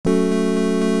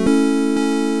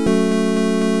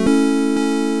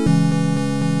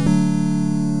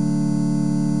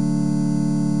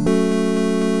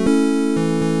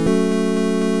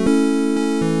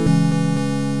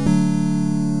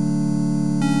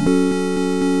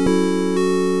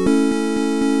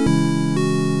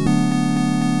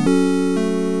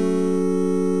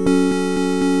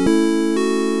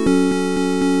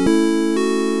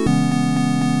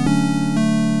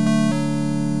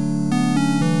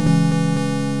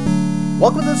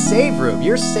Welcome to the Save Room,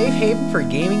 your safe haven for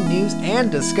gaming news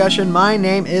and discussion. My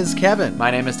name is Kevin.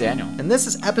 My name is Daniel. And this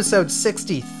is episode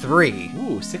 63.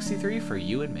 Ooh, 63 for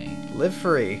you and me. Live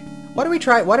free. Why do we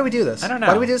do this? I don't know.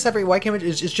 Why do we do this why can't we,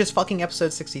 it's just fucking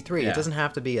episode 63. Yeah. It doesn't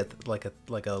have to be like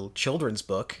a children's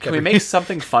book. Can we make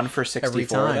something fun for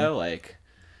 64 though? Like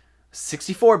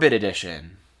 64-bit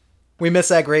edition. We missed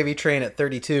that gravy train at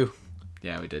 32.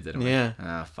 Yeah, we did, didn't we? Yeah.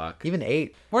 Ah, fuck. Even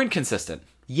 8. We're inconsistent.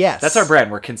 Yes. That's our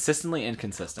brand. We're consistently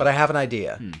inconsistent. But I have an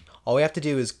idea. All we have to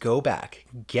do is go back,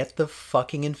 get the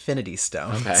fucking Infinity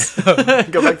Stones. Okay.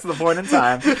 Go back to the point in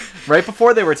time. Right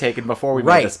before they were taken, before we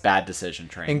made this bad decision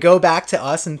train. And go back to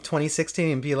us in 2016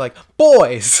 and be like,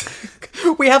 boys,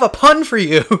 we have a pun for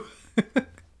you.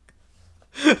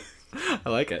 I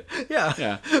like it. Yeah.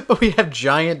 Yeah. But we have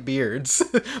giant beards.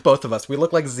 Both of us. We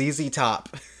look like ZZ Top.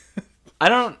 I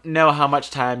don't know how much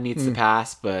time needs to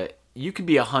pass, but you could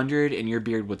be 100 and your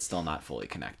beard would still not fully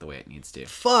connect the way it needs to.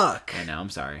 Fuck. I know, I'm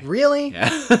sorry. Really?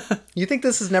 Yeah. You think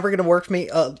this is never going to work for me?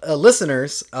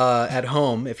 Listeners at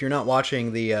home, if you're not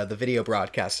watching the video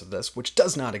broadcast of this, which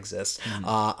does not exist,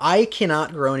 I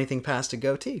cannot grow anything past a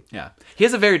goatee. Yeah. He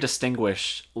has a very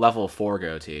distinguished level 4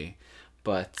 goatee,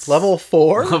 but... Level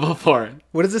 4? Level 4.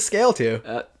 What does it scale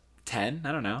to? 10?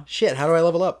 I don't know. Shit, how do I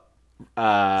level up?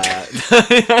 I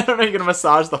don't know, you're gonna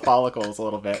massage the follicles a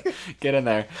little bit. Get in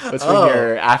there between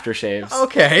your aftershaves.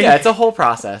 Okay. Yeah, it's a whole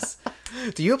process.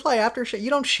 Do you apply aftershave? You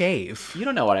don't shave. You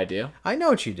don't know what I do. I know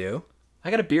what you do.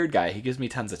 I got a beard guy. He gives me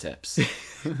tons of tips.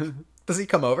 Does he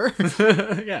come over?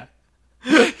 Yeah.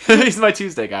 He's my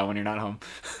Tuesday guy when you're not home.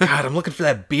 God, I'm looking for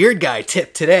that beard guy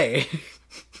tip today.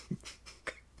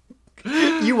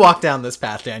 You walked down this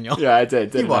path, Daniel. Yeah, I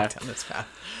did. You walked down this path.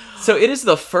 So it is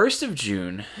the 1st of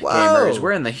June, Whoa. gamers.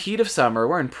 We're in the heat of summer.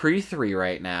 We're in pre-3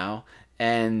 right now.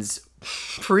 And...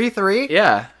 Pre-3?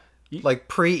 Yeah. Like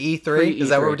pre-E3? Pre-E3. Is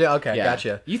that what we're doing? Okay, yeah.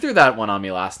 Gotcha. You threw that one on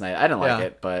me last night. I didn't like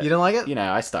it, but... You didn't like it? You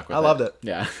know, I stuck with it. I loved it.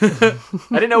 Yeah. I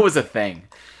didn't know it was a thing.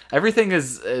 Everything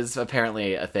is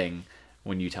apparently a thing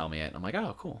when you tell me it. I'm like,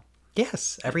 oh, cool.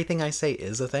 Yes, everything I say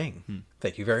is a thing.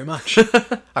 Thank you very much.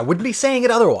 I wouldn't be saying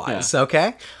it otherwise,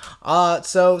 okay?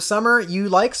 So summer, you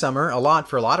like summer a lot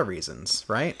for a lot of reasons,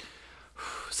 right?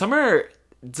 Summer,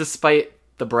 despite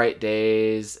the bright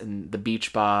days and the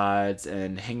beach bods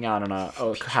and hanging out on a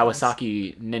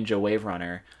Kawasaki Ninja Wave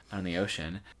Runner on the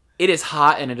ocean, it is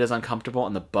hot and it is uncomfortable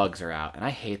and the bugs are out. And I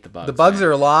hate the bugs. The bugs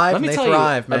are alive and they tell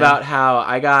thrive, you man. about how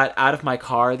I got out of my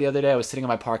car the other day. I was sitting in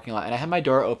my parking lot and I had my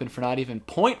door open for not even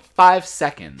 0.5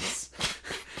 seconds.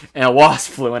 And a wasp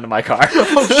flew into my car.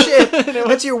 Oh, shit.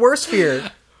 What's your worst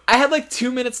fear? I had like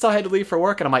 2 minutes till I had to leave for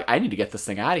work and I'm like, I need to get this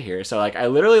thing out of here. So like I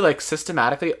literally like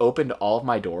systematically opened all of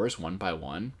my doors one by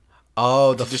one.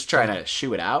 Oh, Just trying to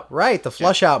shoo it out. Right, the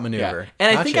flush out maneuver. Yeah.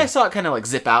 And I think Gotcha. I saw it kind of like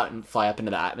zip out and fly up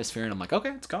into the atmosphere and I'm like, okay,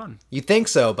 it's gone. You think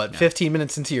so, but 15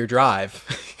 minutes into your drive.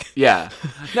 Yeah.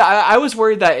 No, I was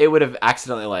worried that it would have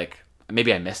accidentally like,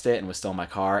 maybe I missed it and was still in my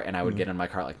car and I would get in my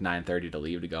car at like 9:30 to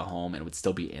leave to go home and it would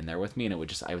still be in there with me and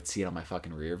I would see it on my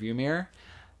fucking rear view mirror.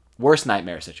 Worst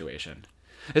nightmare situation.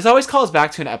 This always calls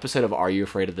back to an episode of Are You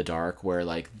Afraid of the Dark where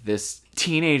like this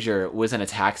teenager was in a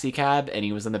taxi cab and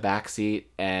he was in the back seat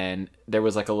and there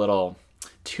was like a little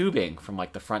tubing from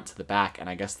like the front to the back and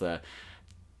I guess the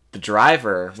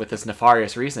driver, with his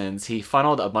nefarious reasons, he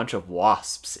funneled a bunch of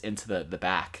wasps into the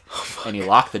back and he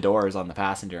locked the doors on the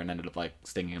passenger and ended up like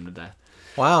stinging him to death.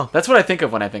 Wow. That's what I think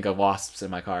of when I think of wasps in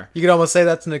my car. You could almost say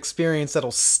that's an experience that'll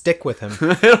stick with him.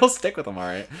 It'll stick with him, all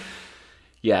right.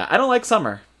 Yeah, I don't like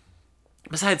summer.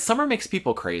 Besides, summer makes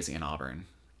people crazy in Auburn.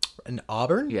 In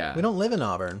Auburn? Yeah. We don't live in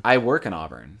Auburn. I work in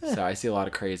Auburn, so I see a lot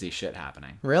of crazy shit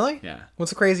happening. Really? Yeah. What's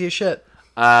the craziest shit?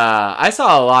 I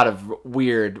saw a lot of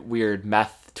weird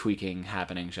meth tweaking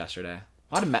happenings yesterday.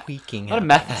 A lot of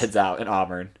meth heads out in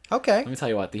Auburn. Okay. Let me tell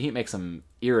you what, the heat makes them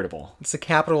irritable. It's the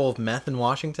capital of meth in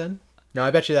Washington? No,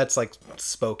 I bet you that's like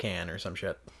Spokane or some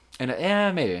shit. And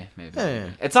yeah, maybe.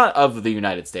 Yeah. It's not of the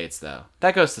United States though.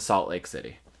 That goes to Salt Lake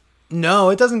City. No,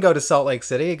 it doesn't go to Salt Lake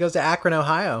City. It goes to Akron,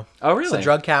 Ohio. Oh, really? It's the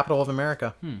drug capital of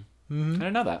America. I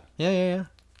didn't know that. Yeah.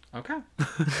 Okay.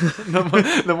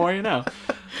 The more you know.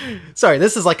 Sorry,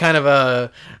 this is like kind of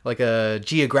a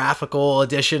geographical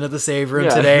edition of the Save Room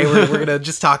today. We're gonna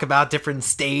just talk about different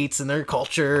states and their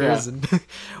cultures. Yeah.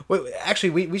 And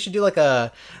actually, we should do like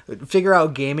a figure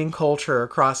out gaming culture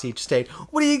across each state.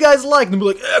 What do you guys like? And be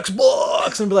like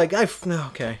Xbox, and be like,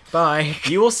 okay, bye.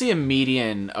 You will see a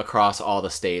median across all the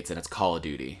states, and it's Call of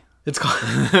Duty. It's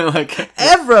called. Like,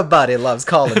 Everybody loves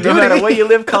Call of Duty. no matter where you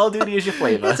live, Call of Duty is your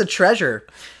flavor. It's a treasure.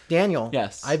 Daniel.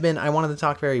 Yes. I wanted to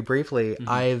talk very briefly.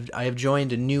 I've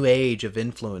joined a new age of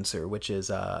influencer, which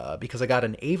is because I got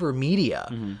an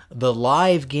AverMedia, the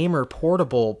Live Gamer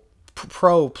Portable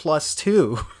Pro Plus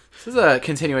 2. This is a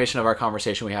continuation of our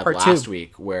conversation we had Part last 2.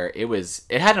 week, where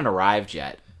it hadn't arrived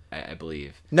yet, I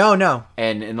believe. No.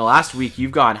 And in the last week,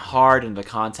 you've gone hard into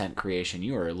content creation.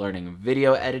 You are learning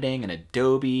video editing and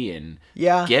Adobe and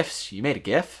GIFs. You made a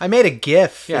GIF? I made a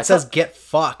GIF. Yeah, it says "Get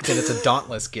fucked" and it's a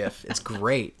Dauntless GIF. It's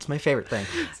great. It's my favorite thing.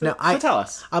 So tell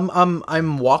us.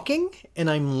 I'm walking and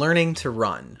I'm learning to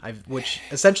run. Which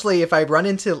essentially, if I run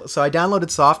into, so I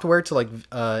downloaded software to like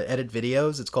edit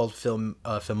videos. It's called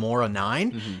Filmora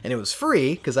 9, and it was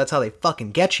free because that's how they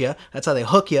fucking get you. That's how they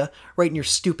hook you right in your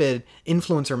stupid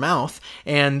influencer mouth.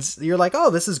 And you're like, oh,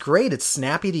 this is great. It's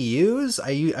snappy to use. I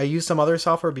used some other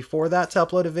software before that to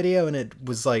upload a video, and it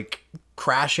was like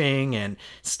crashing and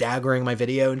staggering my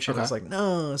video and shit. I was like,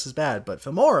 no, this is bad. But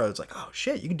Filmora, it's like, oh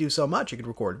shit, you can do so much. You can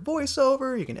record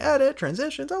voiceover, you can edit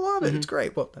transitions. I love it. It's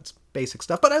great. Well, that's basic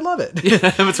stuff, but I love it.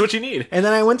 That's what you need. And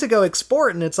then I went to go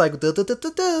export, and it's like,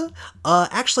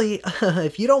 actually,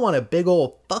 if you don't want a big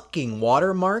old fucking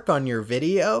watermark on your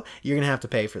video, you're gonna have to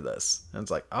pay for this. And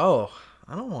it's like, oh,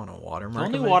 I don't want a watermark.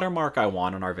 The only watermark I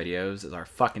want on our videos is our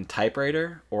fucking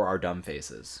typewriter or our dumb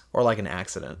faces. Or like an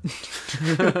accident.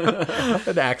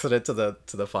 An accident to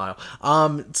the file.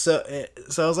 So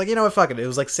I was like, you know what, fuck it. It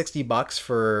was like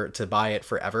 $60 to buy it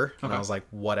forever. And I was like,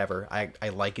 whatever. I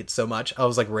like it so much. I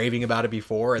was like raving about it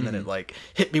before, and then it like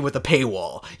hit me with a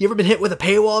paywall. You ever been hit with a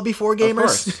paywall before,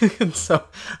 gamers? Of course. And so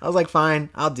I was like, fine,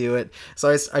 I'll do it.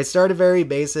 So I started very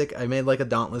basic. I made like a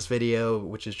Dauntless video,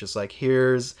 which is just like,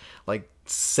 here's like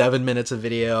 7 minutes of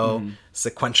video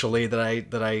sequentially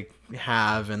that I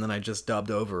have, and then I just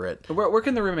dubbed over it. Where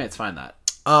can the roommates find that?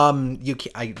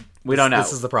 We don't know.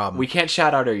 This is the problem. We can't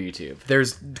shout out our YouTube.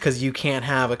 Because you can't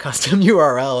have a custom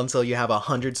URL until you have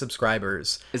 100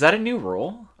 subscribers. Is that a new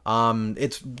rule?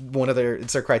 It's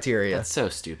their criteria. That's so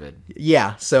stupid.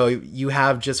 Yeah, so you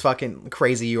have just fucking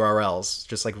crazy URLs,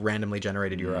 just like randomly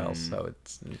generated URLs. So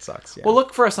it sucks. Yeah. Well,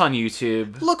 look for us on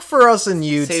YouTube. Look for us on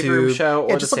YouTube. Save Room Show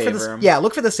or just the look Save for Room. Yeah,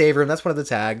 look for the Save Room. That's one of the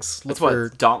tags. Look That's for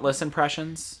what, Dauntless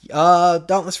Impressions?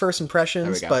 Dauntless First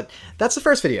Impressions. There we go. But that's the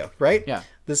first video, right? Yeah.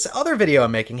 This other video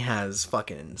I'm making has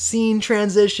fucking scene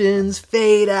transitions,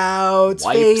 fade outs,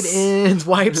 Wipes. fade ins,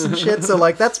 wipes and shit. So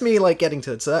like that's me like getting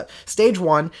to it. So that stage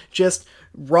 1, just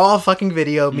raw fucking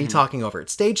video, me talking over it.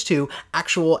 Stage 2,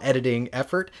 actual editing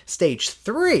effort. Stage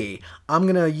 3, I'm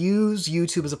gonna use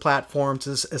YouTube as a platform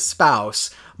to espouse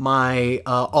my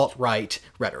alt-right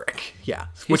rhetoric. Yeah,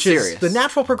 which serious. is the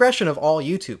natural progression of all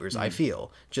YouTubers. I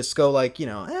feel just go like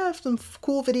some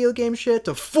cool video game shit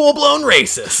to full-blown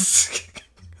racist.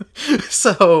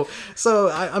 So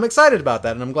I'm excited about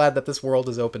that, and I'm glad that this world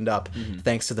has opened up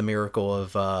thanks to the miracle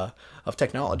of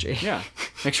technology. Yeah.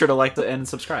 Make sure to like and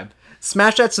subscribe.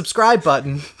 Smash that subscribe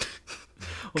button.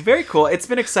 Well, very cool. It's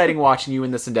been exciting watching you in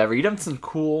this endeavor. You've done some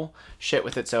cool shit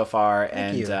with it so far,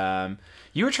 and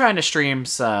you were trying to stream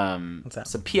some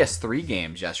PS3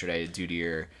 games yesterday due to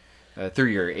your through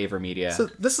your AverMedia. So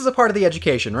this is a part of the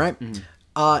education, right?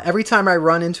 Every time I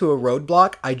run into a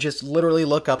roadblock, I just literally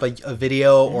look up a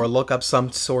video or look up some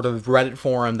sort of Reddit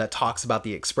forum that talks about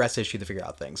the Express issue to figure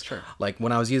out things. Sure. Like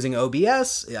when I was using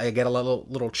OBS, I get a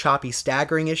little choppy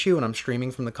staggering issue when I'm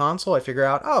streaming from the console. I figure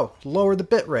out, lower the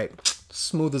bitrate.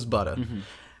 Smooth as butter.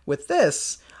 With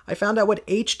this, I found out what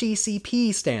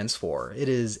HDCP stands for. It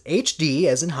is HD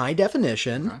as in high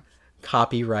definition.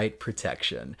 Copyright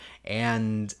protection.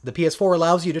 And the PS4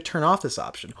 allows you to turn off this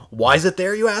option. Why is it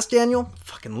there, you ask, Daniel?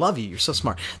 Fucking love you. You're so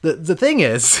smart. The thing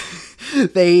is,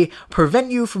 they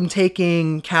prevent you from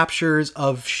taking captures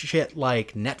of shit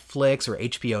like Netflix or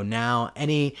HBO Now,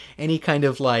 any kind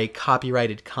of like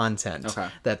copyrighted content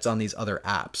that's on these other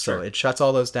apps. So it shuts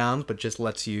all those down, but just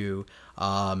lets you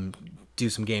do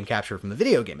some game capture from the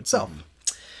video game itself.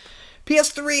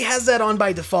 PS3 has that on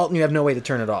by default, and you have no way to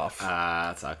turn it off.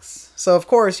 That sucks. So, of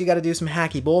course, you got to do some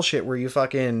hacky bullshit where you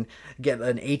fucking get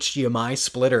an HDMI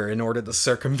splitter in order to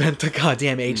circumvent the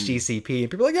goddamn HDCP. And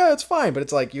people are like, yeah, it's fine. But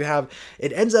it's like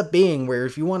it ends up being where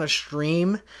if you want to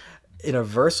stream in a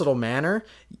versatile manner,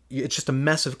 it's just a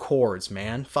mess of chords,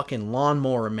 man. Fucking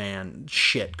Lawnmower Man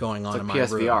shit going on in my room.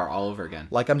 PSVR all over again.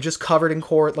 Like, I'm just covered in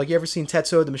chords. Like, you ever seen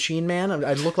Tetsuo the Machine Man?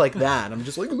 I look like that. I'm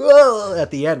just like, whoa,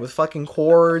 at the end with fucking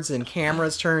chords and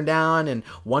cameras turned down and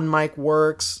one mic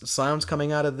works, sounds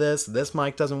coming out of this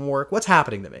mic doesn't work. What's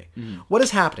happening to me? What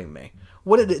is happening to me?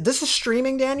 This is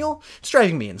streaming, Daniel? It's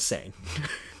driving me insane.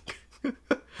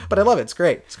 But I love it. It's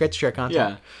great. It's great to share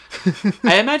content. Yeah.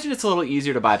 I imagine it's a little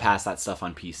easier to bypass that stuff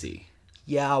on PC.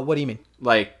 Yeah, what do you mean?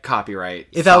 Like copyright,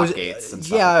 If I was, gates and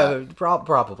stuff yeah, like that.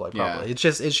 probably. Yeah. It's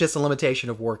just a limitation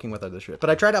of working with other shit. But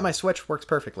I tried out my Switch, works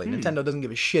perfectly. Nintendo doesn't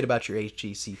give a shit about your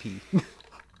HGCP.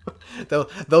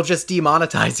 they'll just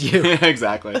demonetize you.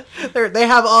 Exactly. They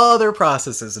have other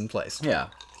processes in place. Yeah.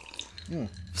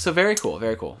 So very cool,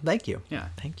 very cool. Thank you. Yeah.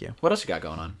 Thank you. What else you got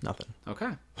going on? Nothing. Okay.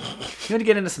 You want to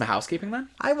get into some housekeeping then?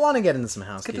 I want to get into some Get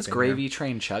housekeeping. this here. gravy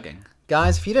train chugging.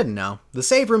 Guys, if you didn't know, The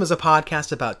Save Room is a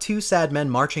podcast about two sad men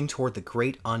marching toward the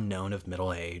great unknown of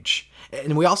middle age.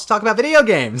 And we also talk about video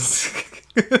games.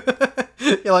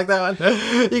 You like that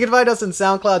one? You can find us in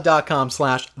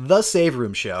soundcloud.com/The Save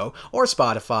Room Show or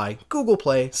Spotify, Google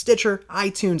Play, Stitcher,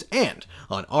 iTunes, and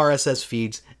on RSS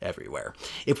feeds everywhere.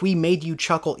 If we made you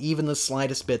chuckle even the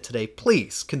slightest bit today,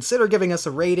 please consider giving us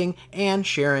a rating and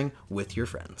sharing with your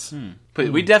friends.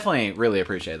 But we definitely really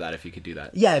appreciate that if you could do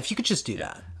that. Yeah, if you could just do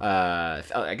that.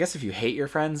 I guess if you hate your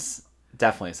friends,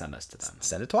 definitely send us to them.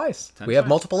 Send it twice. We have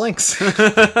multiple links.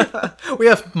 We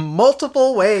have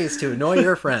multiple ways to annoy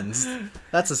your friends.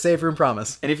 That's a Save Room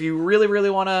promise. And if you really,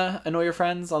 really want to annoy your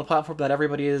friends on a platform that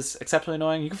everybody is exceptionally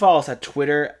annoying, you can follow us at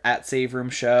Twitter at Save Room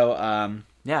Show.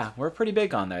 Yeah, we're pretty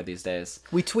big on there these days.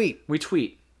 We tweet. We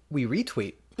tweet. We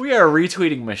retweet. We are a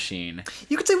retweeting machine.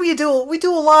 You could say we do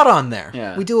a lot on there.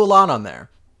 Yeah. We do a lot on there.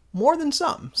 More than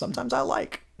some. Sometimes I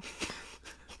like.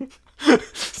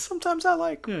 Sometimes I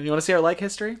like. You want to see our like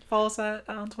history? Follow us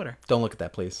on Twitter. Don't look at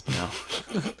that, please. No.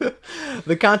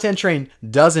 The content train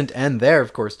doesn't end there,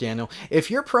 of course, Daniel. If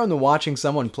you're prone to watching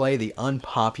someone play the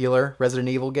unpopular Resident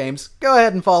Evil games, go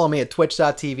ahead and follow me at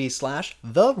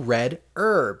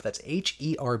twitch.tv/TheRedHerb. That's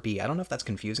HERB. I don't know if that's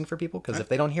confusing for people, because if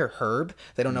they don't hear herb,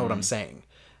 they don't know what I'm saying.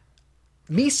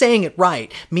 Me saying it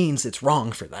right means it's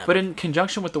wrong for them. But in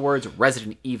conjunction with the words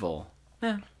Resident Evil,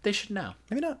 they should know.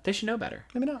 Maybe not. They should know better.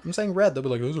 Maybe not. I'm saying red. They'll be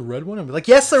like, there's a red one? I'll be like,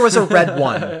 yes, there was a red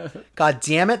one. God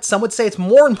damn it. Some would say it's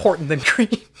more important than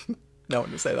green. No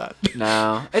one would say that.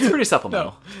 No, it's pretty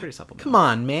supplemental. It's pretty supplemental. Come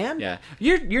on, man. Yeah,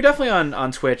 you're definitely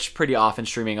on Twitch pretty often,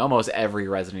 streaming almost every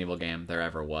Resident Evil game there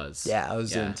ever was. Yeah, I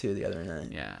was doing two the other night.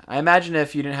 Yeah, I imagine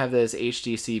if you didn't have this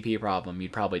HDCP problem,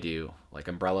 you'd probably do like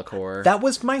Umbrella Corps. That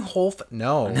was my whole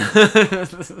no.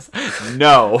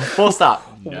 No, full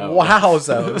stop. No.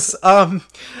 Wowzos.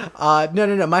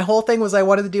 No. My whole thing was I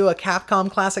wanted to do a Capcom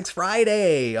Classics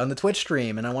Friday on the Twitch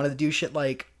stream, and I wanted to do shit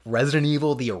like Resident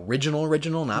Evil, the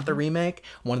original, not the remake.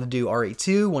 Wanted to do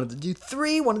RE2, wanted to do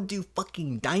 3, wanted to do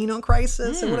fucking Dino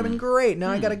Crisis. It would have been great. Now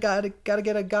I gotta get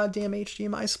a goddamn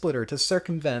HDMI splitter to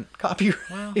circumvent copyright.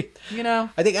 Well, you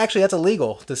know, I think actually that's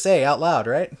illegal to say out loud,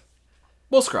 right?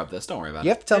 we'll scrub this. Don't worry about it. You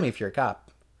have to tell me if you're a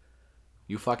cop.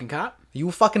 You fucking cop? You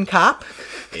a fucking cop?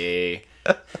 Hey.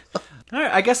 All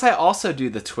right, I guess I also do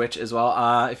the Twitch as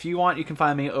well. If you want, you can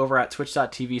find me over at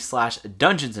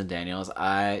twitch.tv/Dungeons and Daniels.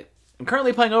 I'm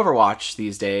currently playing Overwatch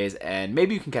these days, and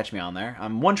maybe you can catch me on there.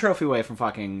 I'm one trophy away from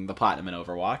fucking the platinum in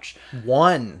Overwatch.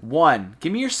 One.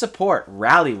 Give me your support.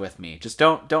 Rally with me. Just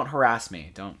don't harass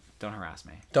me. Don't harass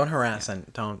me. Don't harass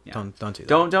and don't do that.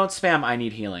 Don't spam I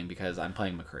need healing because I'm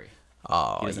playing McCree.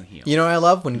 Oh, he doesn't heal. You know what I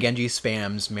love? When Genji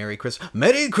spams Merry Christmas.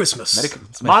 Merry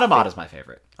Christmas. Mata is my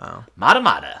favorite. Oh.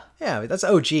 Mata. Yeah, that's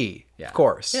OG. Yeah. Of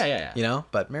course. Yeah. You know,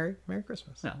 but Merry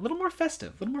Christmas. Yeah, a little more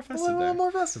festive. A little little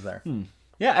more festive there.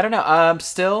 Yeah, I don't know.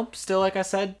 Still, like I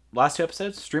said, last 2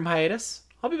 episodes, stream hiatus.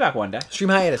 I'll be back one day.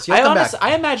 Stream hiatus. You'll come back.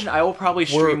 I imagine I will probably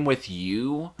stream with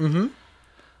you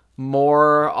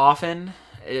more often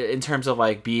in terms of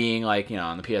like being like, you know,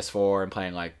 on the PS4 and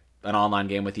playing like an online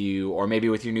game with you, or maybe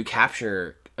with your new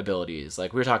capture abilities.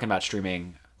 Like we were talking about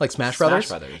streaming like Smash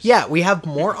Brothers. Yeah, we have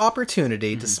more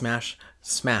opportunity to smash.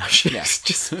 Yeah.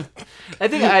 Just I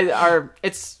think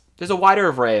there's a wider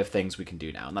array of things we can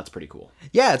do now, and that's pretty cool.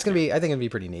 Yeah, I think it'd be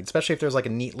pretty neat, especially if there's like a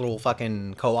neat little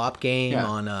fucking co-op game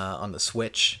on the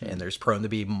Switch, and there's prone to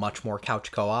be much more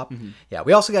couch co-op. Yeah,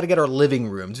 we also got to get our living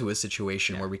room to a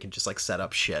situation where we can just like set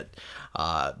up shit,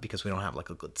 because we don't have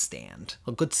like a good stand.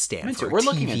 We're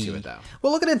looking into it though. We're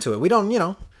looking into it. We don't, you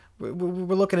know,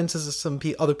 we're looking into some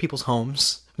other people's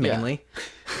homes mainly.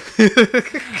 Yeah.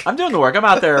 I'm doing the work. I'm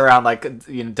out there around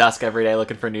like dusk every day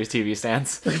looking for new TV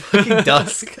stands. Fucking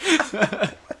dusk.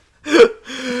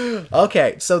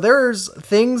 Okay, so there's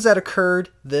things that occurred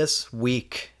this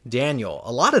week, Daniel.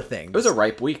 A lot of things. It was a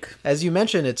ripe week. As you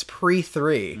mentioned, it's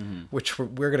pre-3, which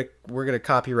we're gonna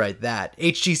copyright that.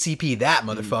 HGCP that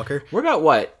motherfucker. We're about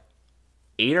what,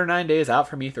 8 or 9 days out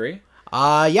from E3?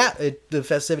 Yeah, the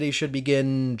festivities should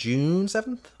begin June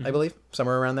 7th, I believe,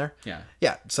 somewhere around there. Yeah.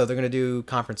 Yeah, so they're going to do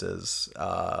conferences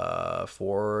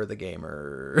for the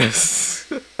gamers.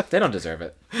 They don't deserve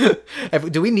it.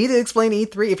 Do we need to explain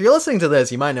E3? If you're listening to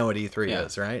this, you might know what E3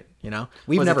 is, right? You know?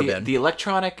 We've Was it never the, been. the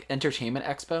Electronic Entertainment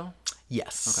Expo?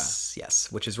 Yes. Okay.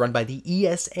 Yes, which is run by the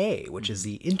ESA, which is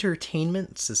the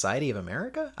Entertainment Society of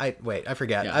America? I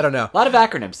forget. Yeah. I don't know. A lot of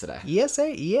acronyms today.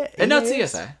 ESA? No, it's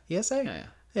ESA. ESA? Yeah.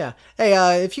 Yeah.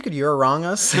 Hey, if you could Euro wrong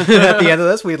us at the end of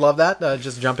this, we'd love that.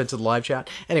 Just jump into the live chat.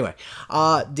 Anyway,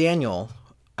 Daniel,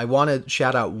 I want to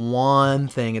shout out one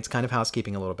thing. It's kind of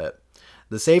housekeeping a little bit.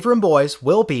 The Save Room Boys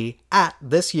will be at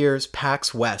this year's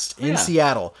PAX West in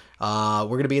Seattle. We're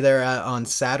going to be there on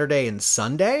Saturday and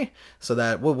Sunday. So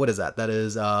that, what is that? That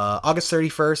is August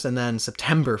 31st and then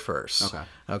September 1st.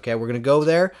 Okay, we're going to go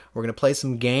there. We're going to play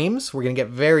some games. We're going to get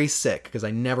very sick because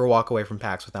I never walk away from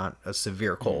PAX without a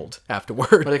severe cold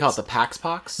afterwards. What do they call it? The PAX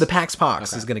Pox? The PAX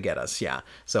Pox is going to get us, yeah.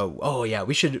 So,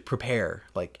 we should prepare,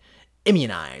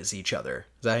 immunize each other.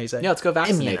 Is that how you say? Yeah, let's go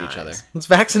vaccinate each other. Let's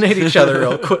vaccinate each other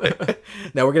real quick.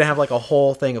 Now we're gonna have a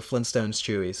whole thing of Flintstones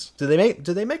Chewies. Do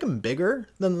they make them bigger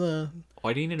than the?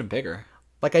 Why do you need them bigger?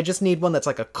 I just need one that's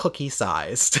a cookie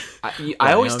sized.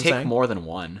 I always take more than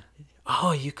one.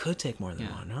 Oh, you could take more than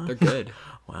one, huh? They're good.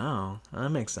 Wow, that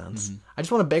makes sense. I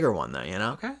just want a bigger one though,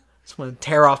 Okay. Just want to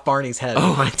tear off Barney's head.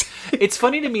 Oh, it's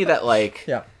funny to me that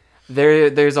yeah.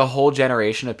 There's a whole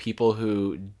generation of people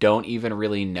who don't even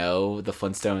really know the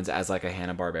Flintstones as a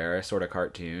Hanna-Barbera sort of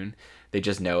cartoon. They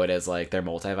just know it as their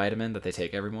multivitamin that they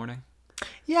take every morning.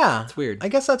 Yeah. It's weird. I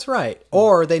guess that's right.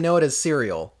 Or they know it as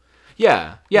cereal.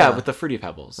 Yeah, with the Fruity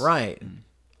Pebbles. Right.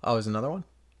 Oh, is another one?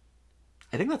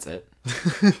 I think that's it.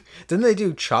 Didn't they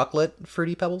do chocolate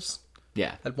Fruity Pebbles?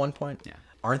 Yeah. At one point? Yeah.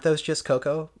 Aren't those just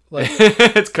cocoa?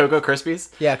 It's Cocoa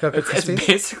Krispies? Yeah, Cocoa Krispies. It's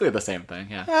basically the same thing,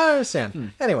 yeah. Yeah, I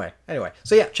understand. Anyway.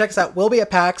 So yeah, check us out. We'll be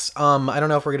at PAX. I don't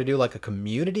know if we're going to do a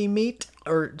community meet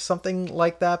or something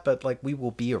like that, but we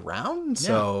will be around.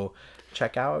 So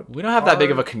check out. We don't have that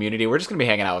big of a community. We're just going to be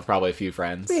hanging out with probably a few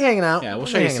friends. Be hanging out. Yeah, we'll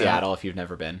show you Seattle if you've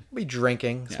never been. We'll be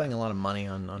drinking, spending a lot of money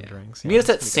on drinks. Meet us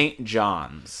at St.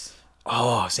 John's.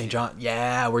 Oh, St. John.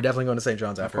 Yeah, we're definitely going to St.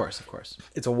 John's after. Of course.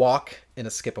 It's a walk and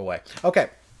a skip away. Okay,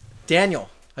 Daniel,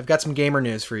 I've got some gamer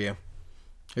news for you.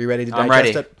 Are you ready to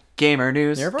digest it? Gamer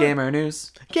news. Gamer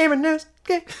news. Gamer news.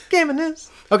 Gamer news.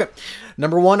 Okay.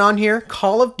 Number one on here,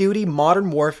 Call of Duty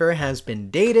Modern Warfare has been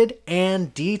dated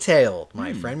and detailed.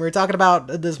 My friend, we were talking about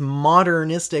this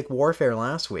modernistic warfare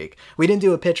last week. We didn't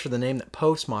do a pitch for the name that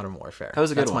post-modern warfare. That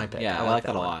was a good That's one. my pick. Yeah, I like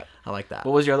that a lot. I like that.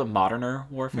 What was your other Moderner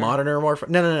Warfare? Moderner Warfare?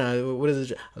 No. What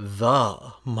is it?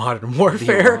 The Modern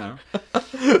Warfare.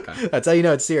 Okay. That's how you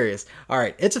know it's serious. All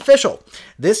right, it's official.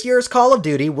 This year's Call of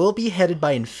Duty will be headed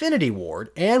by Infinity Ward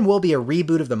and will be a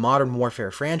reboot of the Modern Warfare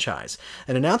franchise.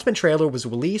 An announcement trailer was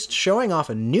released showing off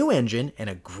a new engine and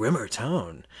a grimmer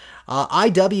tone.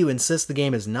 IW insists the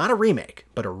game is not a remake,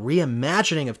 but a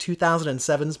reimagining of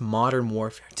 2007's Modern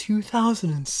Warfare.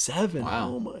 2007?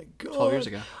 Wow. Oh my god. 12 years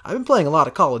ago. I've been playing a lot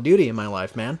of Call of Duty in my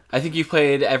life, man. I think you've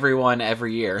played everyone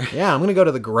every year. Yeah, I'm going to go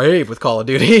to the grave with Call of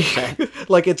Duty. Okay.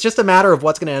 It's just a matter of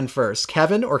what's going to end first,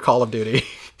 Kevin or Call of Duty.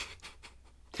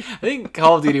 I think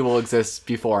Call of Duty will exist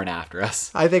before and after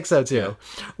us. I think so too.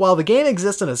 Yeah. While the game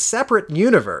exists in a separate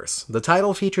universe, the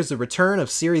title features the return of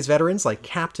series veterans like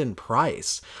Captain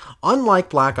Price. Unlike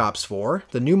Black Ops 4,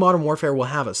 the new Modern Warfare will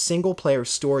have a single-player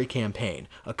story campaign,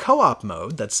 a co-op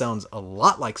mode that sounds a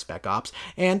lot like Spec Ops,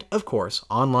 and, of course,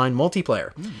 online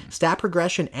multiplayer. Stat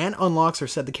progression and unlocks are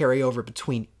said to carry over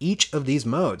between each of these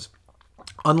modes.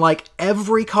 Unlike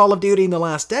every Call of Duty in the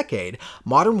last decade,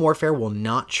 Modern Warfare will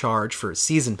not charge for a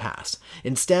season pass.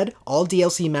 Instead, all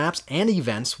DLC maps and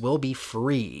events will be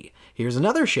free. Here's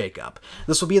another shakeup.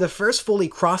 This will be the first fully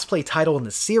cross-play title in the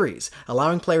series,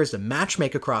 allowing players to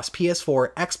matchmake across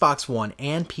PS4, Xbox One,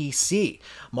 and PC.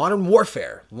 Modern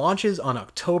Warfare launches on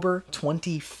October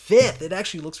 25th. It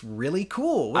actually looks really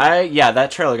cool.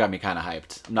 That trailer got me kind of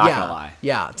hyped. I'm not gonna lie.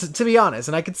 Yeah, to be honest,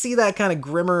 and I could see that kind of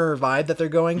grimmer vibe that they're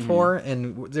going for,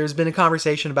 and there's been a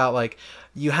conversation about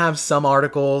you have some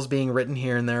articles being written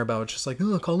here and there about just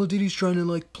Call of Duty's trying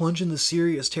to plunge into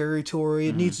serious territory.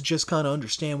 It needs to just kind of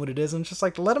understand what it is. And it's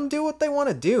just let them do what they want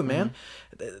to do, man.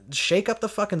 Shake up the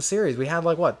fucking series. We have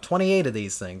 28 of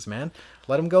these things, man.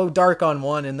 Let them go dark on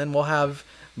one, and then we'll have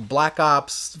Black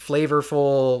Ops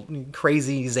flavorful,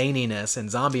 crazy zaniness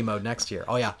and zombie mode next year.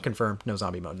 Oh yeah, confirmed. No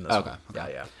zombie mode in this one.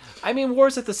 Okay. Yeah. I mean,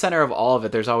 war's at the center of all of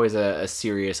it. There's always a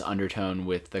serious undertone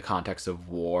with the context of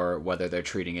war, whether they're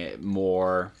treating it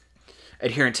more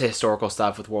adherent to historical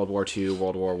stuff with World War II,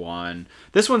 World War I.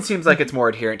 This one seems like it's more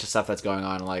adherent to stuff that's going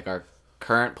on in our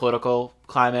current political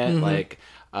climate, like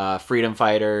freedom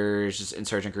fighters, just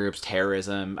insurgent groups,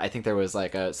 terrorism. I think there was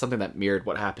like something that mirrored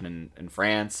what happened in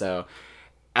France. So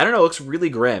I don't know. It looks really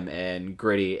grim and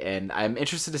gritty, and I'm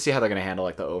interested to see how they're going to handle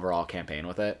like the overall campaign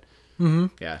with it. Mm-hmm.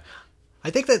 Yeah. I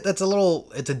think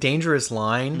it's a dangerous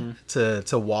line to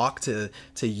walk, to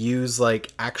use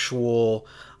like actual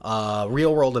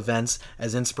real world events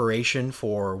as inspiration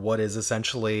for what is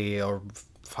essentially a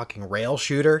fucking rail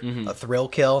shooter, a thrill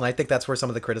kill. And I think that's where some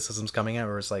of the criticism's coming at,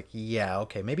 where it's like, yeah,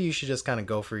 okay, maybe you should just kind of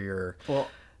go for your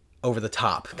over the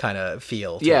top kind of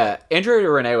feel. Yeah. Andrea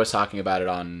Renee was talking about it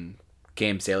on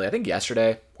Games Daily, I think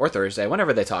yesterday or Thursday,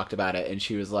 whenever they talked about it, and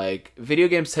she was like, video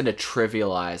games tend to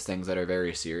trivialize things that are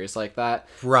very serious like that.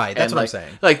 Right, that's and what like, I'm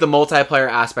saying. Like the multiplayer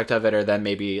aspect of it, or then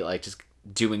maybe like just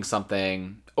doing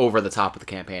something over the top of the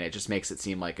campaign. It just makes it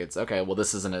seem like it's, okay, well,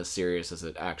 this isn't as serious as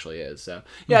it actually is. So,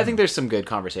 yeah, I think there's some good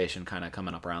conversation kind of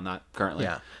coming up around that currently.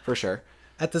 Yeah. For sure.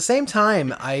 At the same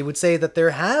time, I would say that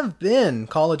there have been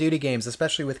Call of Duty games,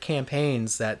 especially with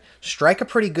campaigns, that strike a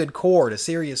pretty good chord, a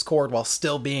serious chord, while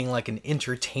still being like an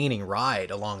entertaining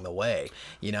ride along the way.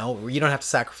 You know, you don't have to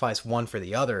sacrifice one for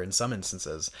the other in some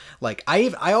instances. Like,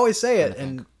 I always say it,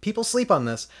 and people sleep on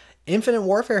this, Infinite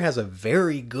Warfare has a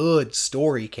very good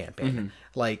story campaign.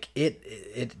 Like,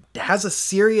 it has a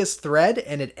serious thread,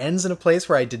 and it ends in a place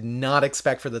where I did not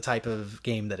expect for the type of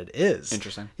game that it is.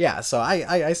 Interesting. Yeah, so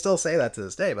I still say that to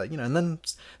this day. But, you know, and then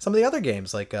some of the other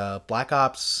games, like Black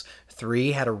Ops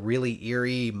 3 had a really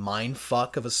eerie mind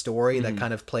fuck of a story that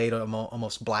kind of played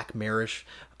almost Black Mirror-ish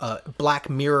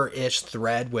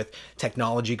thread with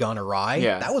technology gone awry.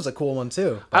 Yeah. That was a cool one,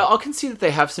 too. But I'll concede that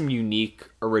they have some unique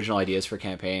original ideas for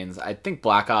campaigns. I think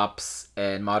Black Ops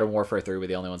and Modern Warfare 3 were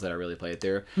the only ones that I really played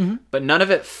through. But none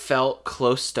of it felt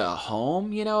close to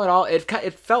home, you know, at all. It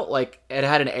felt like it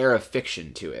had an air of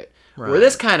fiction to it. Right. Where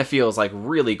this kind of feels like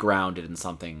really grounded in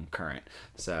something current.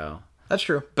 So that's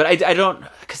true. But I don't,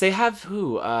 because they have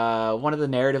one of the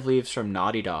narrative leads from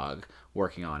Naughty Dog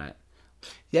working on it.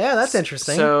 Yeah, that's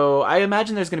interesting. So I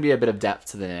imagine there's going to be a bit of depth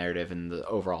to the narrative and the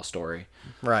overall story.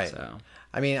 Right. So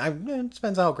I mean, it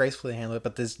depends on how gracefully they handle it,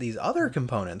 but there's these other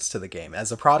components to the game.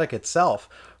 As a product itself,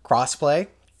 crossplay,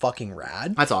 fucking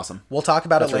rad. That's awesome. We'll talk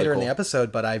about it later in the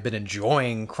episode, but I've been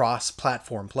enjoying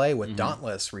cross-platform play with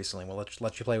Dauntless recently. We'll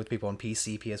let you play with people on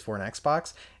PC, PS4, and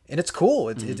Xbox. And it's cool.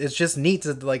 It's just neat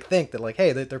to like think that like,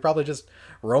 hey, they're probably just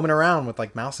roaming around with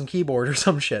like mouse and keyboard or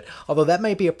some shit. Although that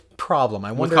might be a problem.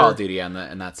 I wonder. With Call of Duty in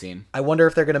that scene. I wonder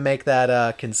if they're gonna make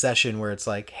that concession where it's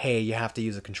like, hey, you have to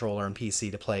use a controller on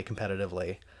PC to play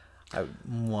competitively. I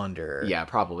wonder. Yeah,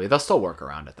 probably. They'll still work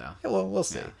around it though. Yeah, well, we'll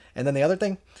see. Yeah. And then the other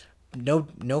thing, no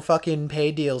fucking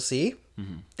paid DLC.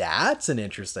 That's an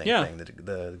interesting thing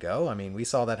to go. I mean, we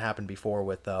saw that happen before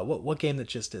with what game that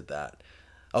just did that?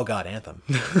 Oh god, Anthem.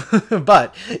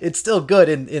 But it's still good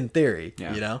in theory,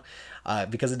 you know,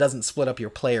 because it doesn't split up your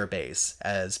player base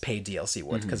as paid DLC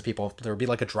would. Because there would be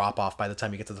like a drop off by the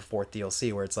time you get to the fourth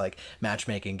DLC, where it's like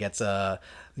matchmaking gets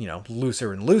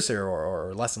looser and looser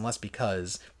or less and less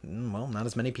because not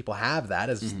as many people have that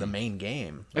as the main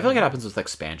game. I feel like it happens with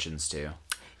expansions too.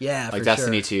 Yeah, like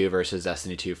Destiny 2 versus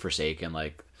Destiny 2 Forsaken,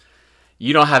 like.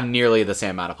 You don't have nearly the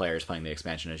same amount of players playing the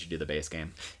expansion as you do the base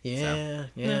game. Yeah.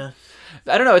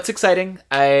 I don't know. It's exciting.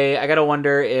 I gotta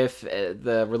wonder if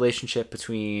the relationship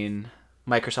between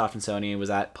Microsoft and Sony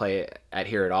was at play at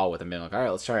here at all with them being like, all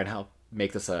right, let's try and help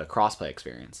make this a cross-play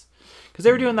experience. Because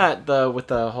they were doing that with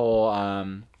the whole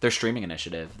their streaming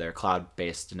initiative, their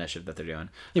cloud-based initiative that they're doing.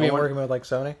 You mean working with like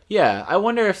Sony? Yeah, I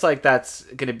wonder if like that's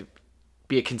gonna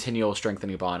be a continual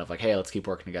strengthening bond of like, hey, let's keep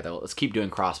working together. Let's keep doing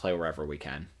cross-play wherever we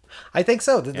can. I think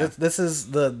so. This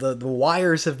is the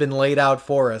wires have been laid out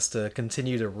for us to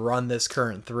continue to run this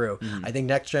current through. I think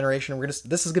next generation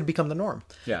this is going to become the norm.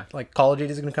 Yeah, like Call of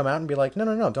Duty is going to come out and be like,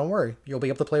 no, don't worry, you'll be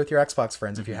able to play with your Xbox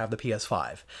friends if you have the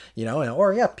PS5. You know,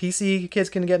 or PC kids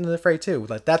can get into the fray too.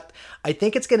 Like that, I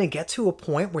think it's going to get to a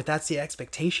point where that's the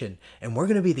expectation, and we're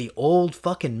going to be the old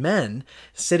fucking men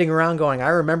sitting around going, I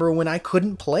remember when I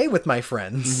couldn't play with my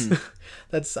friends.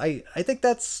 I think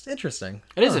that's interesting.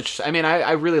 It is interesting. I mean,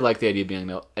 I really like the idea of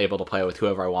being able to play with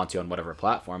whoever I want to on whatever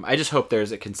platform. I just hope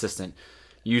there's a consistent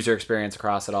user experience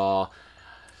across it all.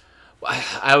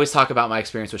 I always talk about my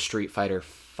experience with Street Fighter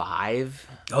 5.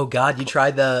 Oh god, you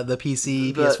tried the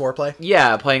PC, PS4 play?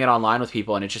 Yeah, playing it online with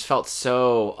people, and it just felt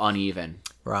so uneven.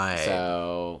 Right.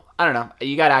 So, I don't know.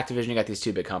 You got Activision, you got these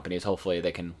two big companies. Hopefully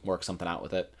they can work something out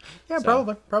with it. Yeah,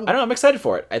 probably. I don't know. I'm excited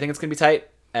for it. I think it's going to be tight.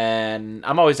 And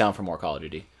I'm always down for more Call of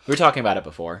Duty. We were talking about it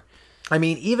before. I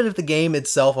mean, even if the game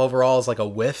itself overall is like a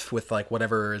whiff with like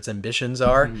whatever its ambitions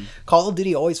are, Call of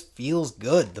Duty always feels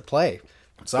good to play.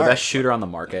 It's the best shooter on the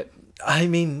market. I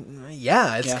mean,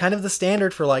 yeah, it's kind of the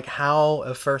standard for like how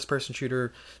a first-person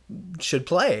shooter should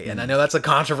play. And I know that's a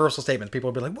controversial statement. People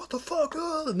will be like, "What the fuck?"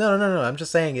 No. I'm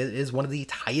just saying it is one of the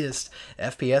tightest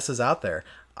FPSs out there.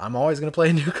 I'm always going to play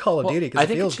a new Call of Duty because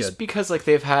it feels it's just good. because like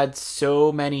they've had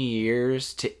so many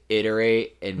years to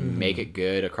iterate and make it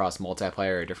good across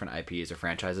multiplayer or different IPs or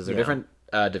franchises or different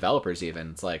developers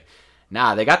even. It's like,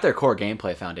 nah, they got their core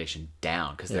gameplay foundation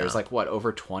down because there's like, what,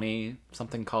 over 20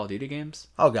 something Call of Duty games?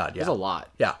 Oh, God, yeah. There's a lot.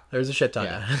 Yeah, there's a shit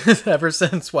ton. Ever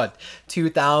since, what,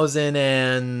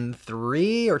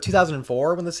 2003 or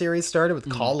 2004 when the series started with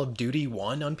Call of Duty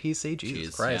 1 on PC?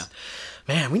 Jesus Christ. Yeah.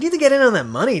 Man, we need to get in on that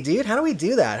money, dude. How do we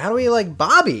do that? How do we, like,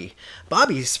 Bobby,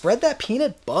 spread that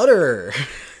peanut butter,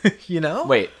 you know?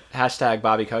 Wait, hashtag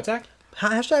Bobby Kotick?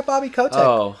 Hashtag Bobby Kotick.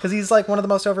 Oh. Because he's, like, one of the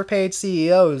most overpaid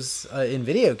CEOs in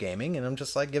video gaming, and I'm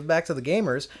just like, give back to the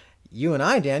gamers. You and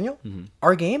I, Daniel,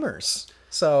 are gamers.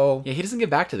 So... Yeah, he doesn't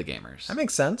give back to the gamers. That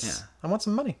makes sense. Yeah. I want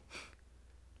some money.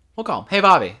 We'll call him. Hey,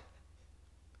 Bobby.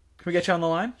 Can we get you on the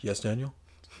line? Yes, Daniel.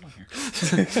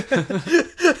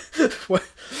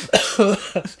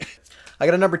 I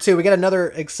got a number 2. We got another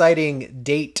exciting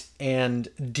date and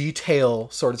detail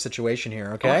sort of situation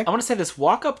here, okay? I want to say this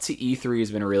walk up to E3 has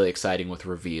been really exciting with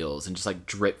reveals and just like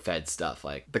drip fed stuff.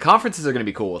 Like the conferences are going to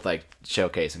be cool with like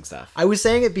showcasing stuff. I was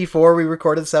saying it before we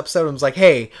recorded this episode. I was like,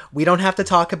 hey, we don't have to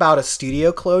talk about a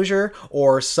studio closure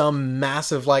or some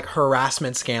massive like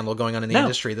harassment scandal going on in the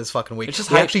industry this fucking week.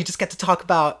 We actually just get to talk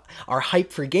about our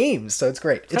hype for games. So it's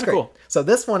great. It's great. Cool. So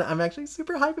this one I'm actually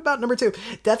super hype about. Number 2,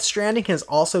 Death Stranding has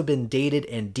also been dated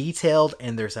and detailed,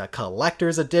 and there's a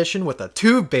collector's edition with a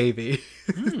tube baby.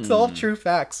 It's all true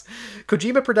facts.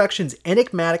 Kojima Productions'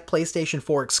 enigmatic PlayStation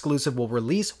 4 exclusive will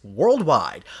release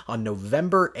worldwide on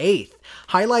November 8th.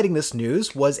 Highlighting this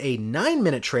news was a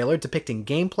 9-minute trailer depicting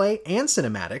gameplay and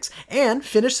cinematics and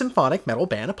Finnish symphonic metal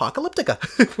band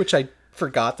Apocalyptica, which I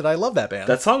forgot that I love that band.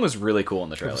 That song was really cool in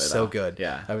the trailer. It was so good.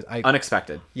 Yeah. I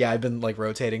unexpected. Yeah, I've been like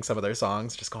rotating some of their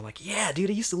songs, just going like, yeah, dude,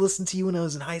 I used to listen to you when I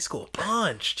was in high school.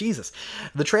 Bunch. Jesus.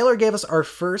 The trailer gave us our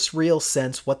first real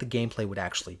sense what the gameplay would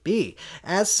actually be.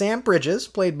 As Sam Bridges,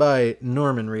 played by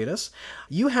Norman Reedus,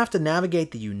 you have to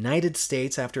navigate the United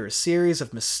States after a series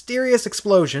of mysterious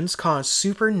explosions cause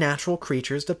supernatural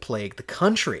creatures to plague the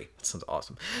country. That sounds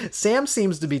awesome. Sam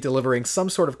seems to be delivering some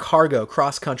sort of cargo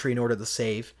cross-country in order to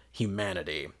save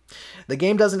humanity. The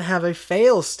game doesn't have a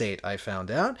fail state, I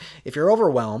found out. If you're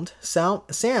overwhelmed,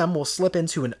 Sam will slip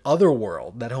into an other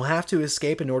world that he'll have to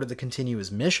escape in order to continue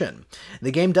his mission.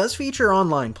 The game does feature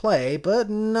online play, but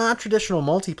not traditional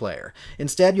multiplayer.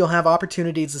 Instead, you'll have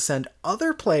opportunities to send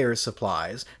other players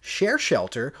supplies, share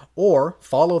shelter, or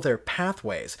follow their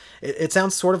pathways. It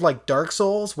sounds sort of like Dark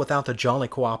Souls without the jolly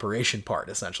cooperation part,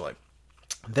 essentially.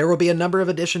 There will be a number of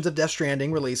editions of Death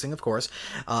Stranding releasing, of course.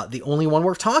 The only one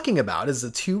we're talking about is the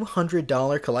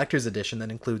 $200 collector's edition that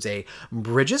includes a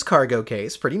Bridges cargo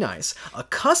case, pretty nice, a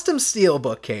custom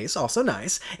steelbook case, also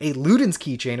nice, a Luden's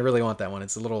keychain, I really want that one.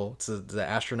 It's the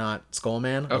astronaut skull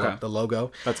man, okay. The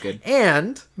logo. That's good.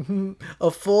 And a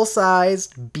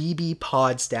full-sized BB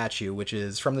pod statue, which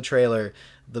is from the trailer,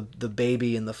 the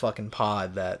baby in the fucking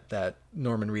pod that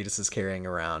Norman Reedus is carrying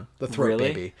around. The throat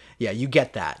baby. Yeah, you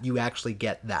get that. You actually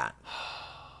get that.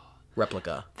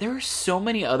 Replica. There are so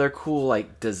many other cool,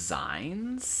 like,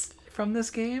 designs from this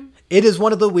game. It is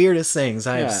one of the weirdest things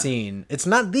I have seen. It's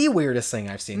not the weirdest thing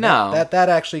I've seen. No. That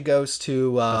actually goes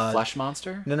to... the Flesh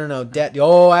Monster?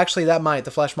 No. Actually, that might.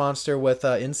 The Flesh Monster with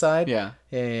Inside? Yeah.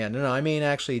 Yeah. No, I mean,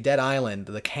 actually, Dead Island,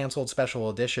 the canceled special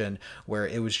edition, where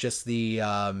it was just the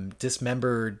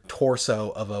dismembered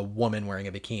torso of a woman wearing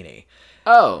a bikini.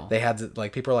 Oh. They had to,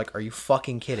 like, people are like, are you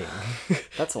fucking kidding?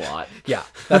 That's a lot. Yeah,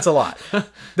 that's a lot.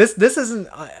 This isn't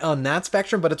on that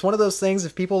spectrum, but it's one of those things,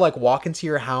 if people, like, walk into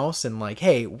your house and, like,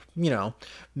 hey, you know,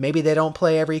 maybe they don't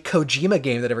play every Kojima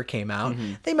game that ever came out,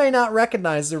 they might not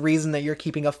recognize the reason that you're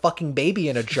keeping a fucking baby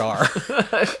in a jar.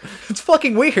 It's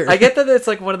fucking weird. I get that it's,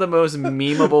 like, one of the most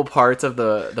memeable parts of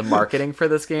the marketing for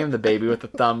this game, the baby with the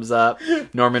thumbs up,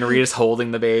 Norman Reedus holding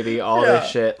the baby, all this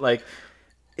shit. Like...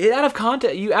 out of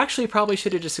context, you actually probably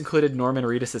should have just included Norman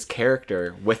Reedus'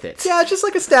 character with it. Yeah, just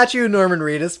like a statue of Norman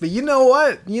Reedus. But you know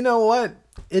what?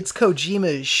 It's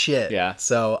Kojima's shit. Yeah.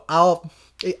 So I'll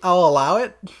allow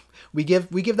it. We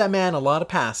give that man a lot of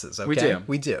passes. Okay?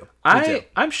 We do.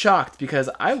 I'm shocked because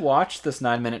I watched this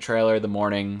 9-minute trailer the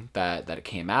morning that it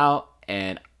came out,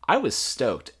 and I was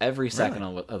stoked every second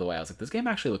of the way. I was like, this game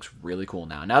actually looks really cool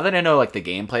now. Now that I know like the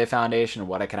gameplay foundation and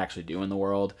what I can actually do in the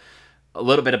world. A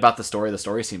little bit about the story. The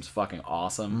story seems fucking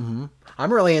awesome.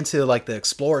 I'm really into like the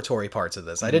exploratory parts of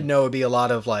this. I didn't know it would be a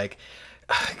lot of like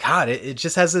God, it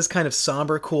just has this kind of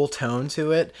somber, cool tone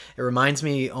to it. It reminds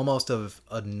me almost of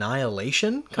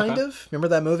Annihilation, kind of. Remember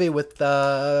that movie with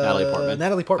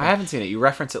Natalie Portman? I haven't seen it. You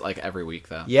reference it like every week,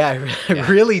 though. Yeah, I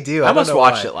really do. I almost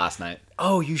watched it last night.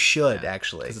 Oh, you should,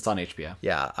 actually. Because it's on HBO.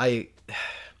 Yeah,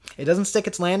 it doesn't stick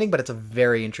its landing, but it's a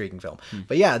very intriguing film.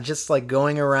 But yeah, just like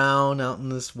going around out in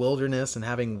this wilderness and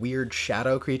having weird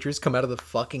shadow creatures come out of the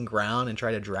fucking ground and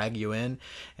try to drag you in.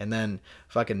 And then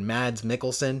fucking Mads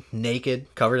Mikkelsen, naked,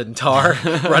 covered in tar,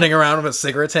 running around with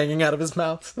cigarettes hanging out of his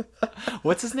mouth.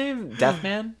 What's his name?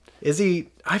 Deathman? Is he?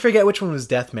 I forget which one was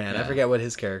Deathman. I forget what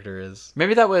his character is.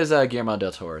 Maybe that was Guillermo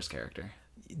del Toro's character.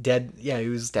 He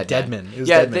was Deadman. It was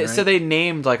yeah, Deadman, right? So they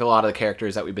named like a lot of the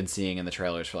characters that we've been seeing in the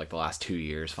trailers for like the last 2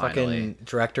 years. Finally, fucking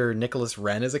director Nicholas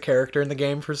Ren is a character in the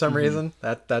game for some reason.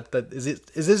 That is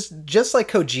it. Is this just like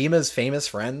Kojima's famous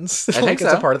friends? I think it's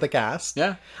so. a part of the cast.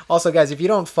 Yeah. Also, guys, if you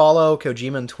don't follow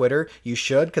Kojima on Twitter, you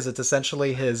should, because it's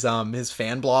essentially his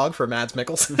fan blog for Mads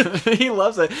Mikkelsen. He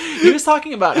loves it. He was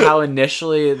talking about how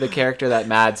initially the character that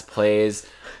Mads plays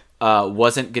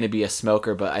wasn't going to be a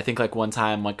smoker, but I think like one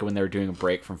time, like when they were doing a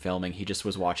break from filming, he just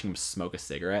was watching him smoke a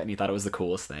cigarette and he thought it was the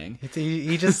coolest thing.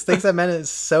 He just thinks that man is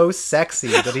so sexy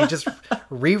that he just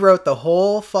rewrote the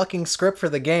whole fucking script for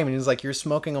the game, and he's like, you're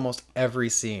smoking almost every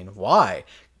scene. Why?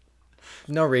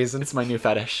 No reason. It's my new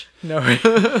fetish. No.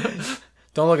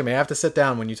 Don't look at me. I have to sit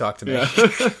down when you talk to me. Yeah.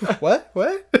 What?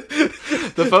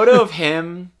 The photo of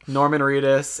him, Norman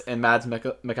Reedus, and Mads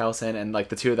Mikkelsen, and like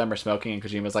the two of them are smoking, and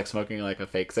Kojima's like smoking like a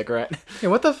fake cigarette. Yeah,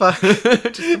 what the fuck?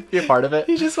 Just to be a part of it.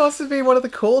 He just wants to be one of the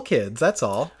cool kids. That's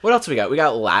all. What else we got? We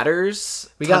got ladders.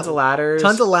 Tons of ladders.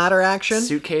 Tons of ladder action.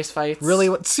 Suitcase fights.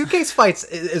 Really, suitcase fights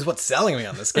is what's selling me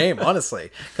on this game,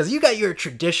 honestly. Because you got your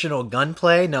traditional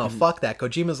gunplay. No, fuck that.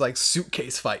 Kojima's like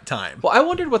suitcase fight time. Well, I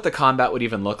wondered what the combat would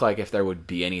even look like if there would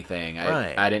be anything.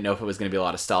 Right. I didn't know if it was going to be a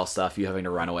lot of stealth stuff, you having to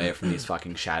run away from these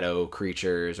fucking shadow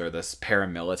creatures, or this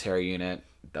paramilitary unit.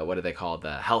 What are they called?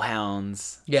 The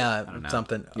Hellhounds? Yeah,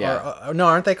 something. Yeah. Or, no,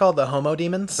 aren't they called the Homo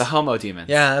Demons? The Homo Demons.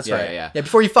 Yeah, that's right. Yeah,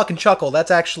 before you fucking chuckle,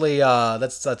 that's actually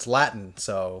that's Latin.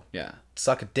 So yeah,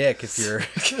 suck a dick if you're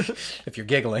if you're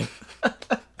giggling.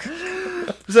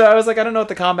 So I was like, I don't know what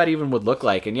the combat even would look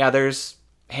like, and yeah, there's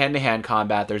hand-to-hand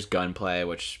combat. There's gunplay,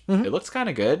 which it looks kind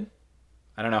of good.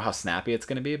 I don't know how snappy it's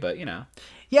going to be, but you know.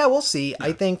 Yeah, we'll see. Yeah.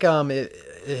 I think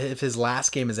if his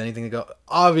last game is anything to go...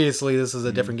 Obviously, this is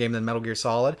a different game than Metal Gear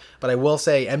Solid, but I will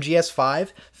say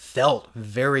MGS5 felt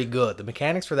very good. The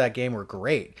mechanics for that game were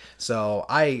great. So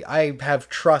I have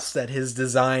trust that his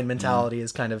design mentality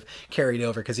is kind of carried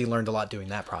over, because he learned a lot doing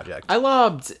that project. I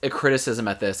lobbed a criticism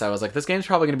at this. I was like, this game's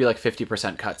probably going to be like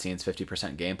 50% cutscenes,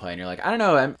 50% gameplay. And you're like, I don't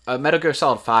know. Metal Gear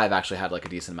Solid 5 actually had like a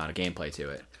decent amount of gameplay to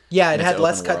it. Yeah, it had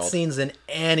less cutscenes than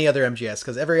any other MGS,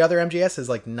 because every other MGS is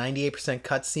like 98%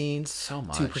 cutscenes, so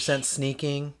much, 2%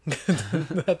 sneaking.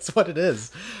 That's what it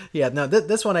is. Yeah, no,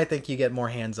 this one I think you get more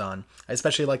hands-on,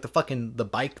 especially like the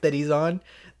bike that he's on.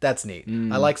 That's neat.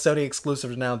 I like Sony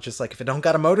exclusives now. Just like, if it don't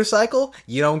got a motorcycle,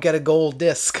 you don't get a gold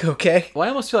disc. Okay. Well, I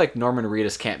almost feel like Norman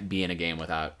Reedus can't be in a game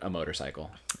without a motorcycle.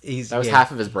 That was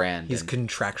half of his brand. He's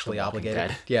contractually obligated.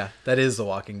 Dead. Yeah, that is The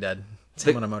Walking Dead.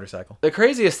 Him on a motorcycle. The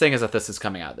craziest thing is that this is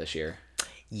coming out this year.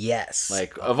 Yes.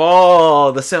 Like, of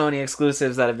all the Sony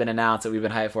exclusives that have been announced that we've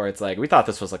been hyped for, it's like, we thought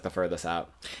this was like the furthest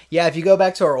out. Yeah, if you go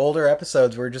back to our older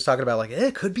episodes, we were just talking about like,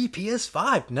 it could be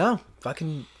PS5. No,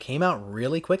 fucking came out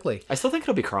really quickly. I still think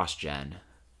it'll be cross-gen.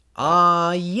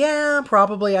 Yeah,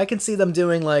 probably. I can see them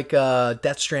doing like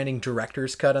Death Stranding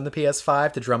director's cut on the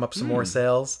PS5 to drum up some more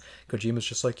sales. Kojima's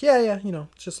just like, yeah, you know,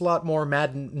 it's just a lot more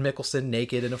Mads Mikkelsen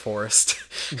naked in a forest.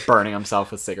 Burning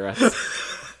himself with cigarettes.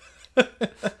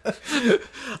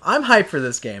 I'm hyped for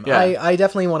this game. Yeah. I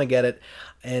definitely want to get it.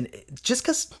 And just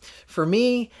because, for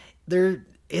me, there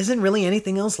isn't really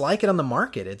anything else like it on the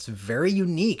market. It's very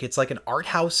unique. It's like an art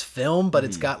house film, but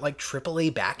it's got like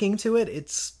AAA backing to it.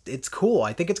 It's cool.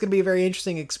 I think it's going to be a very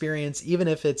interesting experience, even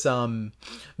if it's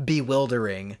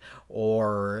bewildering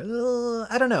or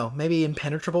I don't know, maybe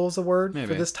impenetrable is a word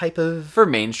for this type of... For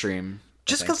mainstream.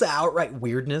 Just because of the outright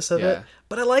weirdness of it.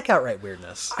 But I like outright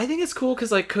weirdness. I think it's cool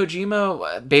because, like,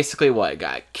 Kojima basically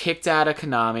got kicked out of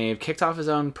Konami, kicked off his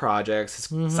own projects.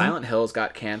 His Silent Hills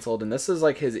got canceled, and this is,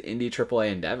 like, his indie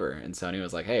AAA endeavor. And Sony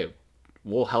was like, hey,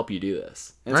 we'll help you do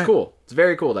this. And it's cool. It's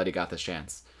very cool that he got this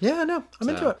chance. Yeah, no, I'm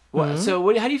into it.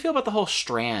 So how do you feel about the whole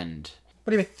Strand... What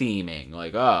do you mean? Theming,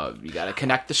 like, oh, you gotta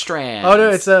connect the strands. Oh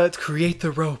no, it's create the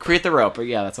rope. Create the rope,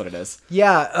 yeah, that's what it is.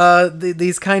 Yeah,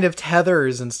 these kind of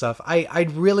tethers and stuff. I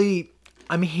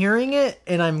I'm hearing it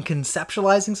and I'm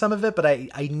conceptualizing some of it, but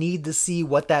I need to see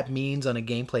what that means on a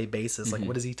gameplay basis. Like,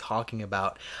 what is he talking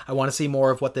about? I want to see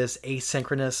more of what this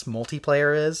asynchronous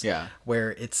multiplayer is. Yeah.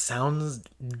 Where it sounds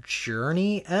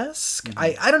Journey-esque.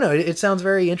 I don't know. It sounds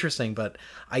very interesting, but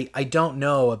I don't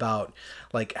know about,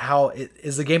 like, how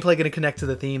is the gameplay going to connect to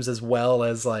the themes as well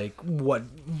as, like, what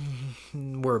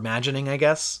we're imagining, I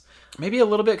guess. Maybe a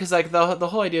little bit, because like the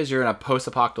whole idea is you're in a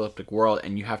post-apocalyptic world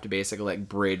and you have to basically like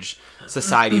bridge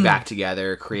society back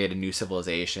together, create a new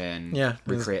civilization,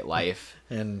 recreate life.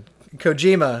 And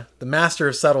Kojima, the master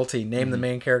of subtlety, named the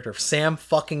main character Sam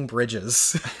fucking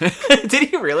Bridges. Did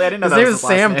he really? I didn't know His that name was is his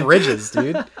last Sam name. Bridges,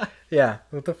 dude. Yeah,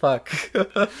 what the fuck?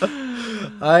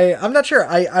 I'm not sure.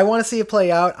 I want to see it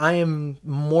play out. I am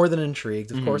more than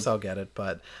intrigued. Of course I'll get it,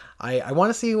 but I want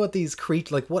to see what these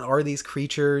what are these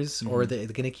creatures, or are they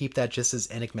going to keep that just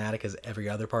as enigmatic as every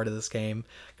other part of this game?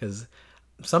 Because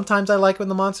sometimes I like when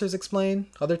the monsters explain.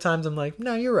 Other times I'm like,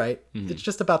 no, you're right. It's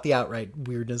just about the outright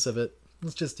weirdness of it.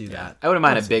 Let's just do that. I wouldn't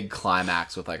mind a big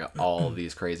climax with like all of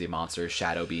these crazy monsters,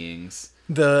 shadow beings,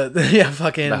 The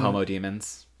fucking the homo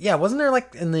demons. Yeah, wasn't there,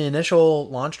 like, in the initial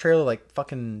launch trailer, like,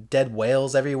 fucking dead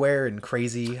whales everywhere and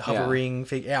crazy hovering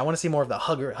I want to see more of the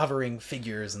hovering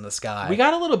figures in the sky. We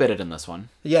got a little bit of it in this one.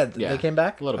 Yeah, they came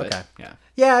back? A little bit. Okay. Yeah.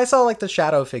 Yeah, I saw, like, the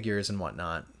shadow figures and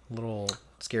whatnot. Little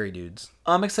scary dudes.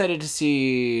 I'm excited to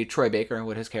see Troy Baker,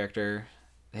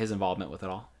 his involvement with it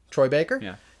all. Troy Baker?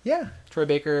 Yeah. Yeah. Troy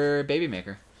Baker, baby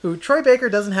maker. Who, Troy Baker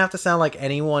doesn't have to sound like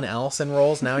anyone else in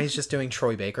roles. Now he's just doing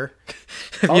Troy Baker.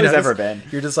 All he's ever been.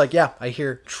 You're just like, yeah, I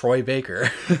hear Troy Baker.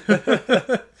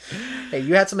 Hey,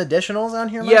 you had some additionals on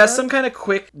here? Yeah, some kind of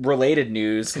quick related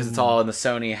news, because it's all in the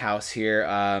Sony house here.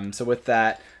 So with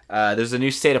that, there's a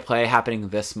new State of Play happening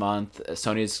this month.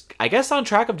 Sony's, I guess, on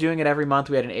track of doing it every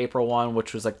month. We had an April one,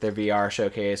 which was like their VR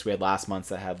showcase. We had last month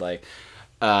that had like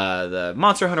the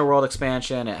Monster Hunter World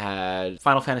expansion. It had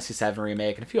Final Fantasy VII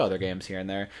Remake and a few other games here and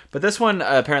there. But this one,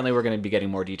 apparently we're going to be getting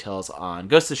more details on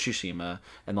Ghost of Tsushima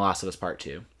and The Last of Us Part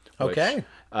 2. Okay.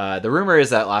 The rumor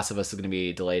is that Last of Us is going to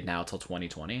be delayed now till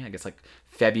 2020. I guess like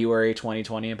February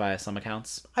 2020 by some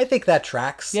accounts. I think that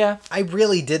tracks. Yeah. I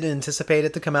really didn't anticipate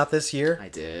it to come out this year. I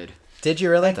did. Did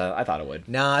you really? I thought it would.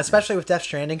 Nah, especially with Death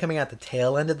Stranding coming out the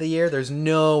tail end of the year. There's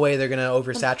no way they're going to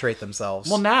oversaturate themselves.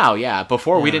 Well, now, yeah.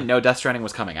 Before, we didn't know Death Stranding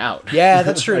was coming out. Yeah,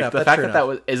 that's true Like, enough. the That's fact true that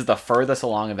enough. is the furthest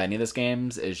along of any of these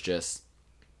games is just...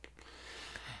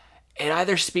 It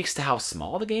either speaks to how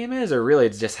small the game is, or really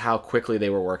it's just how quickly they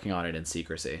were working on it in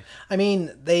secrecy. I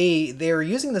mean, they were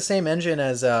using the same engine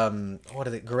as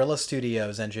Guerrilla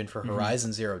Studios engine for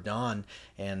Horizon Zero Dawn,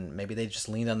 and maybe they just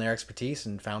leaned on their expertise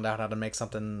and found out how to make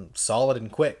something solid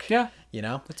and quick. Yeah. You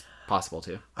know? It's possible,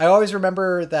 too. I always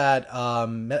remember that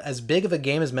as big of a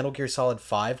game as Metal Gear Solid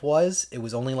 5 was, it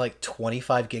was only like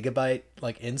 25 gigabyte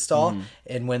like install,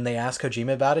 and when they asked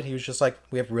Kojima about it, he was just like,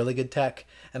 we have really good tech.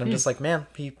 And I'm just like, man,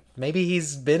 maybe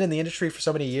he's been in the industry for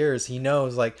so many years. He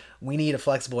knows, like, we need a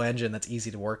flexible engine that's easy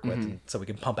to work with, and so we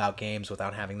can pump out games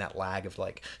without having that lag of,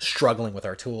 like, struggling with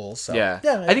our tools. So, Yeah.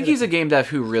 I think he's a game dev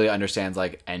who really understands,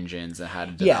 like, engines and how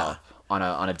to develop on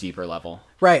a deeper level.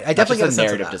 Right. I definitely get a sense of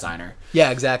narrative that. designer.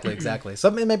 Yeah, exactly.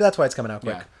 So maybe that's why it's coming out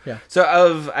quick. Yeah. So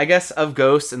of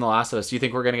Ghost and The Last of Us, do you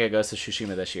think we're gonna get Ghost of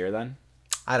Tsushima this year then?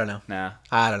 I don't know. Nah.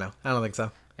 I don't know. I don't think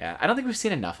so. Yeah. I don't think we've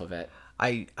seen enough of it.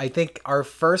 I think our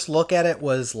first look at it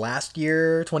was last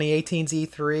year, 2018's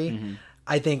E3.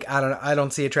 I think I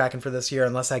don't see it tracking for this year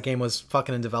unless that game was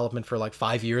fucking in development for like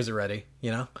 5 years already, you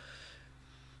know?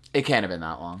 It can't have been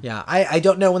that long. Yeah, I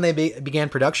don't know when they began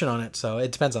production on it, so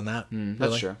it depends on that.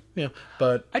 That's true. Yeah,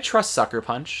 but I trust Sucker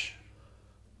Punch.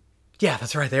 yeah,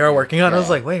 that's right. They are working on it. I was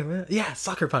Yeah. like, wait, yeah,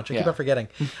 Sucker Punch. I keep Yeah. on forgetting.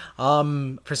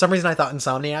 For some reason, I thought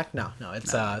Insomniac. No,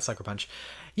 it's Sucker Punch.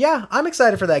 Yeah, I'm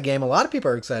excited for that game. A lot of people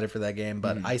are excited for that game,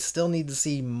 but I still need to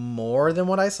see more than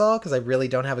what I saw because I really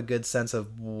don't have a good sense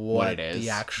of what it is. the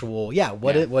actual.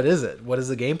 What is it? What is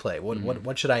the gameplay?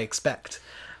 What should I expect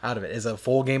out of it? Is it a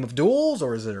full game of duels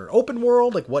or is it an open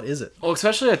world? Like, what is it? Well,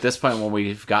 especially at this point when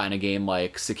we've gotten a game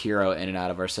like Sekiro in and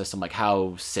out of our system, like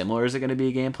how similar is it going to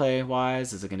be gameplay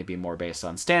wise? Is it going to be more based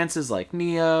on stances like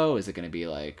Neo? Is it going to be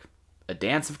like a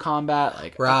dance of combat?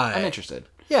 Like, Right. I'm interested.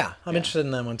 Yeah, I'm interested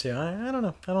in that one too. I don't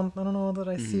know. I don't know that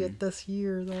I see it this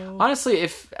year though. Honestly,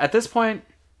 if at this point,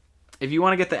 if you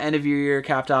want to get the end of your year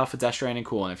capped off with Death Stranding,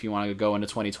 cool. And if you want to go into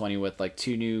 2020 with like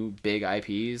 2 new big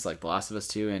IPs like The Last of Us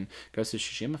 2 and Ghost of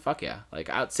Tsushima, fuck yeah.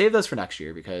 Like, save those for next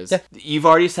year because you've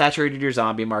already saturated your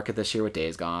zombie market this year with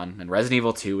Days Gone, and Resident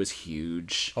Evil 2 was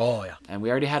huge. Oh yeah. And we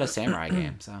already had a samurai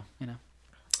game, so, you know.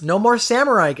 No more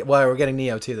Samurai. Well, we're getting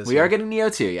Neo 2 this We week. are getting Neo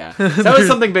 2, yeah. So that was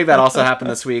something big that also happened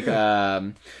this week.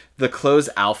 The closed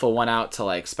alpha went out to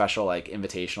like special like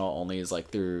invitational onlys like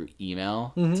through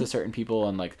email to certain people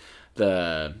and like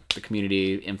the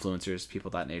community influencers, people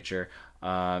of that nature.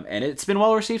 And it's been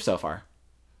well received so far.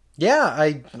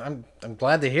 Yeah, I'm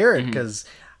glad to hear it because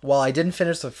while I didn't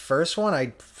finish the first one,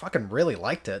 I fucking really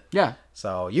liked it. Yeah.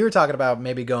 So you were talking about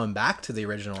maybe going back to the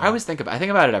original one. I think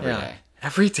about it every day.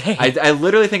 Every day. I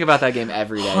literally think about that game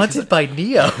every day. Haunted by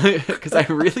Neo. Because I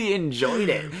really enjoyed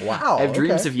it. Wow. I have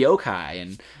dreams of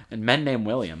yokai and men named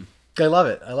William. I love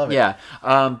it. Yeah.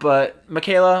 But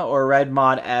Michaela, or Red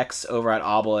Mod X over at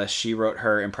Obelisk, she wrote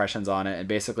her impressions on it and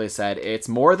basically said it's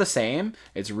more the same.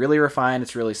 It's really refined.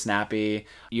 It's really snappy.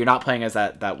 You're not playing as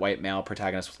that white male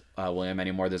protagonist, William,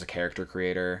 anymore. There's a character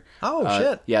creator. Oh,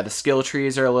 shit. Yeah, the skill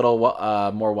trees are a little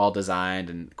more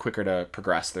well-designed and quicker to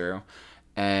progress through.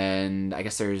 And I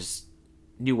guess there's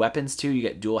new weapons, too. You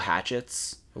get dual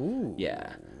hatchets. Ooh.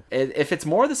 Yeah. If it's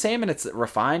more the same and it's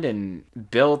refined and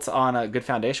built on a good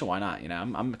foundation, why not? You know,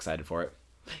 I'm excited for it.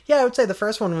 Yeah, I would say the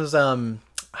first one was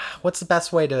what's the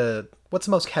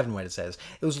most Kevin way to say this?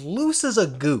 It was loose as a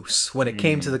goose when it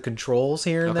came to the controls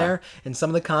here and there, and some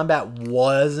of the combat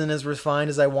wasn't as refined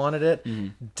as I wanted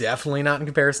it. Definitely not in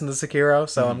comparison to Sekiro,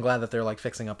 so I'm glad that they're like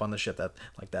fixing up on the shit that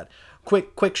like that.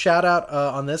 Quick shout out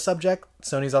on this subject.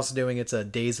 Sony's also doing its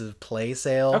Days of Play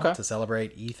sale to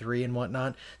celebrate E3 and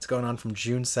whatnot. It's going on from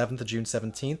June 7th to June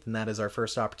 17th, and that is our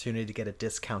first opportunity to get a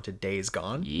discounted Days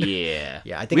Gone. Yeah.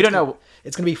 Yeah, I think we don't know.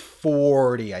 It's going to be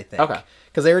 40, I think. Okay.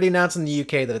 Because they already announced in the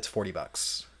UK that it's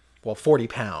 $40. Well,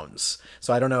 £40.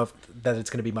 So I don't know if that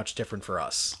it's going to be much different for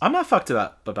us. I'm not fucked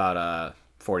about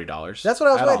 $40. That's what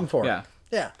I was waiting for. Yeah.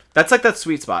 Yeah. That's like that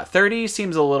sweet spot. 30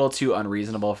 seems a little too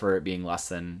unreasonable for it being less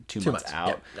than 2 months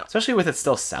out. Yep. Especially with it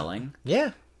still selling.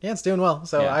 Yeah. Yeah, it's doing well.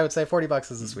 So I would say $40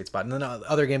 is the sweet spot. And then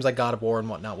other games like God of War and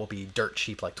whatnot will be dirt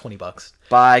cheap, like $20.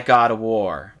 Buy God of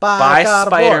War. Buy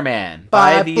Spider-Man.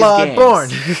 Buy these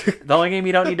games. The only game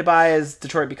you don't need to buy is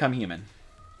Detroit Become Human.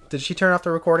 Did she turn off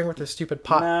the recording with her stupid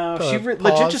pot? No, she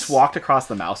legit just walked across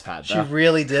the mouse pad, though. She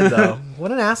really did, though.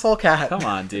 What an asshole cat. Come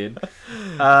on, dude.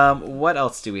 What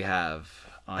else do we have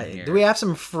on here? Do we have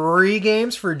some free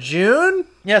games for June?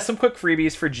 Yeah, some quick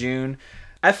freebies for June.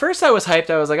 At first I was hyped.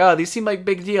 I was like, oh, these seem like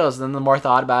big deals. And then the more I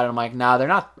thought about it, I'm like, nah, they're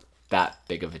not that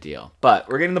big of a deal. But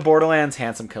we're getting the Borderlands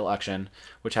Handsome Collection,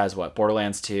 which has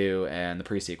Borderlands 2 and the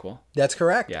pre-sequel. That's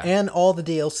correct. Yeah. And all the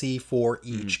DLC for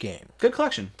each game. Good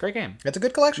collection. Great game. It's a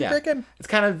good collection. Great game. It's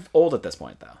kind of old at this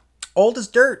point, though. Old as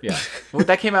dirt. Yeah.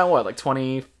 That came out, like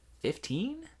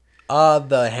 2015?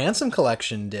 The Handsome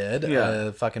Collection did.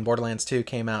 Yeah. Fucking Borderlands 2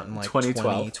 came out in like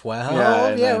 2012.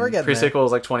 Yeah, we're getting pre-sequel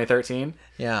was like 2013.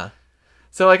 Yeah.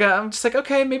 So like I'm just like,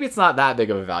 okay, maybe it's not that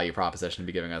big of a value proposition to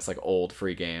be giving us like old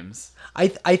free games. I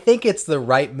think it's the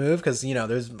right move because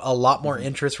there's a lot more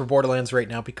interest for Borderlands right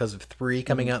now because of 3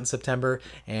 coming out in September,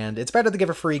 and it's better to give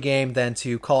a free game than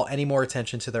to call any more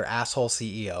attention to their asshole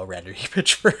CEO Randy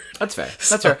Pitchford. That's fair.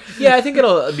 That's fair. Yeah, I think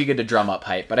it'll be good to drum up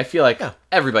hype, but I feel like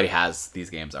everybody has these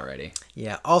games already.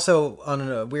 Yeah. Also, on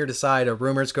a weird aside, a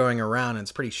rumor's going around, and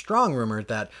it's a pretty strong rumor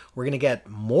that we're gonna get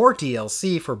more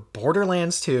DLC for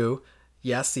Borderlands 2.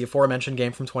 Yes, the aforementioned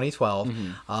game from 2012.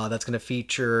 That's going to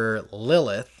feature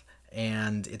Lilith,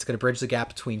 and it's going to bridge the gap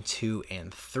between 2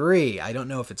 and 3. I don't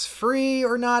know if it's free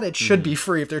or not. It should be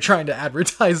free if they're trying to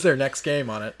advertise their next game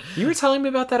on it. You were telling me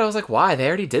about that. I was like, why? They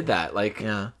already did that. Like,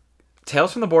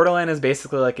 Tales from the Borderland is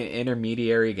basically like an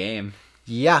intermediary game.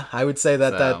 Yeah, I would say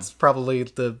that that's probably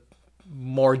the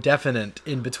more definite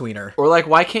in-betweener. Or like,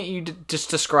 why can't you just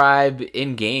describe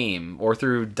in-game or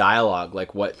through dialogue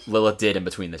like what Lilith did in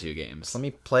between the two games? Let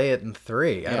me play it in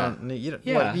 3.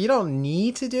 You don't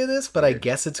need to do this, but I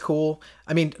guess it's cool.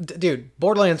 I mean, dude,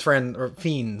 Borderlands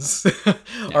fiends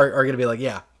are going to be like,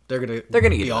 they're going to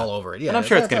be all over it. Yeah, and I'm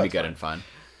sure it's going to be good and fun.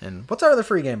 And what's our other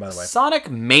free game, by the way? Sonic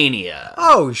Mania.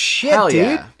 Oh shit, dude!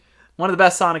 Yeah. One of the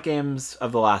best Sonic games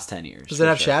of the last 10 years. Does it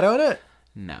have Shadow in it?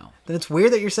 No. Then it's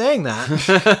weird that you're saying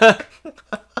that.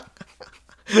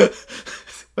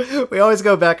 We always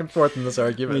go back and forth in this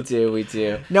argument. We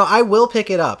do. No, I will pick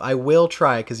it up. I will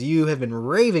try, because you have been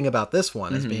raving about this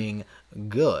one as being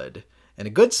good. And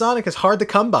a good Sonic is hard to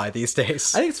come by these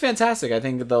days. I think it's fantastic. I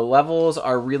think the levels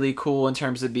are really cool in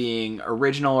terms of being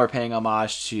original or paying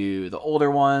homage to the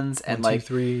older ones. And 1, 2,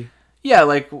 3. Yeah,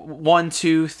 like 1,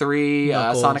 2, 3,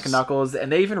 Sonic and Knuckles,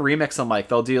 and they even remix them. Like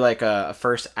they'll do like a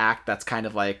first act that's kind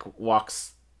of like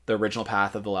walks the original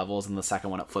path of the levels, and the second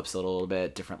one it flips it a little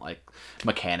bit, different like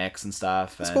mechanics and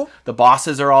stuff. That's cool. The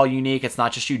bosses are all unique. It's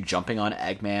not just you jumping on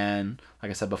Eggman.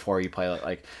 Like I said before, you play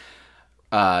like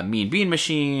Mean Bean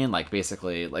Machine, like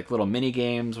basically like little mini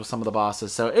games with some of the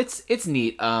bosses. So it's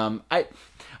neat.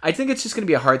 I think it's just going to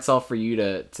be a hard sell for you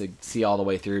to see all the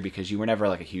way through because you were never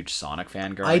like a huge Sonic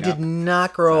fan growing up. I did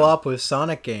not grow up with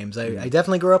Sonic games. I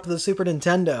definitely grew up with the Super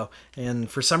Nintendo, and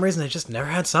for some reason I just never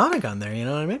had Sonic on there, you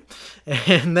know what I mean?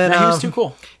 And then No, he was too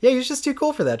cool. Yeah, he was just too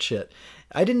cool for that shit.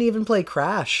 I didn't even play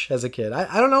Crash as a kid.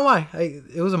 I don't know why.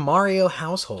 It was a Mario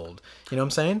household. You know what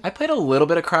I'm saying? I played a little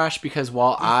bit of Crash because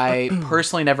while I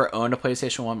personally never owned a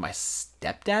PlayStation 1, my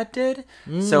stepdad did.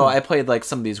 So I played like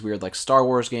some of these weird like Star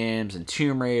Wars games and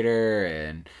Tomb Raider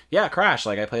and Crash.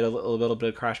 Like I played a little bit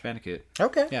of Crash Bandicoot.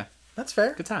 Okay. Yeah. That's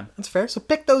fair. Good time. That's fair. So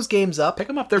pick those games up. Pick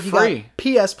them up. They're You free.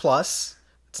 got PS Plus.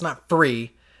 It's not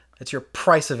free. It's your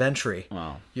price of entry.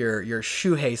 Wow. Your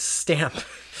Shuhei stamp.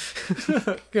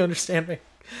 You understand me?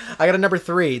 I got a number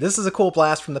 3. This is a cool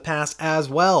blast from the past as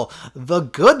well. The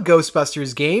good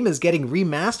Ghostbusters game is getting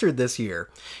remastered this year.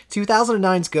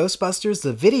 2009's Ghostbusters,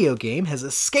 the video game, has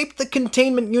escaped the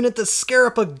containment unit to scare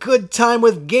up a good time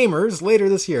with gamers later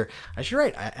this year. I should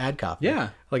write ad copy. Yeah.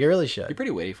 Like I really should. You're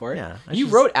pretty witty for it. Yeah, I You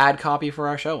should- wrote ad copy for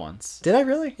our show once. Did I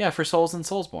really? Yeah, for Souls and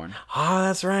Soulsborne. Oh,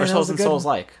 that's right. Or That Souls was a and good Souls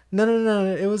one. like. No.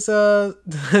 It was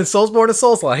Soulsborne to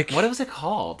Souls-like. What was it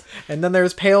called? And then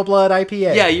there's Pale Blood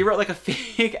IPA. Yeah, you wrote like a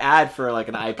fake ad for like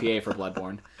an IPA for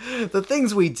Bloodborne. The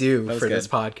things we do was for this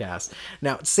good. podcast.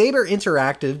 Now, Saber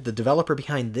Interactive, the developer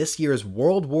behind this year's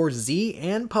World War Z,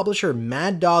 and publisher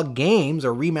Mad Dog Games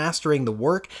are remastering the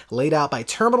work laid out by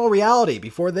Terminal Reality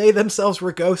before they themselves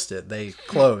were ghosted. They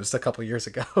closed a couple years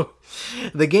ago.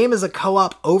 The game is a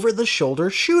co-op over-the-shoulder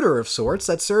shooter of sorts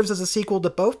that serves as a sequel to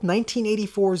both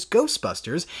 1984's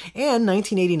Ghostbusters and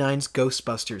 1989's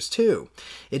Ghostbusters 2.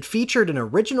 It featured an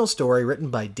original story written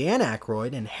by Dan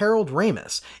Aykroyd and Harold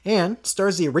Ramis, and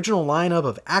stars the original lineup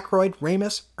of Aykroyd,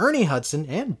 Ramis, Ernie Hudson,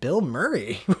 and Bill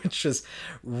Murray, which was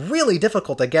really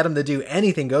difficult to get him to do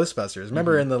anything Ghostbusters.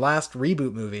 Remember in the last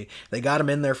reboot movie, they got him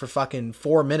in there for fucking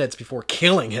 4 minutes before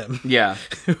killing him. Yeah.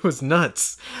 It was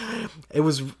nuts.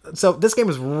 So this game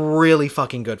is really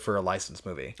fucking good for a licensed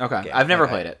movie. Okay. game. I've never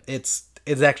played it. It's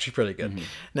actually pretty good.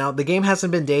 Now, the game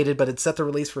hasn't been dated, but it's set to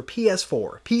release for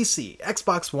PS4, PC,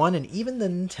 Xbox One, and even the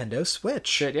Nintendo Switch.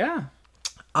 Shit, yeah.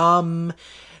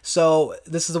 So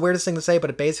this is the weirdest thing to say, but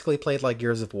it basically played like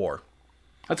Gears of War.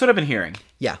 That's what I've been hearing.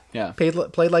 Yeah. Yeah. Played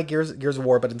like Gears of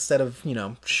War, but instead of,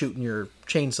 shooting your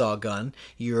chainsaw gun,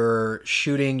 you're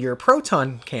shooting your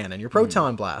proton cannon, your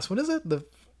proton blast. What is it? The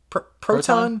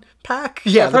proton pack?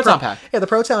 Yeah, the proton pack. Yeah, the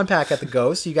proton pack at the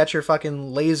Ghost. You got your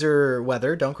fucking laser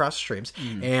weather, don't cross the streams.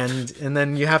 And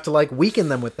then you have to like weaken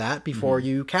them with that before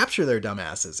you capture their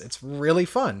dumbasses. It's really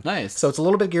fun. Nice. So it's a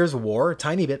little bit Gears of War, a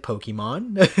tiny bit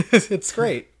Pokemon. It's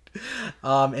great.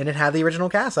 And it had the original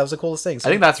cast. That was the coolest thing. So,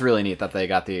 I think that's really neat that they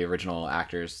got the original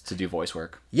actors to do voice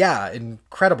work. yeah,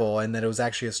 incredible. And that it was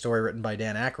actually a story written by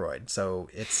Dan Aykroyd. So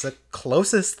it's the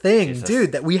closest thing,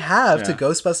 dude, that we have to Yeah.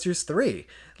 Ghostbusters 3.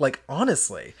 Like,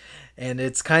 honestly. And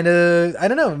it's kind of, I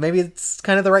don't know, maybe it's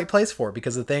kind of the right place for it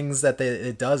because the things that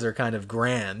it does are kind of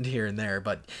grand here and there.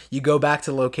 But you go back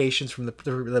to locations from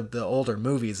the older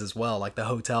movies as well, like the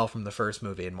hotel from the first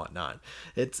movie and whatnot.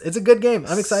 It's a good game.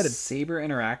 I'm excited. Saber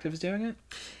Interactive's doing it?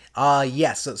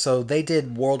 Yes. So they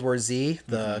did World War Z,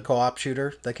 the co-op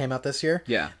shooter that came out this year.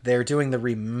 Yeah. They're doing the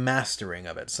remastering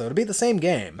of it. So it'll be the same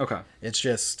game. Okay. It's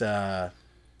just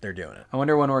they're doing it. I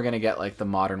wonder when we're going to get like the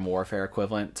Modern Warfare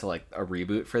equivalent to like a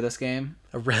reboot for this game.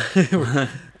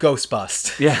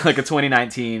 Ghostbust. Yeah, like a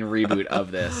 2019 reboot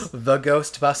of this. The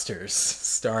Ghostbusters,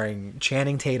 starring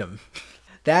Channing Tatum.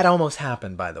 That almost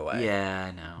happened, by the way.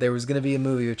 Yeah, I know. There was going to be a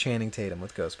movie with Channing Tatum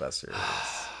with Ghostbusters.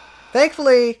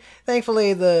 Thankfully,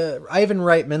 the Ivan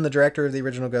Reitman, the director of the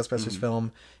original Ghostbusters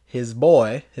film, his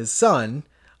boy, his son,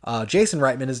 Jason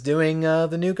Reitman, is doing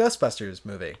the new Ghostbusters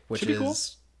movie, which Should be is cool.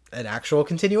 an actual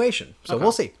continuation. So Okay.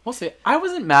 we'll see. We'll see. I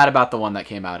wasn't mad about the one that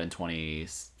came out in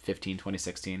 2015,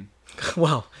 2016.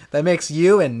 Well, that makes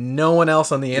you and no one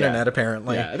else on the internet,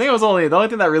 apparently. Yeah, I think it was the only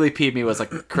thing that really peeved me was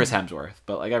like Chris Hemsworth,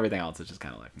 but like everything else is just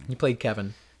kind of like, You played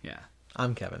Kevin. yeah.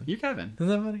 I'm Kevin. You're Kevin. Isn't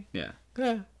that funny? Yeah.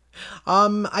 Yeah.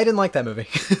 I didn't like that movie.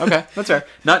 Okay, that's fair.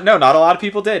 Not a lot of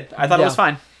people did. I thought it Yeah. was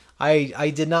fine. I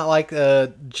did not like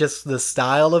just the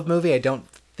style of movie. I don't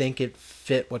think it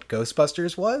fit what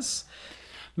Ghostbusters was.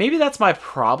 Maybe that's my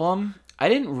problem. I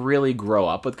didn't really grow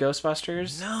up with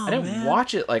Ghostbusters. No, I didn't man.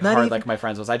 watch it like Not hard even- like my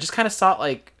friends was. I just kind of saw it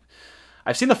like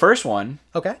I've seen the first one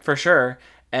Okay. for sure,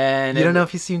 and You don't know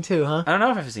if you've seen 2, huh? I don't know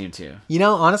if I've seen two. You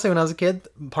know, honestly, when I was a kid,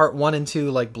 part 1 and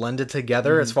 2 like blended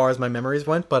together as far as my memories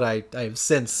went, but I've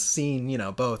since seen,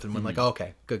 both and went like,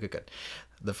 okay, good.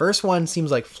 The first one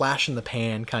seems like flash in the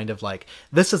pan, kind of like,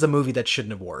 this is a movie that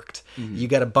shouldn't have worked. You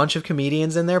got a bunch of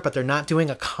comedians in there, but they're not doing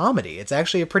a comedy. It's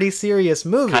actually a pretty serious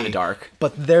movie. Kind of dark.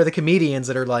 But they're the comedians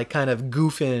that are like kind of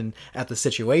goofing at the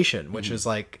situation, which is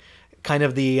like kind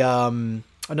of the...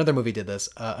 another movie did this,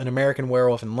 An American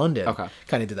Werewolf in London. Okay.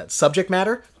 Kind of did that. Subject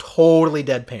matter, totally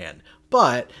deadpan.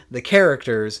 But the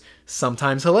characters,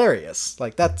 sometimes hilarious.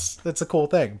 Like, that's a cool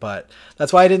thing. But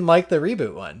that's why I didn't like the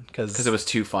reboot one. Because it was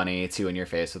too funny, too in your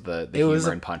face with the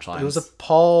humor and punchlines. It was a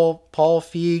Paul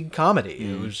Feig comedy.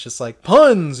 It was just like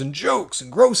puns and jokes and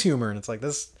gross humor. And it's like,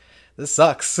 this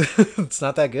sucks. It's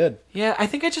not that good. Yeah, I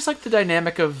think I just like the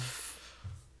dynamic of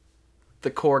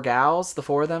the core gals, the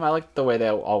four of them. I like the way they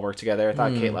all work together. I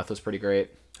thought Kate Leth was pretty great.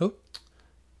 Who?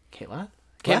 Kate Leth?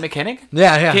 Kate McKinnon?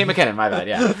 Yeah. Kate McKinnon, my bad,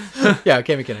 yeah. Yeah,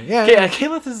 Kate McKinnon. Yeah.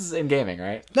 Kate Leth is in gaming,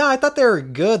 right? No, I thought they were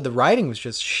good. The writing was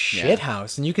just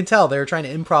shithouse. And you can tell they were trying to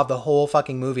improv the whole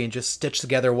fucking movie and just stitch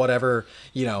together whatever,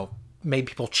 made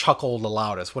people chuckle the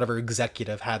loudest. Whatever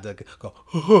executive had to go,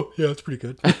 oh, yeah, it's pretty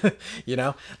good.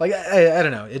 Like, I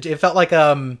don't know. It felt like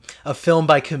a film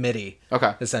by committee.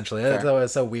 Okay. Essentially. Fair. That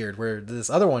was so weird, where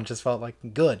this other one just felt like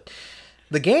good.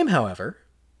 The game, however,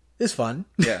 is fun.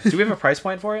 Yeah. Do we have a price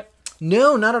point for it?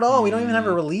 No, not at all. We don't even have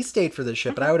a release date for this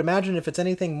shit, but I would imagine if it's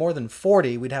anything more than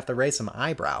 40, we'd have to raise some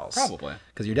eyebrows. Probably.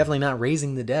 Because you're definitely not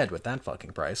raising the dead with that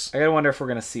fucking price. I gotta wonder if we're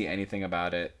gonna see anything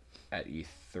about it at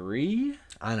E3.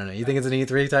 I don't know. You think it's an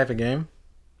E3 type of game?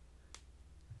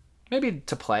 Maybe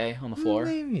to play on the floor.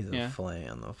 Maybe to play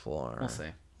on the floor.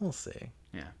 We'll see.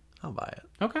 Yeah. I'll buy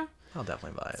it. Okay. I'll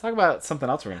definitely buy it. Let's talk about something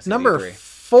else we're gonna see. Number at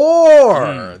E3.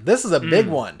 4. This is a big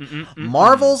one.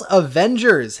 Marvel's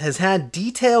Avengers has had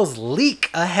details leak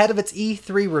ahead of its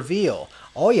E3 reveal.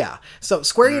 Oh yeah. So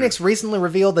Square Enix recently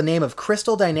revealed the name of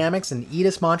Crystal Dynamics and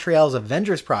Eidos Montreal's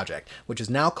Avengers project, which is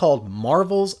now called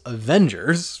Marvel's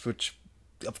Avengers, which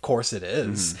of course it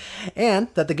is, and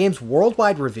that the game's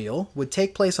worldwide reveal would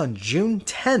take place on June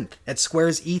 10th at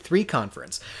Square's E3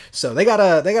 conference. So they got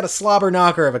a slobber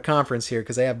knocker of a conference here,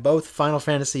 because they have both Final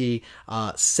Fantasy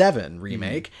VII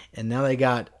remake, and now they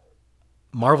got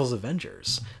Marvel's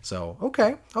Avengers. So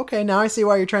okay, now I see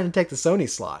why you're trying to take the Sony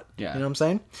slot. Yeah. You know what I'm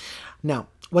saying? Now,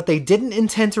 what they didn't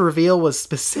intend to reveal was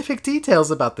specific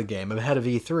details about the game ahead of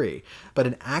E3, but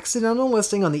an accidental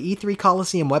listing on the E3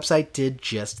 Coliseum website did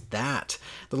just that.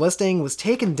 The listing was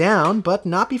taken down, but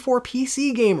not before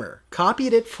PC Gamer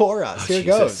copied it for us. Here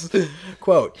Jesus. goes.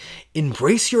 Quote,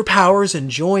 embrace your powers and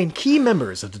join key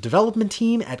members of the development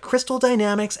team at Crystal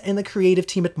Dynamics and the creative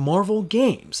team at Marvel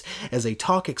Games as they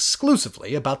talk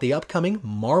exclusively about the upcoming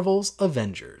Marvel's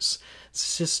Avengers.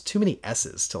 It's just too many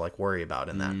S's to worry about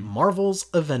in that. Marvel's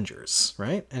Avengers,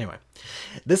 right? Anyway,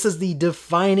 this is the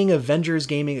defining Avengers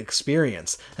gaming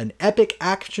experience, an epic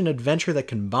action adventure that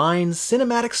combines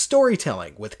cinematic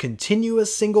storytelling with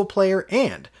continuous single player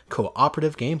and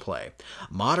cooperative gameplay.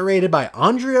 Moderated by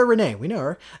Andrea Renee, we know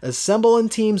her, assemble in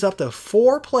teams up to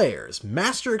 4 players,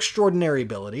 master extraordinary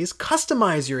abilities,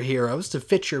 customize your heroes to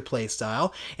fit your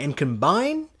playstyle, and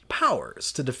combine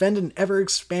powers to defend an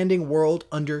ever-expanding world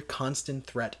under constant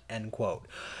threat, end quote.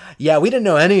 Yeah, we didn't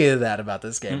know any of that about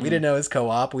this game. We didn't know it was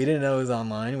co-op. We didn't know it was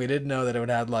online. We didn't know that it would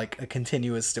have a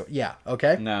continuous story. Yeah,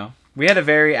 okay? No. We had a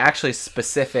very actually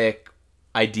specific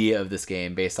idea of this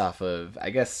game based off of, I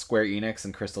guess, Square Enix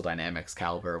and Crystal Dynamics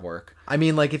caliber of work. I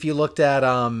mean, if you looked at,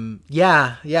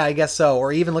 yeah, I guess so.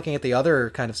 Or even looking at the other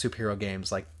kind of superhero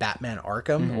games like Batman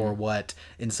Arkham or what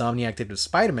Insomniac did with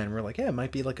Spider-Man, we're like, yeah, it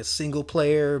might be a single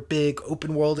player, big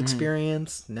open world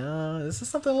experience. No, this is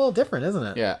something a little different, isn't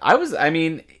it? Yeah,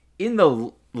 in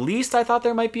the least, I thought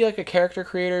there might be a character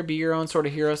creator, be your own sort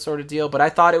of hero sort of deal, but I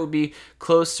thought it would be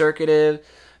closed-circuited,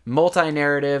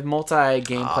 multi-narrative,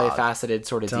 multi-gameplay faceted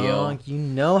sort of deal. You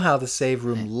know how the Save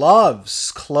Room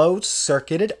loves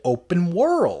closed-circuited open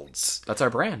worlds. That's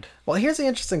our brand. Well, here's the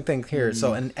interesting thing here.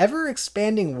 So an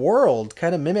ever-expanding world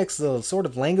kind of mimics the sort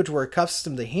of language we're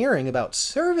accustomed to hearing about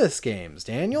service games,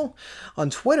 Daniel. On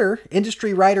Twitter,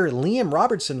 industry writer Liam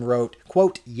Robertson wrote,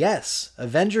 quote, yes,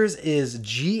 Avengers is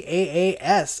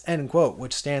GAAS, end quote,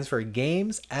 which stands for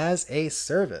Games as a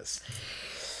Service.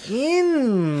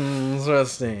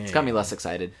 Interesting. It's got me less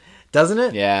excited. Doesn't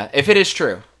it? Yeah, if it is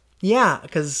true. Yeah,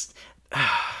 because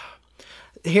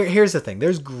here's the thing.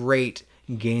 There's great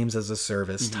games as a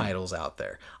service titles out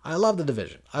there. I love The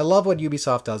Division. I love what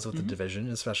Ubisoft does with The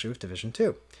Division, especially with Division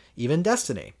 2. Even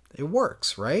Destiny. It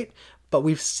works, right? but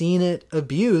we've seen it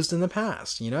abused in the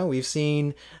past. You know, we've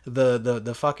seen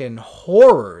the fucking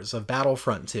horrors of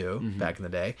Battlefront 2 back in the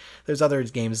day. There's other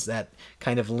games that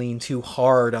kind of lean too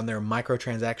hard on their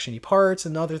microtransaction-y parts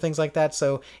and other things like that,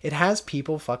 so it has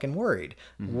people fucking worried.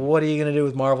 What are you going to do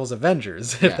with Marvel's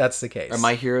Avengers if that's the case? Are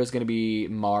my heroes going to be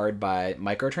marred by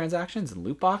microtransactions and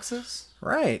loot boxes?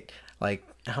 Right. Like,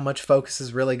 how much focus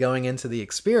is really going into the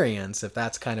experience if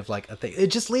that's kind of like a thing? It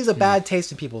just leaves a bad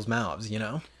taste in people's mouths, you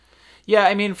know? Yeah,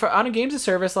 I mean, on a games of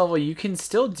service level, you can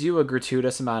still do a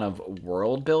gratuitous amount of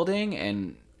world building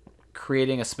and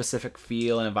creating a specific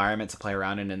feel and environment to play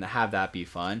around in and have that be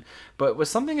fun. But with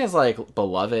something as like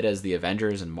beloved as the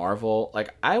Avengers and Marvel,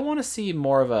 like I want to see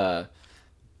more of a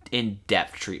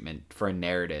in-depth treatment for a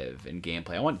narrative and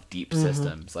gameplay. I want deep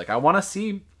systems. Like I want to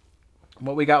see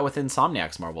what we got with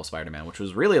Insomniac's Marvel Spider-Man, which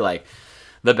was really like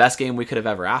the best game we could have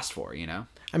ever asked for, you know?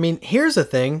 I mean, here's a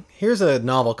thing. Here's a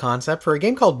novel concept. For a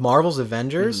game called Marvel's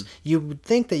Avengers, you would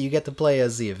think that you get to play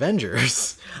as the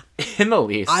Avengers. In the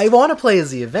least. I want to play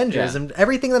as the Avengers, Yeah. and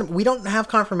everything that... We don't have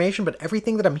confirmation, but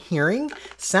everything that I'm hearing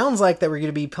sounds like that we're going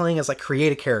to be playing as, like,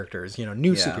 creative characters, you know,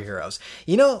 new superheroes.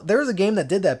 You know, there was a game that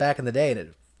did that back in the day, and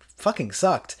it fucking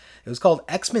sucked. It was called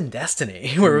X-Men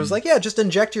Destiny, where it was like, yeah, just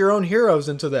inject your own heroes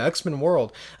into the X-Men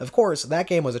world. Of course, that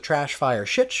game was a trash fire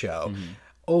shit show.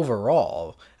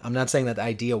 Overall, I'm not saying that the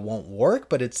idea won't work,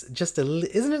 but it's just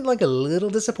isn't it like a little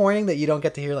disappointing that you don't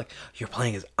get to hear like you're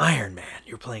playing as Iron Man,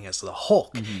 you're playing as the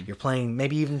Hulk, you're playing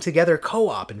maybe even together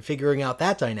co-op and figuring out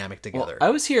that dynamic together. I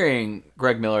was hearing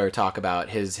Greg Miller talk about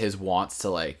his wants to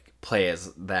like play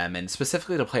as them and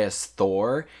specifically to play as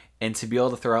Thor and to be able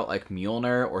to throw out like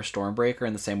Mjolnir or Stormbreaker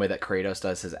in the same way that Kratos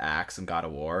does his axe in God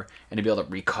of War and to be able to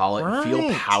recall it and feel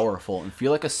Right. powerful and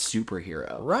feel like a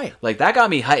superhero. Right. Like that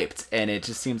got me hyped and it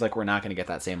just seems like we're not going to get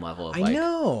that same level of I like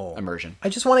know. immersion. I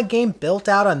just want a game built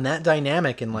out on that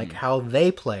dynamic and like how they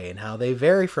play and how they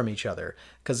vary from each other.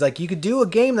 Because like you could do a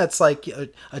game that's like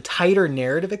a tighter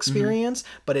narrative experience,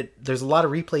 but there's a lot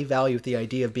of replay value with the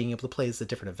idea of being able to play as the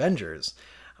different Avengers.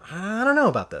 I don't know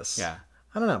about this. Yeah.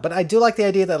 I don't know, but I do like the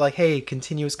idea that like, hey,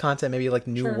 continuous content, maybe like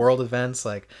new world events,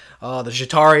 like oh, the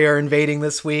Chitauri are invading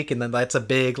this week, and then that's a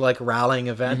big like rallying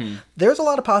event. There's a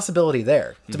lot of possibility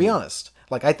there, to be honest.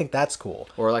 Like I think that's cool.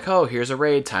 Or like, oh, here's a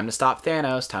raid, time to stop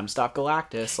Thanos, time to stop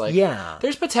Galactus. Like, Yeah.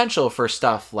 there's potential for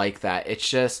stuff like that. It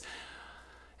just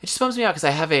bums me out because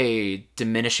I have a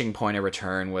diminishing point of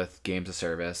return with games of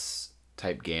service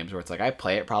type games where it's like I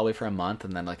play it probably for a month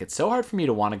and then like it's so hard for me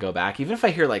to want to go back. Even if I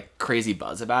hear like crazy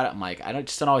buzz about it, I'm like I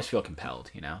don't always feel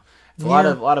compelled. You know, it's a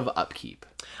lot of upkeep.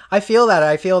 I feel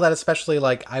that especially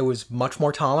like I was much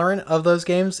more tolerant of those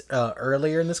games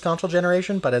earlier in this console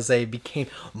generation, but as they became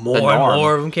more and norm.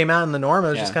 more of them came out in the norm, I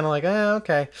was just Yeah. kind of like,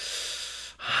 okay.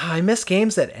 I miss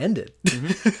games that ended.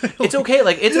 It's okay.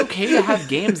 Like it's okay to have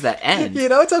games that end. You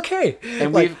know, it's okay.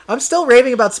 And Like, we've- I'm still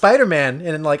raving about Spider-Man,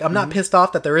 and like I'm not pissed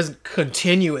off that there isn't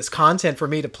continuous content for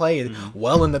me to play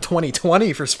well in the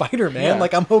 2020 for Spider-Man. Yeah.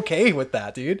 Like I'm okay with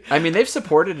that, dude. I mean, they've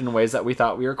supported in ways that we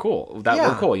thought we were cool. That Yeah.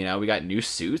 were cool. You know, we got new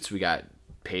suits, we got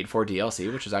paid for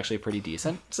DLC, which was actually pretty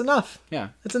decent. It's enough. Yeah.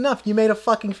 It's enough. You made a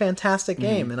fucking fantastic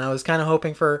game, and I was kind of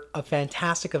hoping for a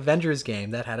fantastic Avengers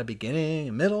game that had a beginning,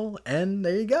 a middle, and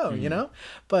there you go, you know?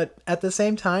 But at the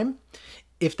same time,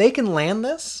 if they can land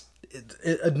this,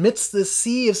 it amidst the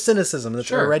sea of cynicism that's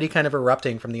Sure. already kind of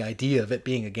erupting from the idea of it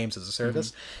being a games as a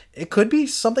service, it could be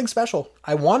something special.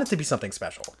 I want it to be something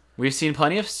special. We've seen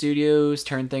plenty of studios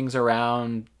turn things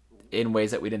around in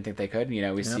ways that we didn't think they could. You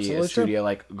know, we see Absolutely a true. studio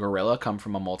like Guerrilla come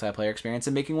from a multiplayer experience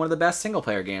and making one of the best single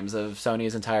player games of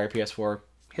Sony's entire PS4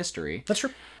 history. That's true.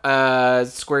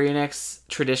 Square Enix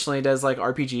traditionally does like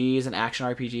RPGs and action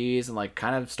RPGs and like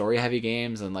kind of story heavy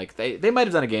games, and like they might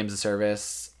have done a games of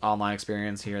service online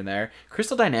experience here and there.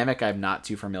 Crystal Dynamic I'm not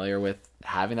too familiar with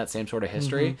having that same sort of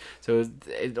history, so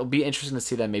it'll be interesting to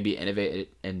see them maybe innovate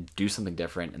it and do something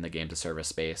different in the games of service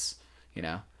space, you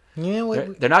know.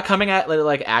 Yeah, They're not coming at it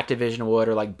like Activision would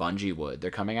or like Bungie would.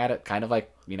 They're coming at it kind of like,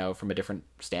 you know, from a different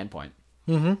standpoint.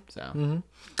 So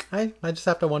I just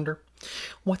have to wonder,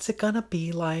 what's it gonna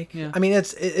be like? Yeah. I mean, it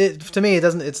to me, it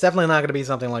doesn't. It's definitely not gonna be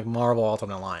something like Marvel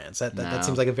Ultimate Alliance. That No.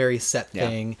 seems like a very set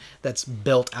thing that's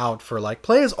built out for like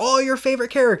play as all your favorite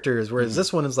characters. Whereas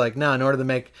this one is like, no, in order to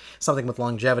make something with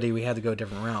longevity, we had to go a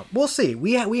different route. We'll see.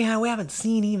 We haven't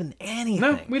seen even anything.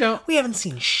 No, we don't. We haven't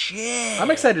seen shit.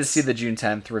 I'm excited to see the June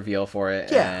 10th reveal for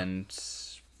it. Yeah. And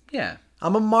yeah.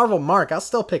 I'm a Marvel mark. I'll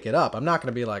still pick it up. I'm not going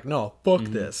to be like, no, fuck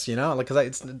this, you know? Like,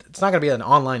 because it's not going to be an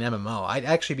online MMO. I'd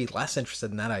actually be less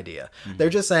interested in that idea. They're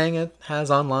just saying it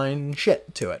has online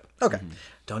shit to it. Okay.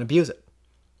 Don't abuse it.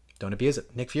 Don't abuse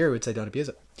it. Nick Fury would say don't abuse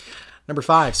it. Number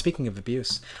 5, speaking of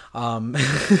abuse.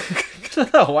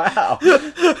 Oh, wow.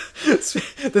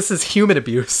 This is human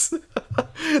abuse.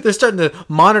 They're starting to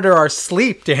monitor our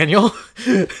sleep, Daniel.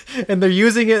 And they're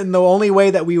using it in the only way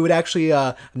that we would actually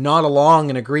nod along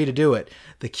and agree to do it.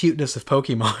 The cuteness of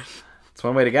Pokemon. It's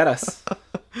one way to get us.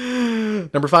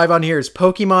 Number 5 on here is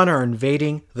Pokemon are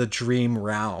invading the Dream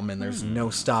Realm, and there's no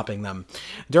stopping them.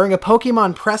 During a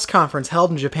Pokemon press conference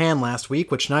held in Japan last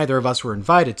week, which neither of us were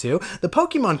invited to, the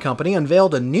Pokemon Company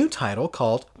unveiled a new title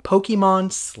called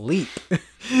Pokemon Sleep.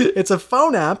 It's a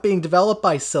phone app being developed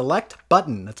by Select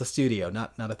Button. That's a studio,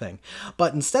 not a thing.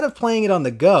 But instead of playing it on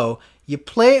the go, you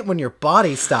play it when your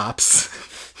body stops.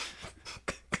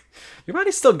 Your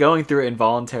body's still going through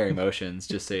involuntary motions,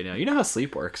 just so you know. You know how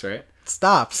sleep works, right?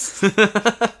 Stops. You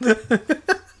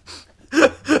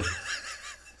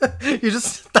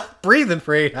just stop breathing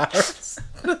for 8 hours.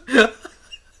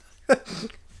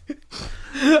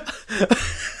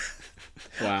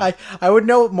 Wow. I would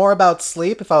know more about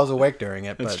sleep if I was awake during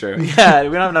it. That's but true. Yeah, we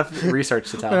don't have enough research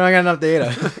to tell. I don't got enough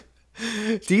data.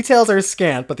 Details are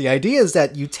scant, but the idea is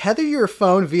that you tether your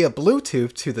phone via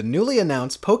Bluetooth to the newly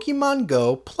announced Pokemon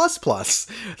Go Plus Plus,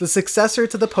 the successor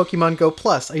to the Pokemon Go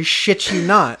Plus. I shit you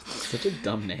not. Such a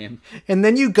dumb name. And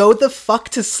then you go the fuck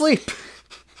to sleep.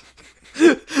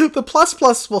 The Plus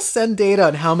Plus will send data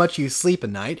on how much you sleep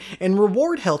at night and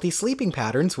reward healthy sleeping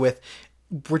patterns with,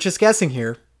 we're just guessing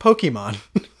here, Pokemon.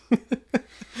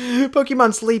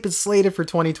 Pokemon Sleep is slated for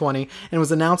 2020 and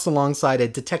was announced alongside a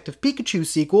Detective Pikachu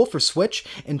sequel for Switch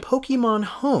and Pokemon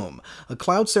Home, a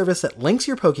cloud service that links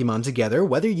your Pokemon together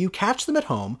whether you catch them at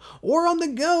home or on the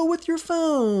go with your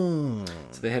phone.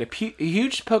 So they had a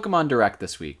huge Pokemon Direct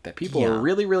this week that people were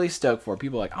really, really stoked for.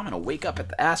 People were like, I'm going to wake up at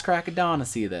the ass crack of dawn to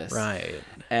see this. Right.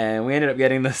 And we ended up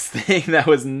getting this thing that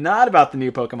was not about the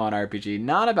new Pokemon RPG,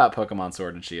 not about Pokemon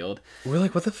Sword and Shield. We're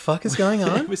like, what the fuck is going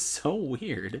on? It was so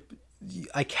weird.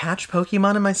 I catch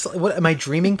Pokemon in my sleep. What am I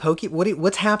dreaming?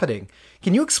 What's happening?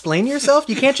 Can you explain yourself?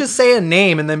 You can't just say a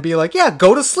name and then be like, "Yeah,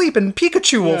 go to sleep," and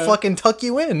Pikachu will fucking tuck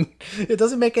you in. It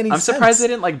doesn't make any sense. I'm surprised they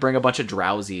didn't like bring a bunch of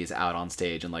drowsies out on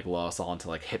stage and like lull us all into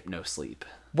like hypno sleep.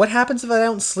 What happens if I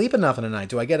don't sleep enough in the night?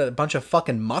 Do I get a bunch of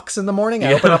fucking mucks in the morning?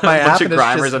 I open up my app and a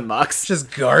bunch of Grimers it's and mucks.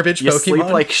 Just garbage. You Pokemon. sleep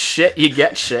like shit. You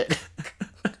get shit.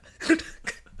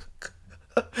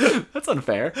 That's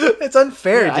unfair. It's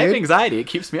unfair, dude. I have anxiety. It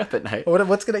keeps me up at night.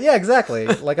 What's gonna? Yeah, exactly.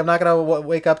 Like I'm not gonna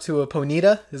wake up to a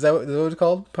Ponyta. Is that what it's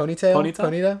called?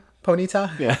 Ponytail?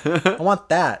 Ponyta? Yeah. I want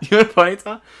that. You want a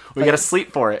Ponyta? We gotta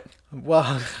sleep for it.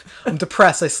 Well, I'm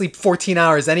depressed. I sleep 14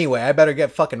 hours anyway. I better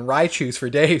get fucking Raichus for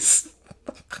days.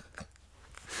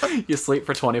 You sleep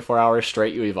for 24 hours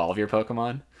straight. You evolve your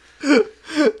Pokemon.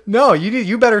 No,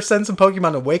 you better send some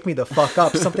Pokemon to wake me the fuck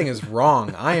up. Something is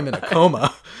wrong. I am in a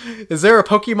coma. Is there a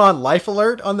Pokemon life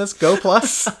alert on this Go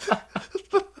Plus?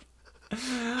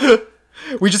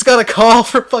 We just got a call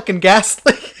for fucking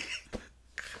Ghastly.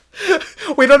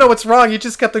 We don't know what's wrong. He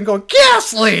just kept on going,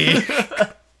 Ghastly!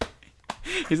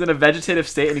 He's in a vegetative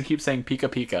state and he keeps saying Pika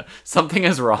Pika. Something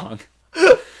is wrong.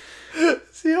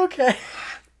 Is he okay?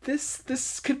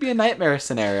 This could be a nightmare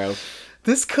scenario.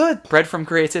 This could. Bred from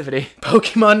creativity.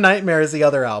 Pokemon Nightmare is the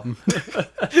other album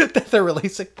that they're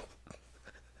releasing.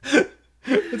 I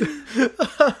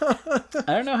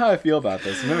don't know how I feel about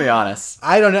this. I'm gonna be honest.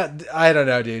 I don't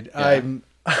know, dude. Yeah.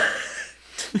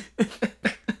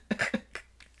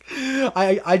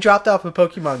 I dropped off of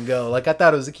Pokemon Go. Like I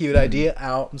thought it was a cute idea.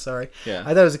 Ow, I'm sorry. Yeah.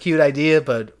 I thought it was a cute idea,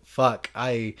 but fuck,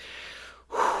 a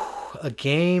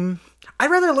game. I'd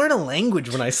rather learn a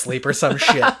language when I sleep or some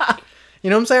shit. You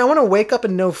know what I'm saying? I want to wake up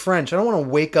and know French. I don't want to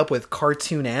wake up with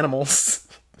cartoon animals.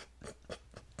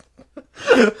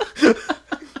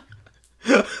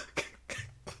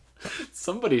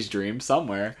 Somebody's dream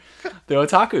somewhere. The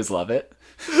otakus love it.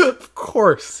 Of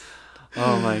course.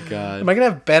 Oh my god. Am I gonna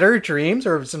have better dreams,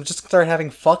 or am I just start having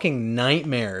fucking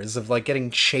nightmares of like getting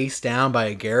chased down by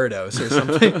a Gyarados or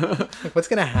something? Like, what's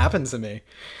gonna happen to me?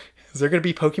 Is there gonna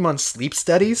be Pokemon sleep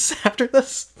studies after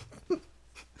this?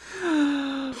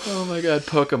 Oh my god,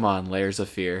 Pokemon Layers of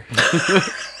Fear.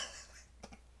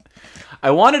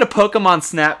 I wanted a Pokemon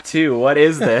Snap too. What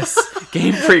is this?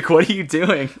 Game Freak, what are you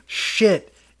doing?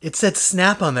 Shit. It said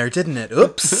Snap on there, didn't it?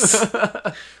 Oops.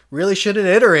 Really should have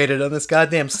iterated on this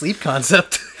goddamn sleep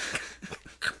concept.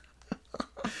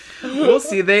 We'll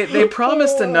see. They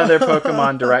promised another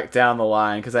Pokemon Direct down the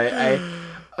line, because I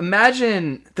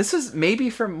imagine this is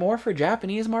maybe more for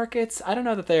Japanese markets. I don't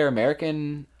know that their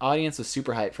American audience was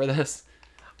super hyped for this.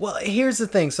 Well, here's the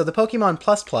thing. So the Pokemon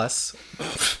Plus Plus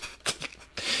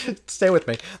Stay with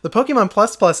me. The Pokemon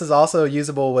Plus Plus is also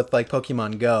usable with like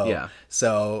Pokemon Go. Yeah.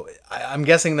 So I'm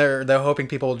guessing they're hoping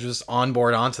people will just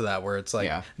onboard onto that, where it's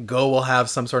like Go will have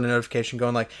some sort of notification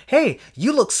going like, "Hey,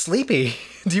 you look sleepy.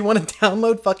 Do you want to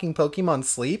download fucking Pokemon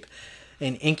Sleep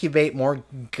and incubate more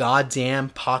goddamn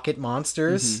pocket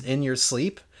monsters in your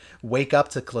sleep? Wake up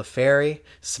to Clefairy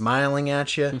smiling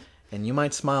at you, and you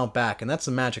might smile back, and that's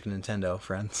the magic of Nintendo,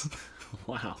 friends."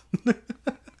 Wow.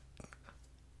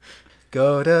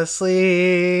 Go to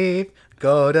sleep.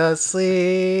 Go to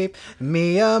sleep.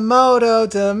 Miyamoto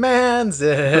demands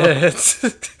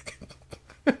it.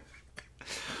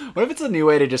 What if it's a new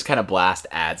way to just kind of blast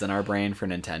ads in our brain for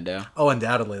Nintendo? Oh,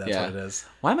 undoubtedly, that's what it is.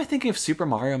 Why am I thinking of Super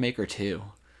Mario Maker 2?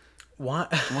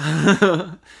 What?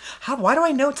 Why do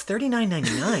I know it's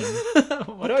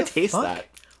 $39.99? Why do I taste fuck? that?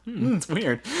 It's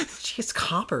weird. Gee, it's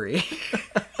coppery.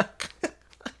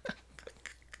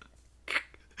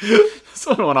 This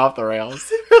one went off the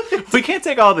rails. We can't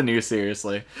take all the news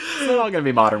seriously. It's not all going to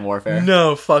be Modern Warfare.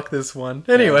 No, fuck this one.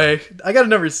 Anyway, I got a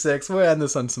number 6. We'll end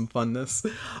this on some funness.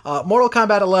 Mortal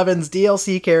Kombat 11's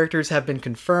DLC characters have been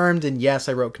confirmed, and yes,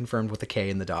 I wrote confirmed with a K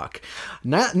in the doc.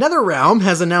 NetherRealm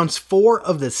has announced 4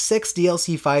 of the 6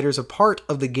 DLC fighters a part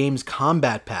of the game's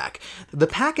combat pack. The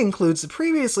pack includes the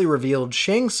previously revealed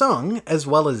Shang Tsung, as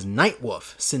well as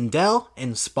Nightwolf, Sindel,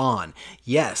 and Spawn.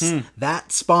 Yes,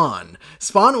 that Spawn.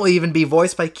 Spawn will even be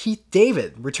voiced by Keith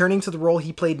David, returning to the role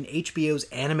he played in HBO's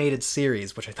animated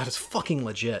series, which I thought is fucking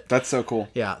legit. That's so cool.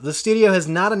 Yeah, the studio has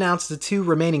not announced the 2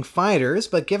 remaining fighters,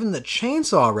 but given the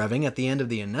chainsaw revving at the end of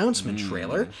the announcement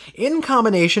trailer, in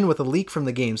combination with a leak from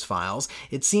the game's files,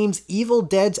 it seems Evil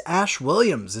Dead's Ash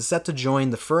Williams is set to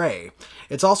join the fray.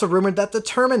 It's also rumored that the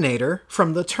Terminator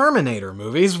from the Terminator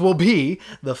movies will be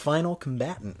the final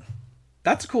combatant.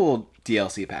 That's a cool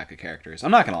DLC pack of characters. I'm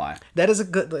not going to lie. That is a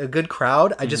good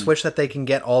crowd. I just wish that they can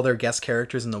get all their guest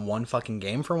characters in the one fucking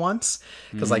game for once.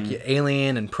 Because like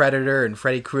Alien and Predator and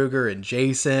Freddy Krueger and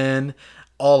Jason,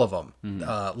 all of them.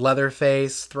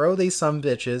 Leatherface, throw these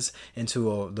sumbitches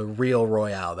into the real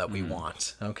Royale that we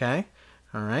want. Okay?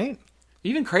 All right?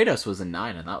 Even Kratos was in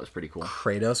 9, and that was pretty cool.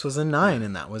 Kratos was in 9,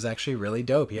 and that was actually really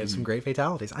dope. He had some great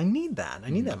fatalities. I need that. I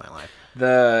need that in my life.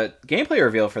 The gameplay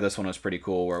reveal for this one was pretty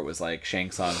cool, where it was like Shang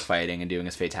Tsung fighting and doing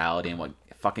his fatality, and what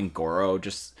fucking Goro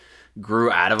just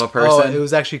grew out of a person. Oh, it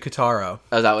was actually Kotaro.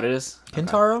 Oh, is that what it is?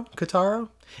 Kintaro? Kotaro?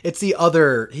 It's the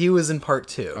other. He was in part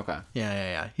 2. Okay.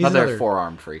 Yeah. He's Another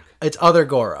four-armed freak. It's other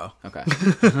Goro. Okay.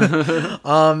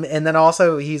 And then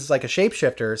also he's like a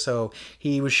shapeshifter, so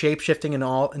he was shapeshifting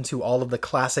into all of the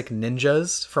classic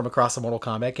ninjas from across the Mortal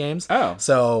Kombat games. Oh.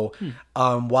 So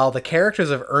while the characters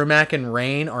of Ermac and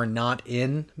Rain are not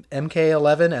in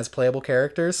MK11 as playable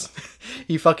characters,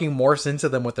 he fucking morphs into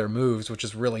them with their moves, which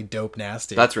is really dope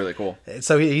nasty. That's really cool.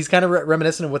 So he's kind of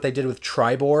reminiscent of what they did with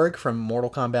Triborg from Mortal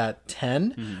Kombat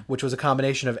 10, which was a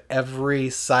combination of every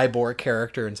cyborg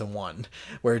character into one,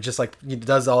 where it just like he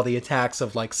does all the attacks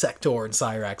of like Sector and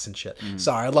Cyrax and shit.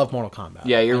 Sorry, I love Mortal Kombat.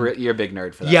 Yeah, you're a big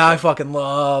nerd for that. Yeah, I fucking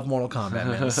love Mortal Kombat,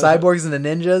 man. The cyborgs and the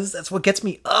ninjas, that's what gets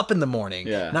me up in the morning.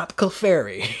 Yeah. Not the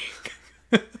Clefairy.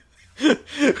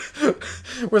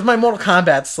 Where's my Mortal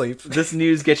Kombat sleep? This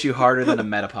news gets you harder than a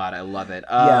Metapod. I love it.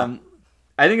 Yeah.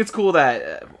 I think it's cool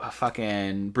that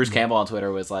fucking Bruce Campbell on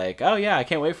Twitter was like, "Oh yeah, I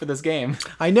can't wait for this game."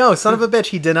 I know, son of a bitch.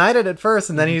 He denied it at first,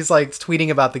 and then he's like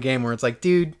tweeting about the game where it's like,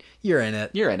 dude, you're in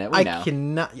it. You're in it. We know. I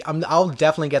cannot. I'll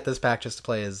definitely get this pack just to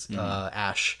play as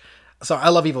Ash. So I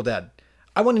love Evil Dead.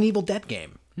 I want an Evil Dead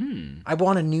game. I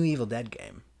want a new Evil Dead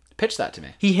game. Pitch that to me.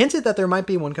 He hinted that there might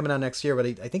be one coming out next year, but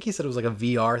I think he said it was like a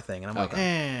VR thing, and I'm like,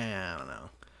 I don't know.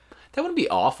 That wouldn't be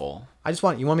awful. You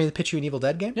want me to pitch you an Evil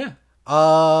Dead game? Yeah.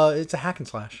 It's a hack and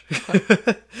slash.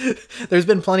 There's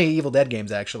been plenty of Evil Dead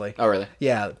games, actually. Oh, really?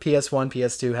 Yeah, PS1,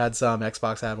 PS2 had some,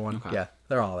 Xbox had one. Okay. Yeah,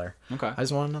 they're all there. Okay. I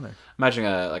just want another. Imagine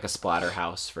a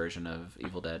Splatterhouse version of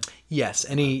Evil Dead. Yes,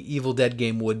 any Evil Dead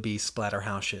game would be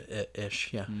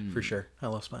Splatterhouse-ish. Yeah, for sure. I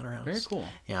love Splatterhouse. Very cool.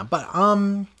 Yeah, but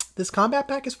this combat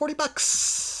pack is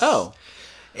 $40. Oh.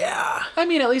 Yeah. I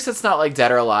mean, at least it's not like Dead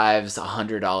or Alive's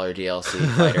 $100 DLC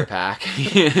fighter pack,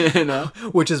 you know?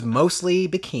 Which is mostly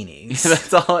bikinis.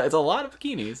 That's all. It's a lot of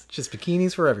bikinis. Just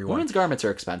bikinis for everyone. Women's garments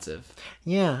are expensive.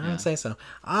 Yeah, I would say so.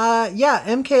 Yeah,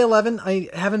 MK11, I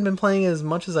haven't been playing as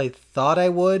much as I thought I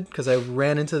would, because I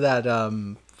ran into that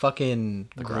fucking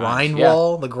grind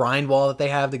wall. The grind wall that they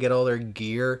have to get all their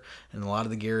gear, and a lot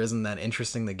of the gear isn't that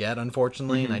interesting to get,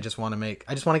 unfortunately, and I just want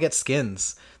to get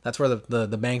skins. That's where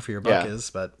the bang for your buck is,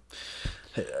 but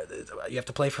you have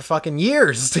to play for fucking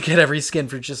years to get every skin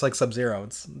for just like Sub-Zero.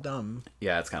 It's dumb.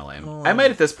 Yeah, it's kind of lame. I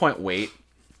might at this point wait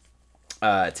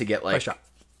to get like... Nice shot.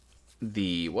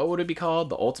 the what would it be called?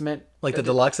 The Ultimate, Like the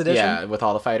deluxe edition? Yeah, with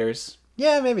all the fighters.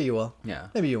 Yeah, maybe you will. Yeah,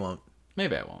 Maybe you won't.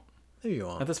 maybe I won't. Maybe you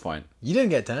won't. At this point, You didn't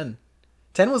get 10.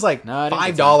 10 was like No, I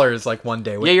didn't get $5 like one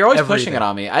day. With yeah, you're always everything. pushing it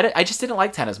on me. I just didn't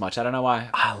like 10 as much. I don't know why.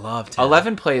 I love 10.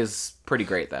 11 plays pretty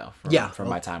great though. From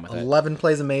my time with it. 11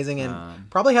 plays amazing and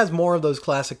probably has more of those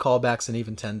classic callbacks than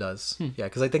even 10 does. Yeah,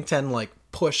 because I think 10 like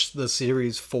pushed the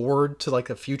series forward to like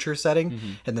a future setting,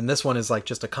 and then this one is like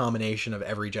just a combination of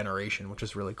every generation, which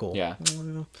is really cool. Yeah,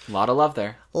 a lot of love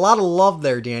there. A lot of love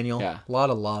there, Daniel. Yeah. A lot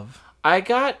of love. I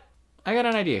got an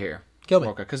idea here. Kill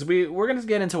me. Because we're gonna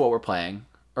get into what we're playing,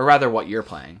 or rather, what you're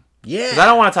playing. Yeah. Because I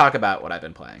don't want to talk about what I've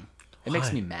been playing. It makes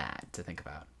Why? me mad to think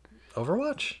about.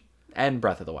 Overwatch? And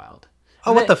Breath of the Wild.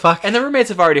 Oh, what the fuck? And the roommates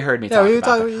have already heard me Yeah, talk we were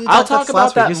about talking- that. you I'll talked talk about this about last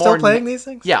week. that You more. still playing these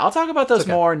things? Yeah, I'll talk about those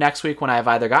okay. more next week when I've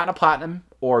either gotten a platinum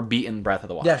or beaten Breath of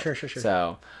the Wild. Yeah, sure.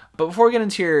 So, but before we get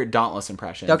into your Dauntless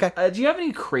impression, Okay. Do you have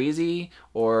any crazy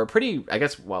or pretty, I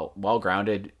guess,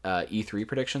 well-grounded E3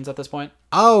 predictions at this point?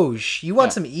 Oh, you want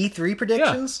Yeah. some E3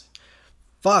 predictions?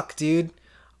 Fuck, dude.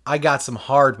 I got some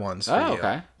hard ones for you.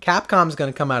 Okay. Capcom's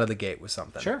going to come out of the gate with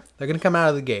something. Sure. They're going to come out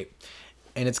of the gate.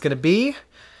 And it's going to be...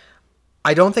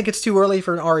 I don't think it's too early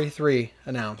for an RE3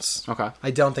 announce. Okay.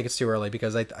 I don't think it's too early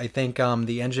because I think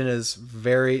the engine is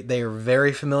they are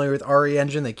very familiar with RE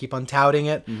engine. They keep on touting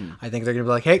it. I think they're going to be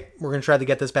like, hey, we're going to try to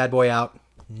get this bad boy out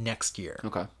next year.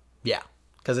 Okay. Yeah.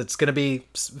 Because it's going to be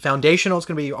foundational. It's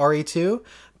going to be RE2,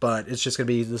 but it's just going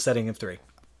to be the setting of 3.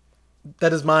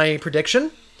 That is my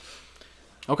prediction.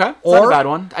 Okay. It's not a Or- bad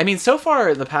one. I mean, so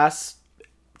far, the past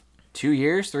 2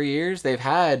 years, 3 years, they've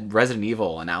had Resident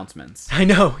Evil announcements. I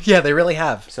know. Yeah, they really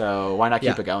have. So why not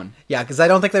keep Yeah. it going? Yeah, because I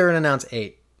don't think they were going to announce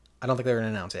 8. I don't think they were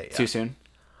going to announce 8 yet. Too soon?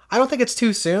 I don't think it's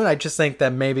too soon. I just think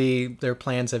that maybe their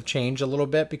plans have changed a little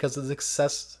bit because of the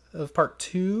success of part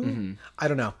 2. I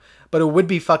don't know. But it would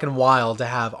be fucking wild to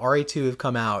have RE2 have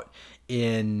come out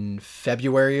in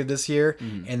February of this year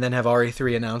and then have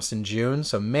RE3 announced in June.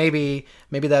 So maybe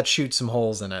that shoots some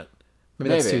holes in it. Maybe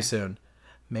that's Maybe. too soon.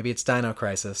 Maybe it's Dino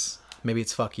Crisis. Maybe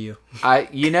it's fuck you.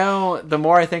 The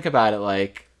more I think about it,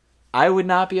 like, I would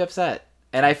not be upset.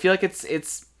 And I feel like it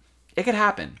could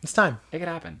happen. It's time. It could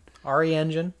happen. RE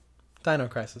Engine, Dino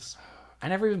Crisis. I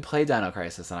never even played Dino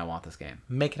Crisis and I want this game.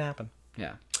 Make it happen.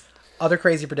 Yeah. Other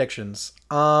crazy predictions.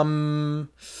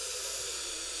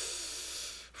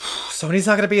 Sony's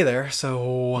not going to be there,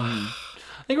 so...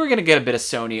 I think we're going to get a bit of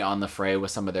Sony on the fray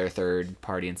with some of their third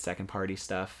party and second party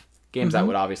stuff. Games that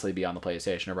would obviously be on the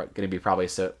PlayStation are going to be probably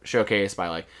showcased by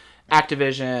like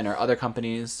Activision or other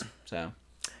companies. So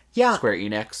Yeah, Square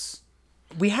Enix.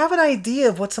 we have an idea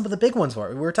of what some of the big ones were.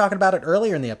 We were talking about it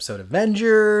earlier in the episode.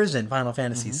 Avengers and Final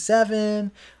Fantasy VII,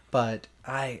 but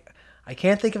I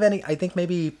can't think of any. I think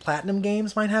maybe Platinum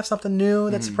Games might have something new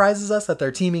that surprises us, that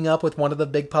they're teaming up with one of the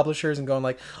big publishers and going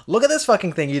like, look at this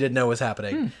fucking thing you didn't know was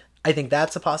happening. I think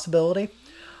that's a possibility.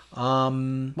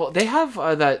 Well, they have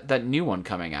that new one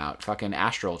coming out, fucking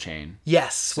Astral Chain.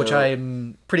 Yes, which So-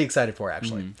 I'm pretty excited for,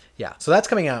 actually. Yeah, so that's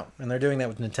coming out, and they're doing that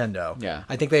with Nintendo. Yeah.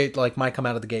 I think they like might come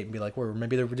out of the gate and be like, well,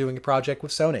 maybe they were doing a project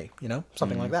with Sony,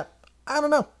 something like that. I don't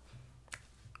know.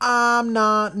 I'm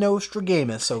not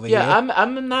Nostradamus over here. Yeah,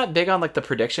 I'm not big on like the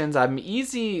predictions. I'm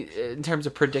easy in terms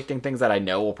of predicting things that I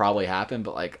know will probably happen,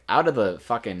 but like out of the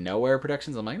fucking nowhere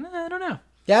predictions, I'm like, nah, I don't know.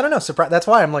 Yeah, I don't know. That's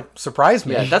why I'm like, surprised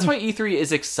me. Yeah, that's why E3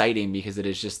 is exciting because it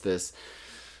is just this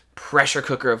pressure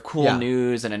cooker of cool Yeah.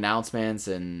 news and announcements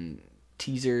and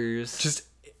teasers. Just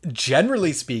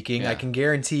generally speaking, I Yeah. can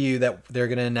guarantee you that they're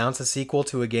going to announce a sequel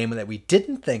to a game that we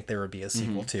didn't think there would be a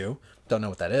sequel to. Don't know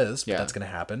what that is, but Yeah. that's going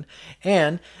to happen.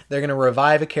 And they're going to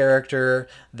revive a character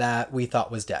that we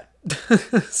thought was dead.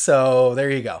 So there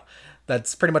you go.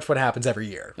 That's pretty much what happens every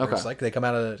year. Where Okay. It's like they come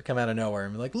out of nowhere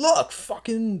and be like, look,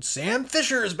 fucking Sam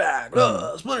Fisher is back.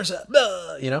 Splinter Cell.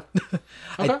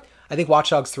 Okay. I think Watch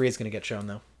Dogs 3 is going to get shown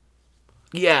though.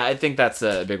 Yeah, I think that's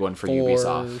a big one for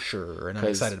Ubisoft. For sure, and I'm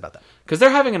 'Cause- excited about that. Because they're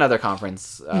having another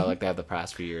conference like they have the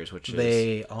past few years, which is...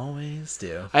 They always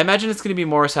do. I imagine it's going to be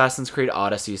more Assassin's Creed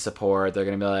Odyssey support. They're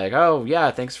going to be like, oh,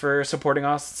 yeah, thanks for supporting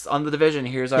us on The Division.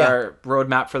 Here's our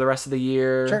roadmap for the rest of the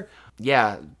year. Sure.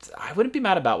 Yeah, I wouldn't be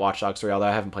mad about Watch Dogs 3, although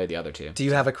I haven't played the other two. Do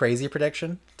you have a crazy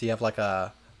prediction? Do you have like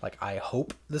a I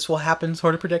hope this will happen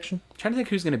sort of prediction? I'm trying to think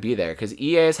who's going to be there, because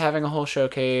EA is having a whole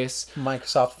showcase.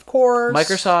 Microsoft, of course.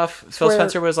 Microsoft, Phil Square-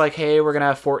 Spencer was like, hey, we're going to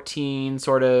have 14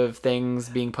 sort of things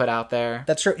being put out there.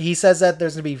 That's true. He says that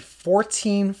there's going to be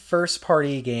 14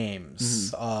 first-party games.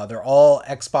 They're all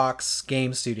Xbox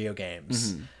Game Studio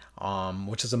games,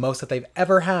 which is the most that they've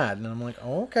ever had. And I'm like,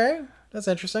 oh, okay, that's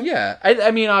interesting. Yeah, I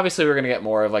mean, obviously we're going to get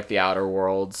more of like the Outer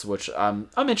Worlds, which I'm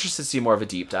interested to see more of a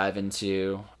deep dive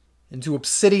into. into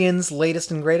Obsidian's latest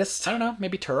and greatest. I don't know,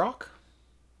 maybe Turok?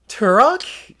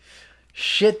 Turok?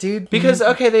 Shit, dude. Because,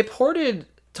 okay, they ported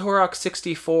Turok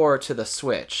 64 to the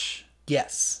Switch.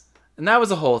 Yes. And that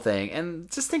was a whole thing.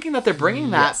 And just thinking that they're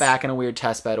bringing that back in a weird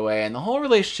testbed way, and the whole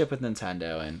relationship with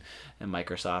Nintendo and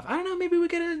Microsoft. I don't know, maybe we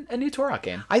get a new Turok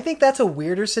game. I think that's a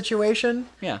weirder situation.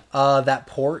 Yeah. That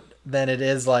port than it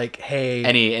is like, hey...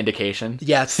 Any indication?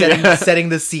 Yeah, setting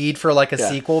the seed for like a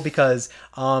sequel, because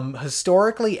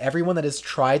historically everyone that has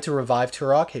tried to revive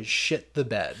Turok has shit the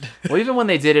bed. Well, even when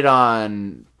they did it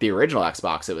on the original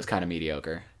Xbox, it was kind of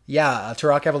mediocre. Yeah,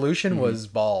 Turok Evolution was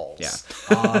balls.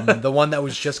 Yeah. The one that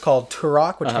was just called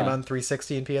Turok, which came out on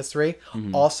 360 and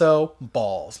PS3, also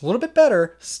balls. A little bit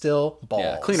better, still balls.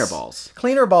 Yeah, cleaner balls.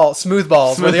 Cleaner balls, smooth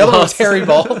balls, where the other one was hairy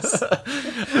balls.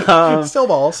 Still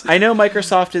balls. I know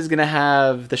Microsoft is going to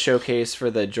have the showcase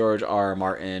for the George R.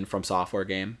 Martin From Software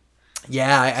game.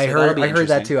 Yeah, I heard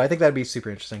that too. I think that'd be super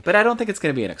interesting. But I don't think it's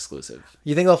going to be an exclusive.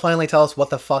 You think they'll finally tell us what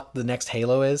the fuck the next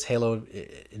Halo is? Halo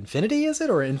Infinity, is it?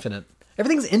 Or Infinite?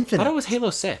 Everything's Infinite. I thought it was Halo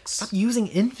 6. Stop using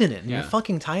Infinite in your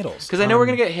fucking titles. Because I know we're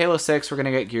going to get Halo 6, we're going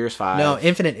to get Gears 5. No,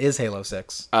 Infinite is Halo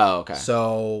 6. Oh, okay.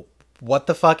 So, what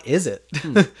the fuck is it?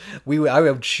 I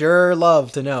would sure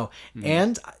love to know.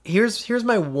 And here's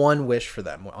my one wish for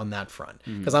them on that front.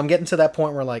 Because I'm getting to that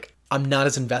point where, like, I'm not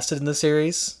as invested in the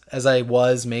series as I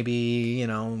was maybe,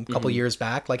 a couple years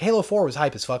back. Like, Halo 4 was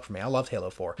hype as fuck for me. I loved Halo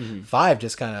 4. 5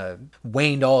 just kind of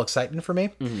waned all excitement for me.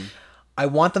 I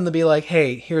want them to be like,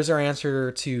 hey, here's our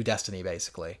answer to Destiny,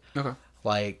 basically. Okay.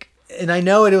 Like, and I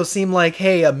know it'll seem like,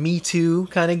 hey, a Me Too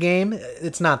kind of game.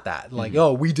 It's not that. Like,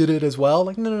 oh, we did it as well.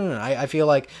 Like, no. I feel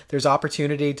like there's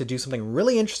opportunity to do something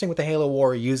really interesting with the Halo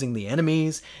War using the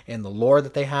enemies and the lore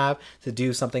that they have to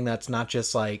do something that's not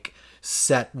just like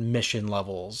set mission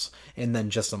levels and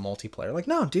then just a multiplayer. Like,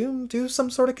 no, do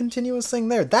some sort of continuous thing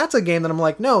there. That's a game that I'm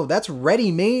like, no, that's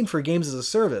ready-made for games as a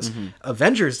service.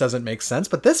 Avengers doesn't make sense,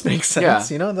 but this makes sense.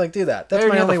 Like, do that. That's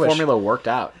my only wish. Formula worked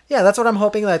out. Yeah, that's what I'm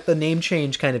hoping that the name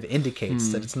change kind of indicates,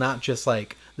 that it's not just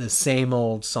like the same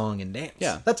old song and dance.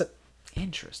 Yeah. That's it.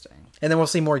 Interesting. And then we'll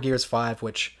see more Gears 5,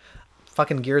 which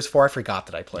fucking Gears 4, I forgot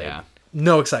that I played. Yeah.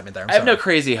 No excitement there. I have no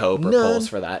crazy hope or pulls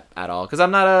for that at all, because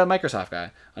I'm not a Microsoft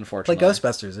guy, unfortunately. Like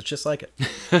Ghostbusters, it's just like it.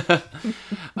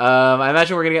 I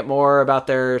imagine we're going to get more about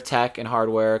their tech and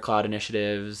hardware, cloud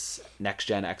initiatives,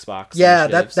 next-gen Xbox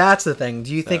initiatives. That's the thing.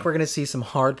 Do you think we're going to see some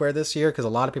hardware this year? Because a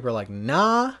lot of people are like,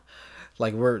 nah.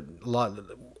 Like, we're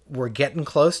getting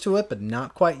close to it, but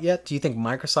not quite yet. Do you think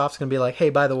Microsoft's going to be like, hey,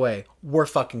 by the way, we're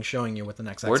fucking showing you what the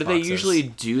next Xbox is? Where do they usually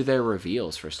do their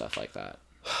reveals for stuff like that?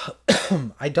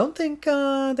 I don't think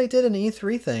they did an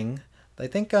E3 thing. I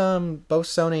think both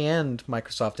Sony and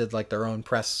Microsoft did like their own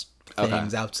press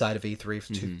things outside of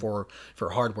E3 for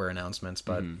hardware announcements.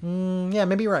 But yeah,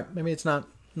 maybe you're right. Maybe it's not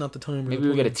the time. Maybe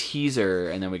we get a teaser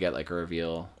and then we get like a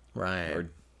reveal, right? Or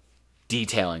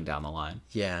detailing down the line.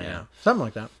 Yeah, something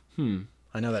like that.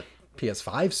 I know that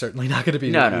PS5 certainly not going to be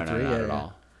no, E3. Not at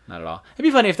all. Not at all. It'd be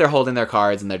funny if they're holding their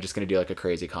cards and they're just going to do like a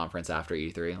crazy conference after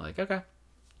E3. Like, okay,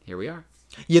 here we are.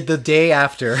 Yeah, the day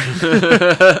after.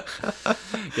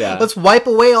 Yeah. Let's wipe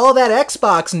away all that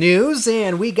Xbox news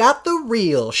and we got the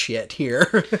real shit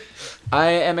here. I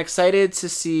am excited to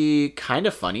see Kind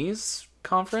of Funny's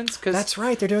conference. That's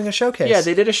right, they're doing a showcase. Yeah,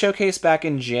 they did a showcase back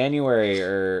in January,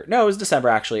 it was December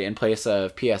actually, in place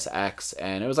of PSX,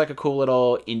 and it was like a cool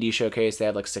little indie showcase. They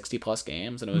had like 60 plus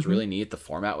games and it was really neat. The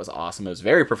format was awesome. It was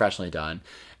very professionally done.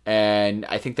 And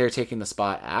I think they're taking the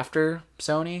spot after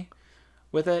Sony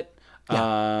with it.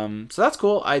 Yeah. So that's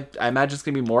cool. I imagine it's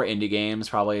gonna be more indie games,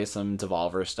 probably some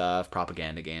Devolver stuff,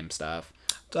 propaganda game stuff.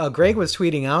 Greg was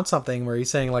tweeting out something where he's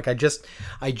saying like, I just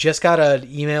got an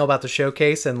email about the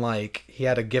showcase, and like he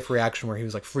had a GIF reaction where he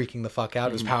was like freaking the fuck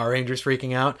out. It was Power Rangers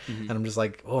freaking out, and I'm just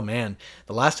like, oh man,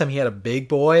 the last time he had a big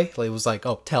boy, like, it was like,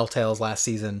 Telltale's last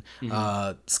season,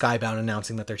 Skybound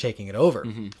announcing that they're taking it over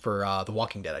for The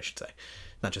Walking Dead, I should say.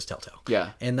 Not just Telltale.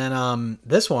 Yeah. And then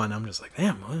this one, I'm just like,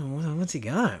 damn, what's he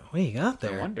got? What do you got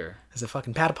there? I wonder. Is it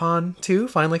fucking Patapon 2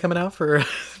 finally coming out for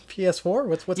PS4?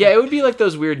 What's yeah, it would be like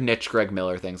those weird niche Greg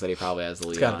Miller things that he probably has the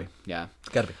lead on. Yeah. It's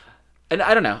gotta be. And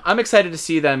I don't know. I'm excited to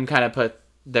see them kind of put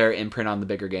their imprint on the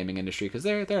bigger gaming industry because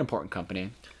they're an important company.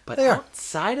 But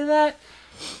outside of that,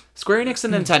 Square Enix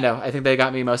and Nintendo, I think they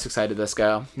got me most excited this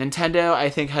go. Nintendo, I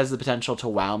think, has the potential to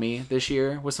wow me this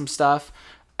year with some stuff.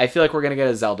 I feel like we're going to get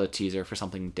a Zelda teaser for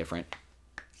something different.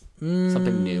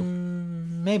 Something new.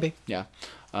 Maybe. Yeah.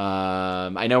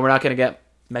 I know we're not going to get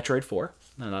Metroid 4.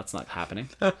 No, that's not happening.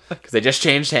 Because they just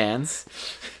changed hands.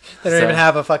 They don't even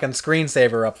have a fucking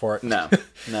screensaver up for it. No.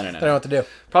 They don't know what to do.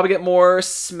 Probably get more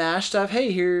Smash stuff.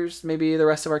 Hey, here's maybe the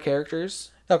rest of our characters.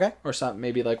 Okay. or something,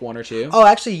 maybe like 1 or 2. Oh,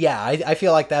 actually, yeah. I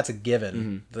feel like that's a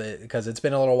given because it's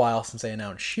been a little while since they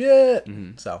announced shit.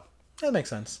 So that makes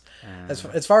sense.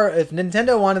 As far if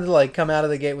Nintendo wanted to like come out of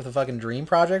the gate with a fucking dream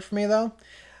project for me though,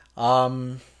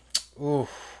 ooh,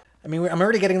 I mean I'm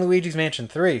already getting Luigi's Mansion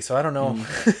 3, so I don't know.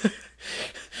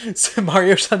 So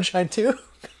Mario Sunshine 2.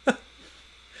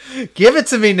 Give it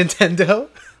to me, Nintendo.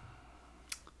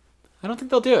 I don't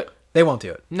think they'll do it. They won't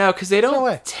do it. No, because they no don't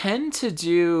way. tend to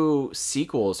do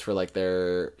sequels for like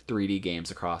their 3D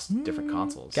games across different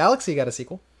consoles. Galaxy got a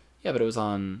sequel. Yeah, but it was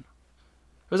on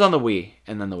the Wii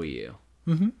and then the Wii U.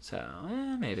 Mm-hmm. So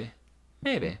maybe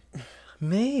Maybe.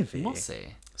 we'll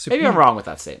see. Super Maybe I'm wrong with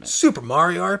that statement. Super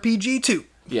Mario RPG 2.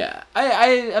 Yeah,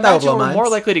 I imagine blow we're minds. more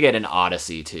likely to get an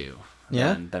Odyssey too.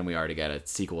 Yeah? Than we are to get a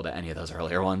sequel to any of those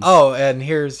earlier ones. Oh, and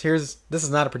here's this is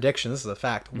not a prediction. This is a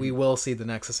fact. We will see the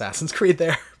next Assassin's Creed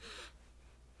there.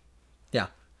 Yeah,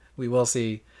 we will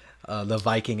see the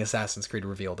Viking Assassin's Creed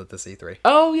revealed at this E3.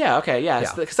 Oh yeah, okay, yeah,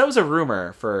 Yeah. because that was a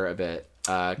rumor for a bit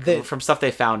from stuff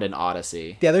they found in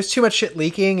Odyssey. Yeah, there's too much shit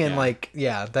leaking, and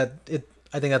Yeah.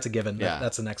 I think that's a given. Yeah.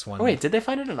 That's the next one. Oh, wait, did they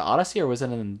find it in Odyssey or was it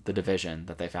in the Division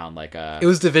that they found like It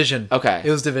was Division. Okay.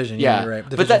 It was Division. Yeah, You're right.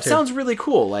 but Division that 2. sounds really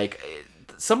cool. Like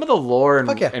some of the lore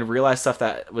Fuck yeah. and real life stuff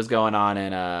that was going on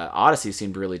in Odyssey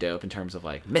seemed really dope in terms of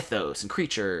like mythos and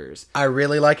creatures, I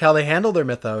really like how they handle their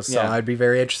mythos, so Yeah. I'd be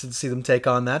very interested to see them take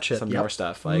on that shit. some Yep. Norse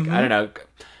stuff. Like I don't know.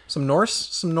 Some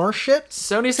Norse shit.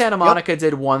 Sony Santa Monica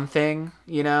did one thing,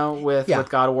 with Yeah.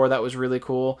 God of War that was really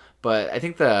cool, but I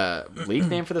think the leak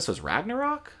name for this was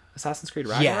Ragnarok, Assassin's Creed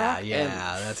Ragnarok. Yeah,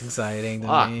 And that's exciting to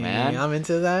Fuck, me. man. I'm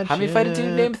into that. have me fight a dude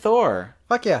shit. named Thor.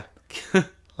 Fuck yeah.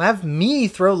 Have me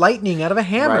throw lightning out of a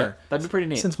hammer. Right, that'd be pretty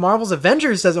neat. Since Marvel's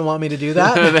Avengers doesn't want me to do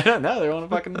that. they don't know. They want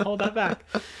to fucking hold that back.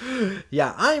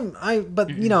 Yeah, but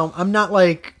I'm not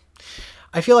like,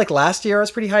 I feel like last year I was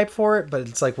pretty hyped for it, but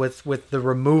it's like with the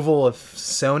removal of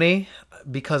Sony,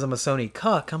 because I'm a Sony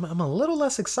cuck, I'm a little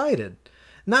less excited.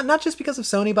 Not just because of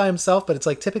Sony by himself, but it's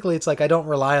like I don't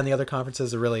rely on the other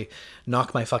conferences to really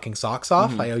knock my fucking socks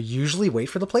off. I usually wait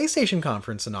for the PlayStation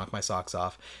conference to knock my socks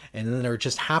off, and then there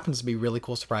just happens to be really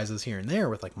cool surprises here and there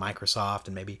with like Microsoft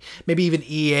and maybe even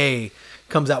EA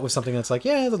comes out with something that's like,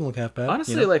 yeah, it doesn't look half bad.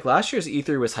 Honestly, like last year's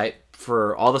E3 was hype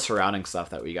for all the surrounding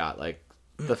stuff that we got. Like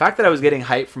the fact that I was getting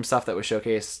hype from stuff that was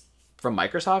showcased from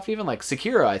Microsoft, even like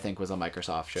Sekiro, I think was a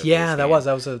Microsoft showcase. Yeah, game. it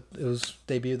was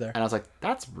debuted there. And I was like,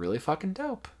 that's really fucking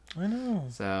dope. I know.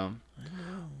 So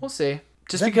we'll see.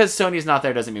 Just because Sony's not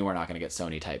there doesn't mean we're not going to get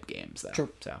Sony type games, though. True.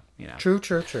 So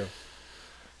True.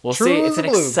 we'll True see. as It's an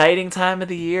blue. exciting time of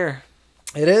the year.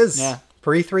 It is. Yeah.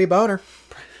 Pre-3 boner.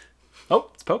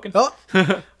 Oh, it's poking. Oh.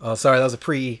 Oh, sorry, that was a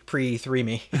pre-3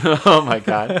 me. Oh my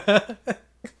god.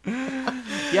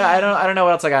 Yeah, I don't know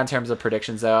what else I got in terms of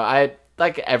predictions though. I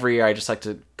like every year I just like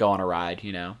to go on a ride,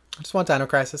 I just want Dino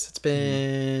Crisis. It's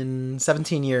been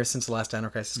 17 years since the last Dino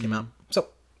Crisis came out. So,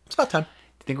 it's about time. Do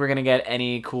you think we're gonna get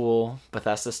any cool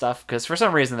Bethesda stuff? Because for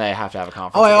some reason they have to have a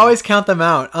conference. Oh, I again. always count them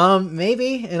out.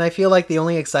 Maybe, and I feel like the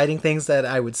only exciting things that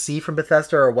I would see from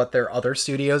Bethesda are what their other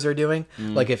studios are doing.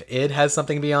 Like if id has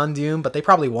something beyond Doom, but they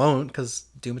probably won't because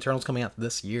Doom Eternal's coming out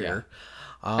this year.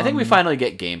 I think we finally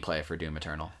get gameplay for Doom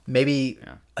Eternal. Maybe,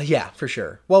 yeah, for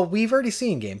sure. Well, we've already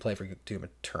seen gameplay for Doom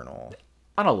Eternal.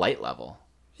 On a light level.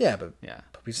 Yeah, but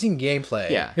we've seen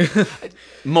gameplay. Yeah.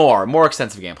 more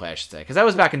extensive gameplay, I should say. Because that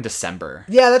was back in December.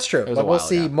 Yeah, that's true. was But a we'll while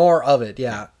see ago. more of it.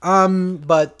 Yeah.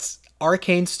 But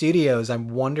Arcane Studios, I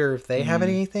wonder if they have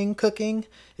anything cooking.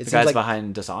 It The seems guys like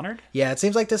behind Dishonored? it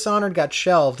seems like Dishonored got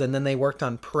shelved, and then they worked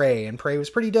on Prey, and Prey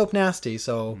was pretty dope nasty.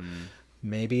 So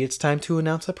maybe it's time to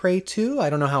announce a Prey 2. I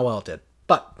don't know how well it did,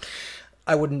 but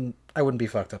I wouldn't be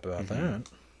fucked up about that.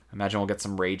 Imagine we'll get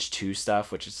some Rage 2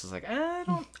 stuff, which is just like,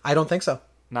 I don't think so.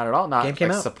 not at all. Not Game came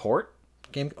like out. support.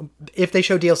 Game, if they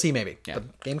show DLC, maybe. Yeah.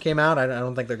 But game came out. I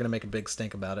don't think they're gonna make a big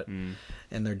stink about it, and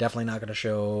they're definitely not gonna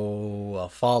show a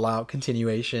Fallout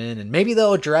continuation. And maybe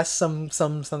they'll address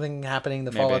something happening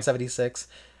to Fallout 76.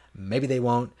 Maybe they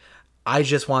won't. I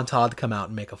just want Todd to come out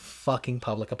and make a fucking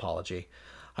public apology.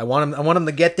 I want him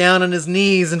to get down on his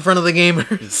knees in front of the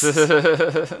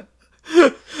gamers.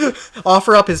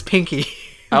 Offer up his pinky.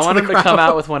 I want the him to crowd. come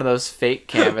out with one of those fake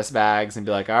canvas bags and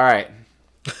be like, all right.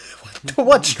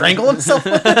 What? Strangle himself?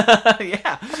 With it?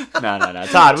 Yeah. No.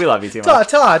 Todd, we love you too much.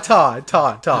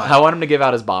 Todd. I want him to give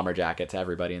out his bomber jacket to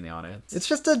everybody in the audience. It's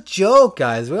just a joke,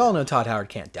 guys. We all know Todd Howard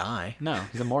can't die. No,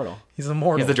 he's immortal. He's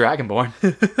immortal. He's the Dragonborn.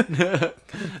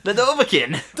 The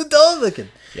Dovahkiin. The Dovahkiin.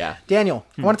 Yeah. Daniel,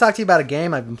 I want to talk to you about a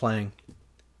game I've been playing.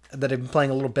 That I've been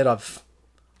playing a little bit of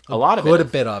a lot of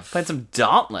good bit of. Playing some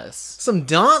Dauntless. Some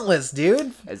Dauntless,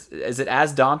 dude. Is it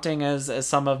as daunting as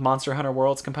some of Monster Hunter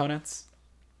World's components?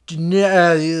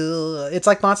 It's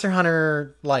like Monster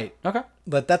Hunter Light. Okay.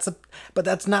 But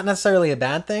that's not necessarily a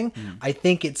bad thing. I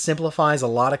think it simplifies a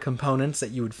lot of components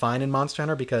that you would find in Monster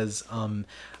Hunter because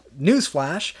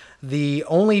newsflash, the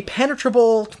only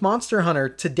penetrable Monster Hunter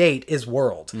to date is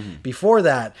World. Before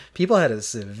that, people had a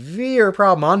severe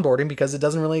problem onboarding because it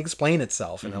doesn't really explain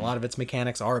itself, and a lot of its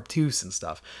mechanics are obtuse and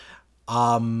stuff.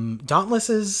 Dauntless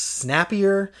is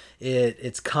snappier.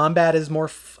 Its combat is more,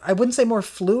 I wouldn't say more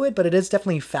fluid, but it is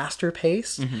definitely faster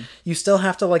paced. You still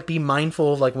have to like be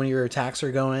mindful of like when your attacks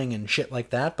are going and shit like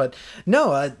that. But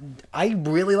no, I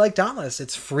really like Dauntless.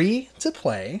 It's free to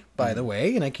play, by the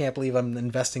way, and I can't believe I'm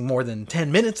investing more than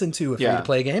 10 minutes into a free to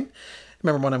play game.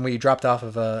 Remember when we dropped off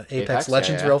of Apex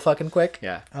Legends real fucking quick?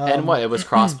 Yeah. And what? It was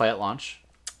crossplay at launch?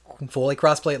 Fully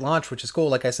crossplay at launch, which is cool.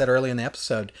 Like I said earlier in the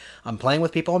episode, I'm playing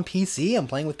with people on PC. I'm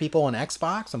playing with people on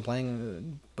Xbox. I'm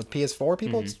playing with PS4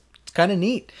 people. It's kind of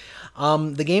neat.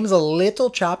 The game is a little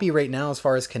choppy right now as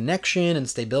far as connection and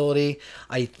stability.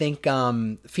 I think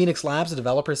Phoenix Labs, the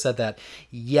developer, said that,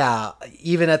 yeah,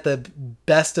 even at the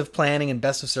best of planning and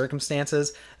best of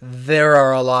circumstances, there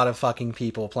are a lot of fucking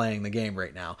people playing the game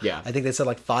right now. Yeah. I think they said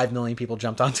like 5 million people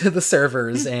jumped onto the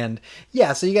servers, and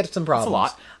yeah, so you get some problems.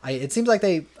 That's a lot. It seems like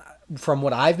they... From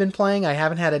what I've been playing, I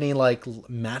haven't had any like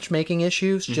matchmaking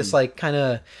issues, just like kind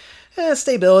of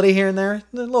stability here and there,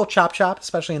 a little chop,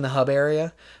 especially in the hub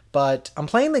area. But I'm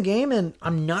playing the game and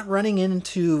I'm not running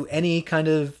into any kind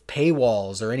of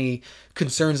paywalls or any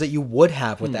concerns that you would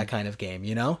have with that kind of game,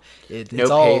 you know? No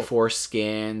pay for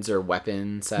skins or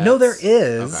weapon sets? No, there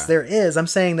is. Okay. There is. I'm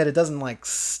saying that it doesn't like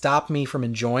stop me from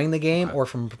enjoying the game or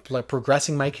from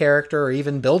progressing my character or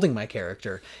even building my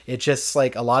character. It's just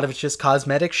like a lot of it's just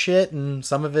cosmetic shit and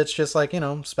some of it's just like, you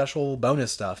know, special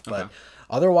bonus stuff. But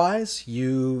otherwise,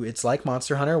 it's like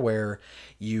Monster Hunter where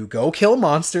you go kill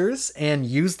monsters and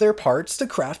use their parts to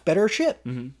craft better shit.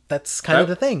 That's kind of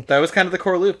the thing. That was kind of the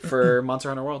core loop for Monster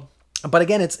Hunter World. But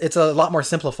again, it's a lot more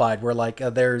simplified where like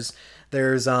there's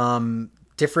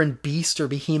different beasts or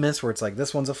behemoths where it's like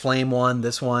this one's a flame one,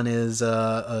 this one is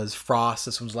frost,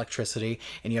 this one's electricity,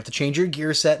 and you have to change your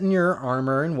gear set and your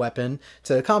armor and weapon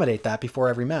to accommodate that before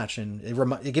every match. And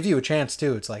it gives you a chance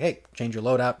too. It's like, hey, change your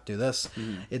loadout, do this.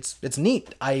 It's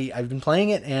neat. I've been playing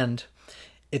it and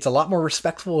it's a lot more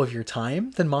respectful of your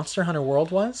time than Monster Hunter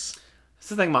World was. That's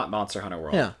the thing about Monster Hunter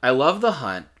World. Yeah. I love the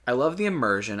hunt. I love the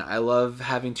immersion. I love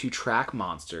having to track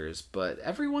monsters, but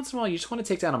every once in a while you just want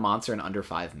to take down a monster in under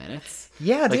 5 minutes.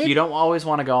 Yeah, like dude. You don't always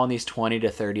want to go on these 20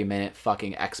 to 30 minute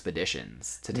fucking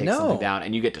expeditions to take something down,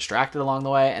 and you get distracted along the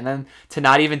way, and then to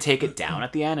not even take it down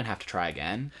at the end and have to try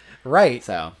again. Right.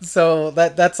 So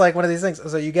that's like one of these things.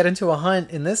 So you get into a hunt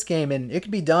in this game and it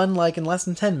could be done like in less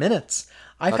than 10 minutes.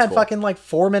 I've had fucking like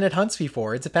 4-minute hunts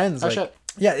before. It depends. Shit.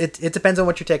 Yeah, it depends on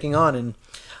what you're taking on. And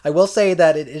I will say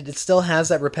that it still has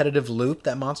that repetitive loop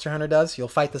that Monster Hunter does. You'll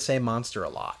fight the same monster a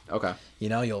lot. Okay. You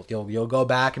know, you'll go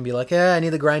back and be like, I need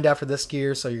to grind out for this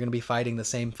gear, so you're gonna be fighting the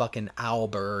same fucking owl,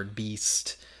 bird,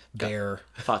 beast, bear.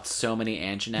 I fought so many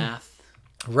Anjanath.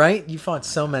 Right? You fought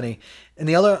so many. And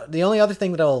the only other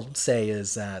thing that I'll say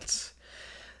is that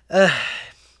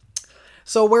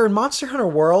so where in Monster Hunter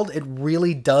World, it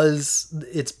really does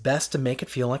its best to make it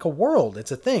feel like a world.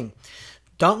 It's a thing.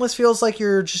 Dauntless feels like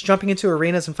you're just jumping into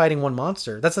arenas and fighting one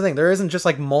monster. That's the thing. There isn't just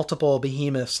like multiple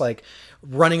behemoths like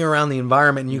running around the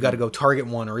environment and you got to go target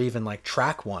one or even like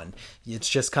track one. It's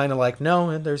just kind of like,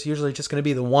 no, there's usually just going to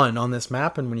be the one on this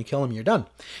map, and when you kill him, you're done.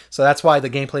 So that's why the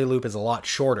gameplay loop is a lot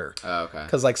shorter. Oh, okay.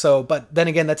 Because but then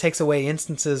again, that takes away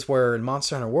instances where in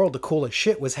Monster Hunter World, the coolest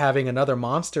shit was having another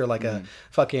monster like a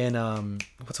fucking,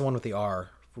 what's the one with the R?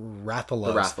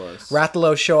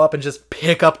 Rathalos show up and just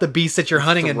pick up the beast that you're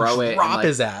hunting and drop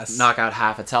his ass. Knock out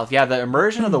half its health. Yeah, the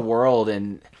immersion of the world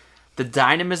and the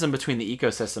dynamism between the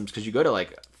ecosystems, because you go to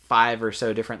like 5 or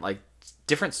so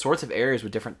different sorts of areas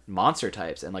with different monster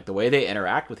types, and like the way they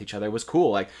interact with each other was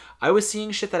cool. Like I was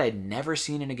seeing shit that I'd never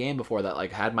seen in a game before that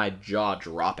like had my jaw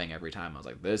dropping every time. I was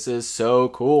like, this is so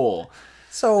cool.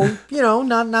 So, you know,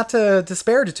 not to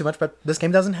disparage it too much, but this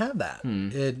game doesn't have that.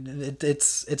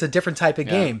 It's a different type of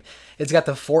game. It's got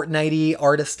the Fortnite-y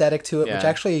art aesthetic to it, which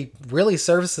actually really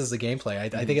services the gameplay. I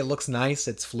think it looks nice.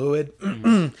 It's fluid.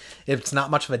 It's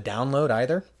not much of a download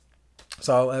either.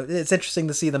 So it's interesting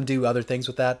to see them do other things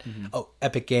with that. Oh,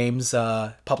 Epic Games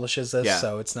publishes this,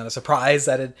 so it's not a surprise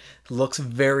that it looks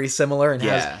very similar and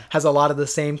has a lot of the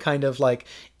same kind of like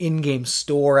in-game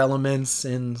store elements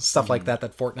and stuff like that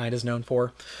Fortnite is known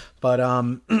for. But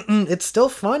it's still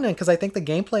fun because I think the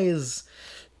gameplay is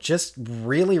just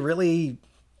really, really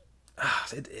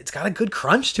it's got a good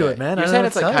crunch to it, man. You're I don't saying know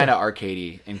it's what to like tell you. kind of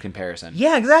arcadey in comparison.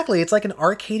 Yeah, exactly. It's like an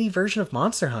arcadey version of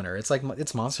Monster Hunter.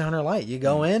 It's Monster Hunter Light. You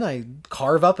go in, I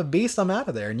carve up a beast, I'm out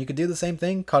of there. And you could do the same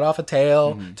thing, cut off a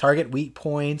tail, target weak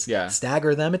points, Yeah.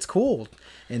 stagger them. It's cool.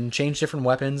 And change different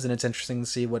weapons, and it's interesting to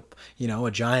see what,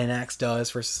 a giant axe does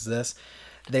versus this.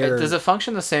 Does it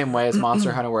function the same way as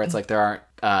Monster Hunter, where it's like there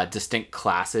aren't distinct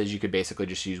classes? You could basically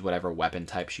just use whatever weapon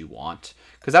types you want.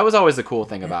 Because that was always the cool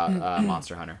thing about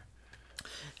Monster Hunter.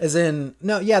 As in,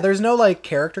 no, yeah, there's no like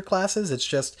character classes. It's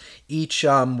just each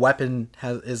weapon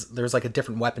there's like a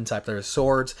different weapon type. There's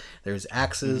swords, there's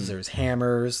axes, there's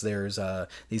hammers, there's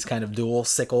these kind of dual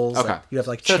sickles. Okay. Like, you have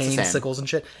like So it's the chain same. sickles and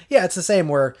shit. Yeah, it's the same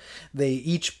where they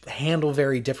each handle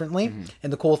very differently.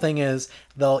 And the cool thing is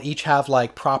they'll each have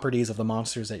like properties of the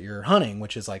monsters that you're hunting,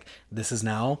 which is like, this is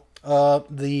now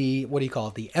the, what do you call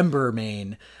it? The Ember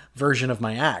Mane version of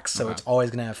my axe, so it's always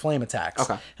going to have flame attacks.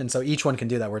 Okay. And so each one can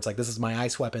do that, where it's like, this is my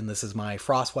ice weapon, this is my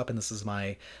frost weapon, this is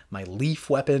my leaf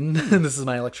weapon, this is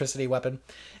my electricity weapon.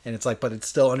 And it's like, but it's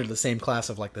still under the same class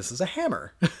of like, this is a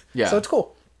hammer. Yeah. So it's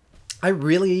cool. I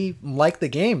really like the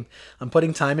game. I'm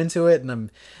putting time into it, and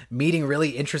I'm meeting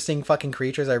really interesting fucking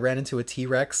creatures. I ran into a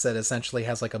T-Rex that essentially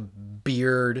has like a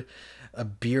bearded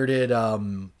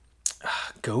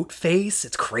goat face.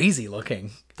 It's crazy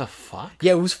looking. The fuck?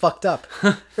 Yeah, it was fucked up.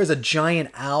 There's a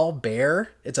giant owl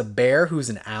bear. It's a bear who's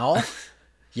an owl.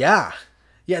 Yeah.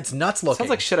 Yeah, it's nuts looking. Sounds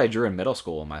like shit I drew in middle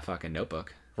school in my fucking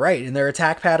notebook. Right, and their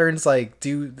attack patterns like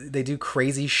do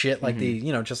crazy shit like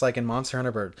just like in Monster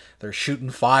Hunter, but they're shooting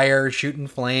fire, shooting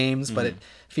flames, but it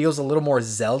feels a little more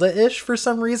Zelda-ish for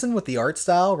some reason with the art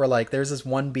style, where like there's this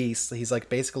one beast, he's like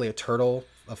basically a turtle,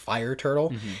 a fire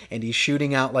turtle, and he's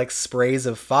shooting out like sprays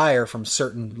of fire from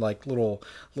certain like little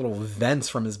vents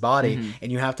from his body,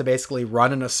 and you have to basically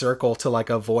run in a circle to like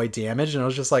avoid damage. And I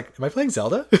was just like, am I playing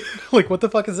Zelda? Like, what the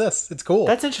fuck is this? It's cool.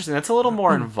 That's interesting. That's a little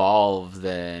more involved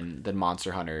than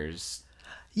Monster Hunter's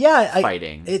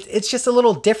fighting. It's just a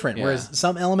little different, Yeah. whereas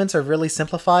some elements are really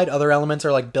simplified, other elements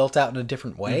are like built out in a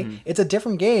different way. It's a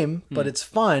different game, but it's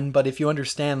fun. But if you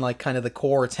understand like kind of the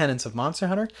core tenets of Monster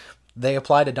Hunter, they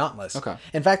apply to Dauntless. Okay.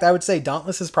 In fact, I would say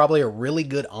Dauntless is probably a really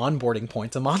good onboarding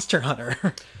point to Monster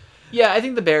Hunter. Yeah, I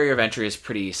think the barrier of entry is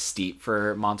pretty steep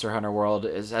for Monster Hunter World.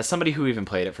 As somebody who even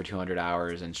played it for 200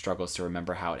 hours and struggles to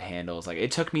remember how it handles, like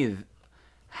it took me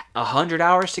 100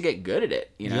 hours to get good at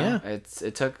it. Yeah.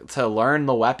 It took to learn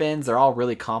the weapons. They're all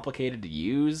really complicated to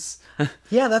use.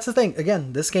 Yeah, that's the thing.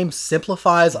 Again, this game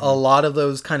simplifies a lot of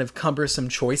those kind of cumbersome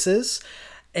choices,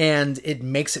 and it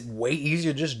makes it way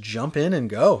easier to just jump in and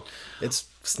go. It's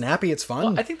snappy, it's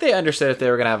fun. I think they understood if they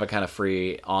were going to have a kind of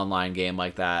free online game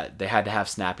like that, they had to have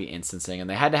snappy instancing, and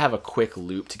they had to have a quick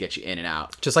loop to get you in and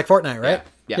out. Just like Fortnite, right?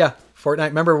 Yeah. Fortnite.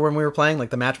 Remember when we were playing, like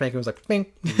the matchmaking was like, bing,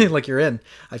 like you're in.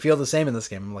 I feel the same in this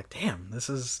game. I'm like, damn, this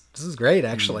is great,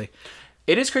 actually.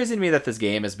 It is crazy to me that this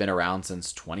game has been around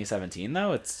since 2017,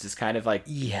 though. It's just kind of like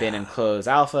been in closed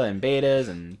alpha and betas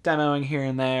and demoing here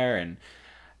and there, and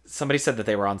somebody said that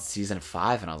they were on season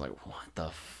 5, and I was like, what the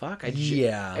fuck?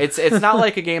 Yeah. It's not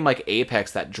like a game like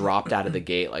Apex that dropped out of the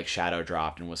gate like Shadow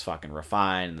dropped and was fucking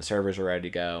refined, and the servers were ready to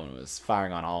go, and it was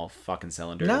firing on all fucking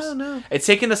cylinders. No. It's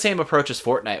taking the same approach as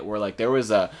Fortnite, where like there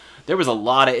was a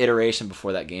lot of iteration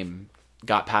before that game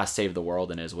got past Save the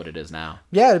World and is what it is now.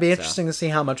 Yeah, it'd be interesting to see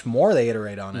how much more they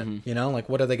iterate on it. You know, like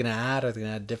what are they going to add? Are they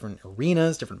going to add different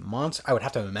arenas, different monsters? I would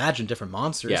have to imagine different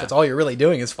monsters. Yeah. That's all you're really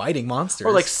doing is fighting monsters.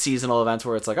 Or like seasonal events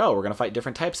where it's like, oh, we're going to fight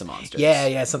different types of monsters.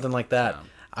 Yeah, something like that.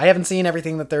 I haven't seen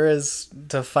everything that there is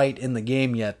to fight in the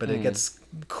game yet, but it gets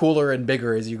cooler and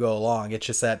bigger as you go along. It's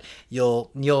just that you'll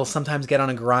sometimes get on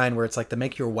a grind where it's like to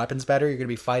make your weapons better, you're going to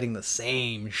be fighting the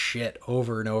same shit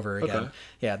over and over again. Okay.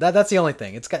 Yeah, that's the only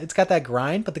thing. It's got that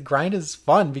grind, but the grind is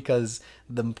fun because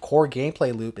the core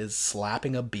gameplay loop is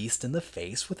slapping a beast in the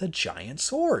face with a giant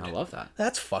sword. I love that.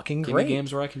 That's fucking Give me great.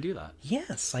 games where I can do that.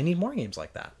 Yes, I need more games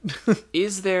like that.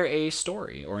 Is there a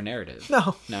story or narrative?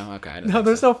 No. No? Okay. No,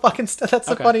 there's no fucking stuff. That's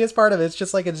the funniest part of it. It's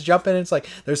just like it's jumping. It's like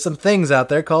there's some things out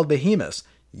there called behemoths.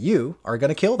 You are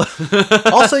gonna kill them.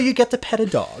 Also, you get to pet a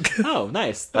dog. Oh,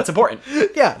 nice. That's important.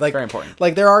 Yeah, like Very important.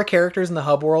 Like there are characters in the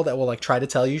hub world that will like try to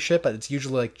tell you shit, but it's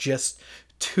usually like just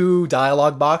 2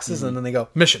 dialogue boxes, and then they go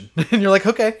mission, and you're like,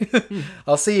 okay,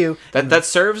 I'll see you. That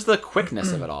serves the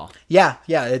quickness of it all. Yeah,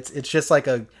 it's just like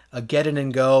a get in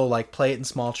and go, like play it in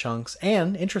small chunks.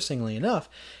 And interestingly enough,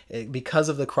 because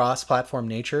of the cross-platform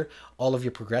nature, all of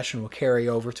your progression will carry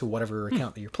over to whatever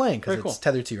account that you're playing, because it's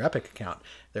tethered to your Epic account.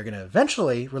 They're going to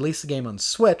eventually release the game on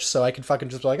Switch, so I can fucking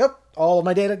just be like, oh, all of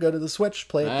my data, go to the Switch,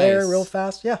 play it there real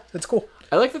fast. Yeah, it's cool.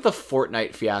 I like that the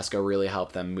Fortnite fiasco really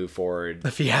helped them move forward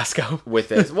The fiasco. with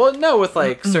this. Well, no, with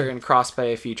like certain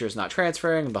crossplay features not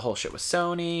transferring, the whole shit with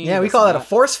Sony. Yeah, we this call and that a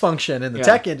force function in the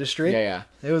tech industry. Yeah.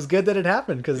 It was good that it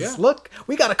happened because Yeah. look,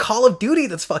 we got a Call of Duty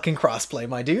that's fucking crossplay,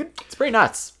 my dude. It's pretty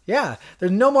nuts. Yeah,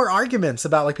 there's no more arguments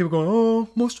about like people going, oh,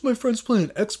 most of my friends play on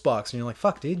Xbox, and you're like,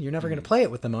 fuck, dude, you're never gonna play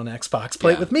it with them on Xbox.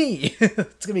 Play it Yeah. with me.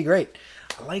 It's gonna be great.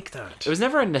 I like that. It was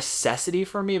never a necessity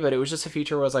for me, but it was just a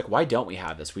feature where I was like, why don't we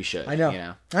have this? We should. I know. You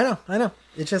know? I know.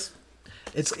 It's just,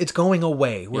 it's going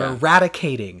away. We're Yeah.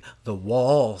 eradicating the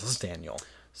walls, Daniel.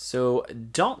 So,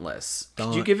 Dauntless.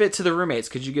 Could you give it to the roommates?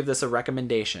 Could you give this a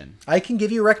recommendation? I can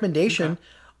give you a recommendation,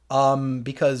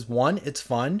 because one, it's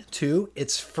fun. Two,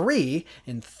 it's free.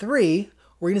 And three,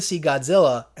 we're gonna see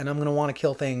Godzilla, and I'm gonna want to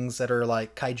kill things that are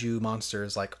like kaiju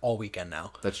monsters like all weekend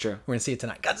now. That's true. We're gonna see it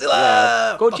tonight.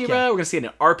 Godzilla. Gojira, Fuck yeah. we're going to see it in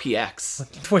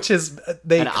RPX. Which is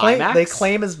they An claim IMAX? they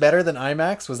claim is better than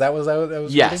IMAX. Was that what I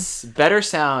was Yes. Better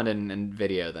sound and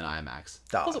video than IMAX.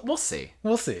 Oh. We'll see. reading?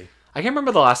 We'll see. I can't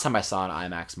remember the last time I saw an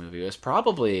IMAX movie. It was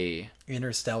probably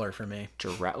Interstellar for me.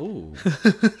 Ooh,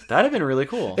 that'd have been really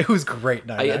cool. It was great. In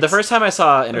IMAX. The first time I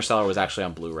saw Interstellar was actually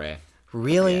on Blu-ray.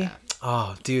 really. Yeah.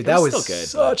 Oh, dude, It that was was still good,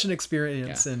 such an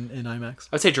experience in IMAX. I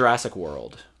would say Jurassic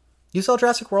World. You saw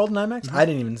Jurassic World in IMAX? Mm-hmm. I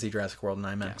didn't even see Jurassic World in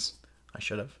IMAX. I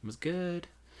should have. It was good.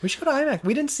 We should go to IMAX.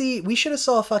 We didn't see. We should have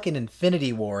saw fucking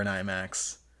Infinity War in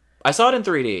IMAX. I saw it in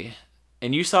 3D,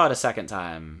 and you saw it a second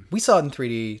time. We saw it in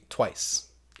 3D twice.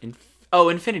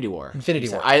 Infinity War. Infinity You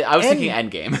said. War. I was thinking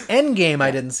Endgame. Endgame,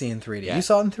 I didn't see in 3D. You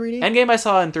saw it in 3D? Endgame I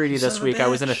saw in 3D this son of a week. I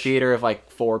was in a bitch. theater of like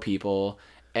 4 people.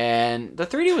 And the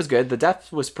 3D was good. The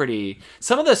depth was pretty.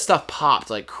 Some of the stuff popped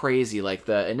like crazy. Like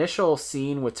the initial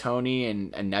scene with Tony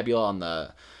and Nebula on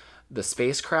the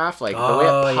spacecraft. Like the way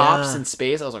Oh, it pops yeah. in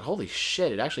space. I was like, holy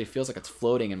shit! It actually feels like it's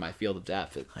floating in my field of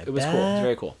depth. It was cool. It bet. was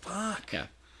very cool. Fuck. Yeah.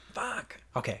 Fuck.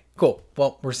 Okay, cool.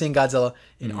 Well, we're seeing Godzilla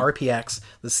in Mm-hmm. RPX,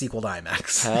 the sequel to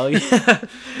IMAX. Hell yeah.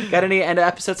 Got any end of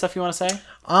episode stuff you want to say?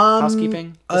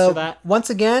 Housekeeping? This or that? Once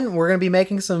again, we're going to be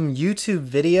making some YouTube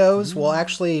videos. We'll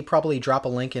actually probably drop a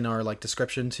link in our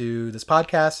description to this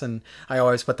podcast, and I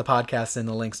always put the podcast in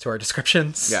the links to our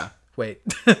descriptions. Yeah. Wait.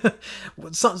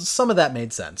 some of that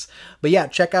made sense. But yeah,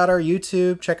 check out our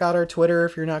YouTube, check out our Twitter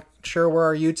if you're not sure where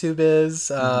our YouTube is.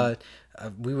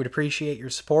 We would appreciate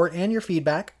your support and your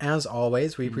feedback, as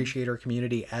always. We appreciate our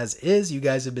community as is. You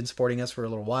guys have been supporting us for a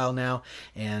little while now,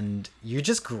 and you're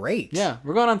just great. Yeah,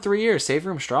 we're going on 3 years. Save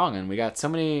Room Strong, and we got so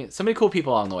many cool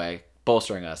people along the way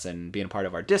bolstering us and being a part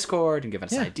of our Discord and giving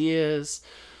us ideas.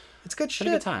 It's good It's shit.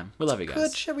 been a good time. We love you guys.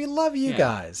 Good shit. We love you Yeah.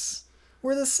 guys.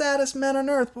 We're the saddest men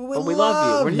on earth, but But we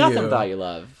love you. We're nothing without you,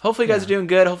 love. Hopefully you guys are doing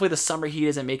good. Hopefully the summer heat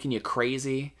isn't making you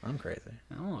crazy. I'm crazy.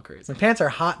 I'm a little crazy. My pants are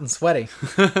hot and sweaty.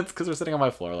 It's because we're sitting on my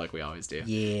floor like we always do.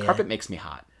 Yeah. Carpet makes me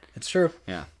hot. It's true.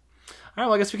 Yeah. All right,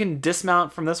 well, I guess we can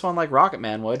dismount from this one like Rocket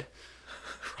Man would.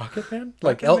 Rocket Man?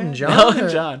 Like Rocket Elton Man? John? Elton or-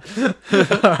 John.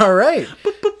 All right.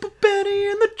 Betty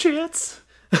and the Jets.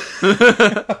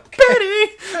 Betty.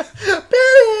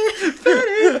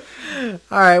 Betty!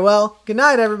 All right, well, good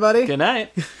night, everybody. Good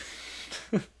night.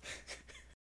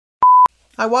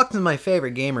 I walked into my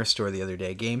favorite gamer store the other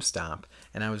day, GameStop,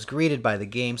 and I was greeted by the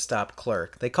GameStop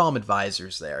clerk. They call them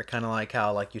advisors there, kind of like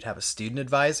how you'd have a student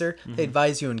advisor. They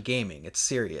advise you in gaming. It's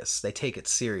serious. They take it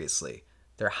seriously.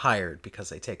 They're hired because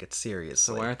they take it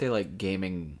seriously. So why aren't they like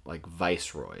gaming like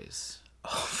viceroys? Oh,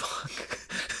 fuck.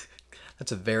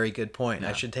 That's a very good point.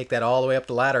 I should take that all the way up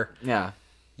the ladder. Yeah.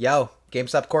 Yo,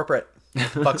 GameStop corporate.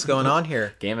 What the fuck's going on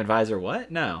here? Game advisor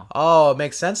what? No. Oh, it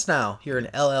makes sense now. You're an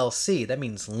LLC. That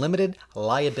means Limited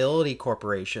Liability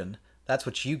Corporation. That's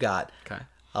what you got. Okay.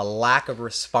 A lack of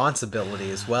responsibility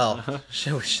as well.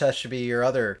 That should be your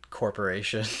other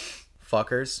corporation.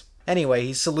 Fuckers. Anyway,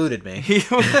 he saluted me.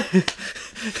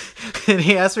 And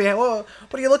he asked me, well,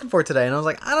 what are you looking for today? And I was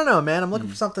like, I don't know, man. I'm looking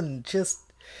for something just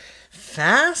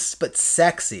fast but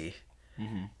sexy.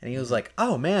 And he was like,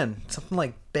 oh, man, something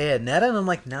like Bayonetta? And I'm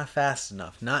like, not fast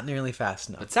enough. Not nearly fast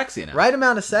enough. But sexy enough. Right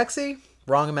amount of sexy,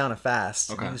 wrong amount of fast.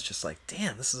 Okay. And he was just like,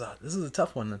 damn, this is a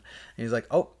tough one. And he's like,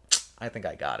 oh, I think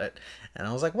I got it. And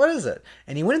I was like, what is it?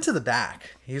 And he went into the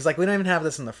back. He was like, we don't even have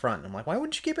this in the front. And I'm like, why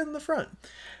wouldn't you keep it in the front?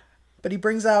 But he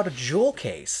brings out a jewel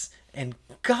case. And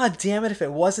god damn it if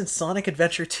it wasn't Sonic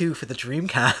Adventure 2 for the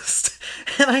Dreamcast.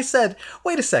 And I said,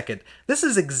 wait a second, this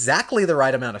is exactly the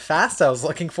right amount of fast I was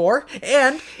looking for,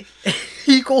 and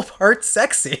equal parts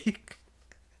sexy.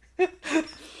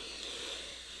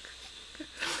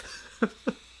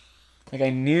 Like I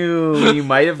knew you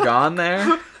might have gone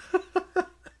there.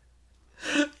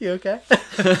 You okay?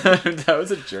 That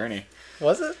was a journey.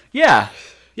 Was it? Yeah.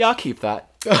 Yeah, I'll keep that.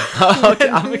 I'm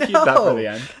gonna keep that for the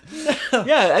end.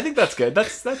 Yeah, I think that's good.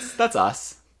 That's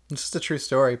us. It's just a true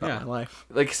story about Yeah. my life.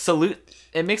 Like salute.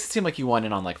 It makes it seem like you won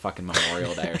in on like fucking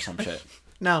Memorial Day or some shit.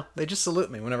 No, they just salute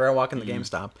me whenever I walk in the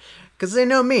GameStop. Because they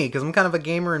know me, because I'm kind of a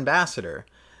gamer ambassador.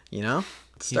 You know?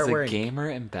 He's a gamer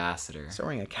ambassador. Start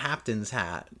wearing a captain's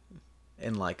hat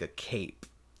and like a cape.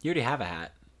 You already have a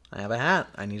hat. I have a hat.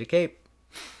 I need a cape.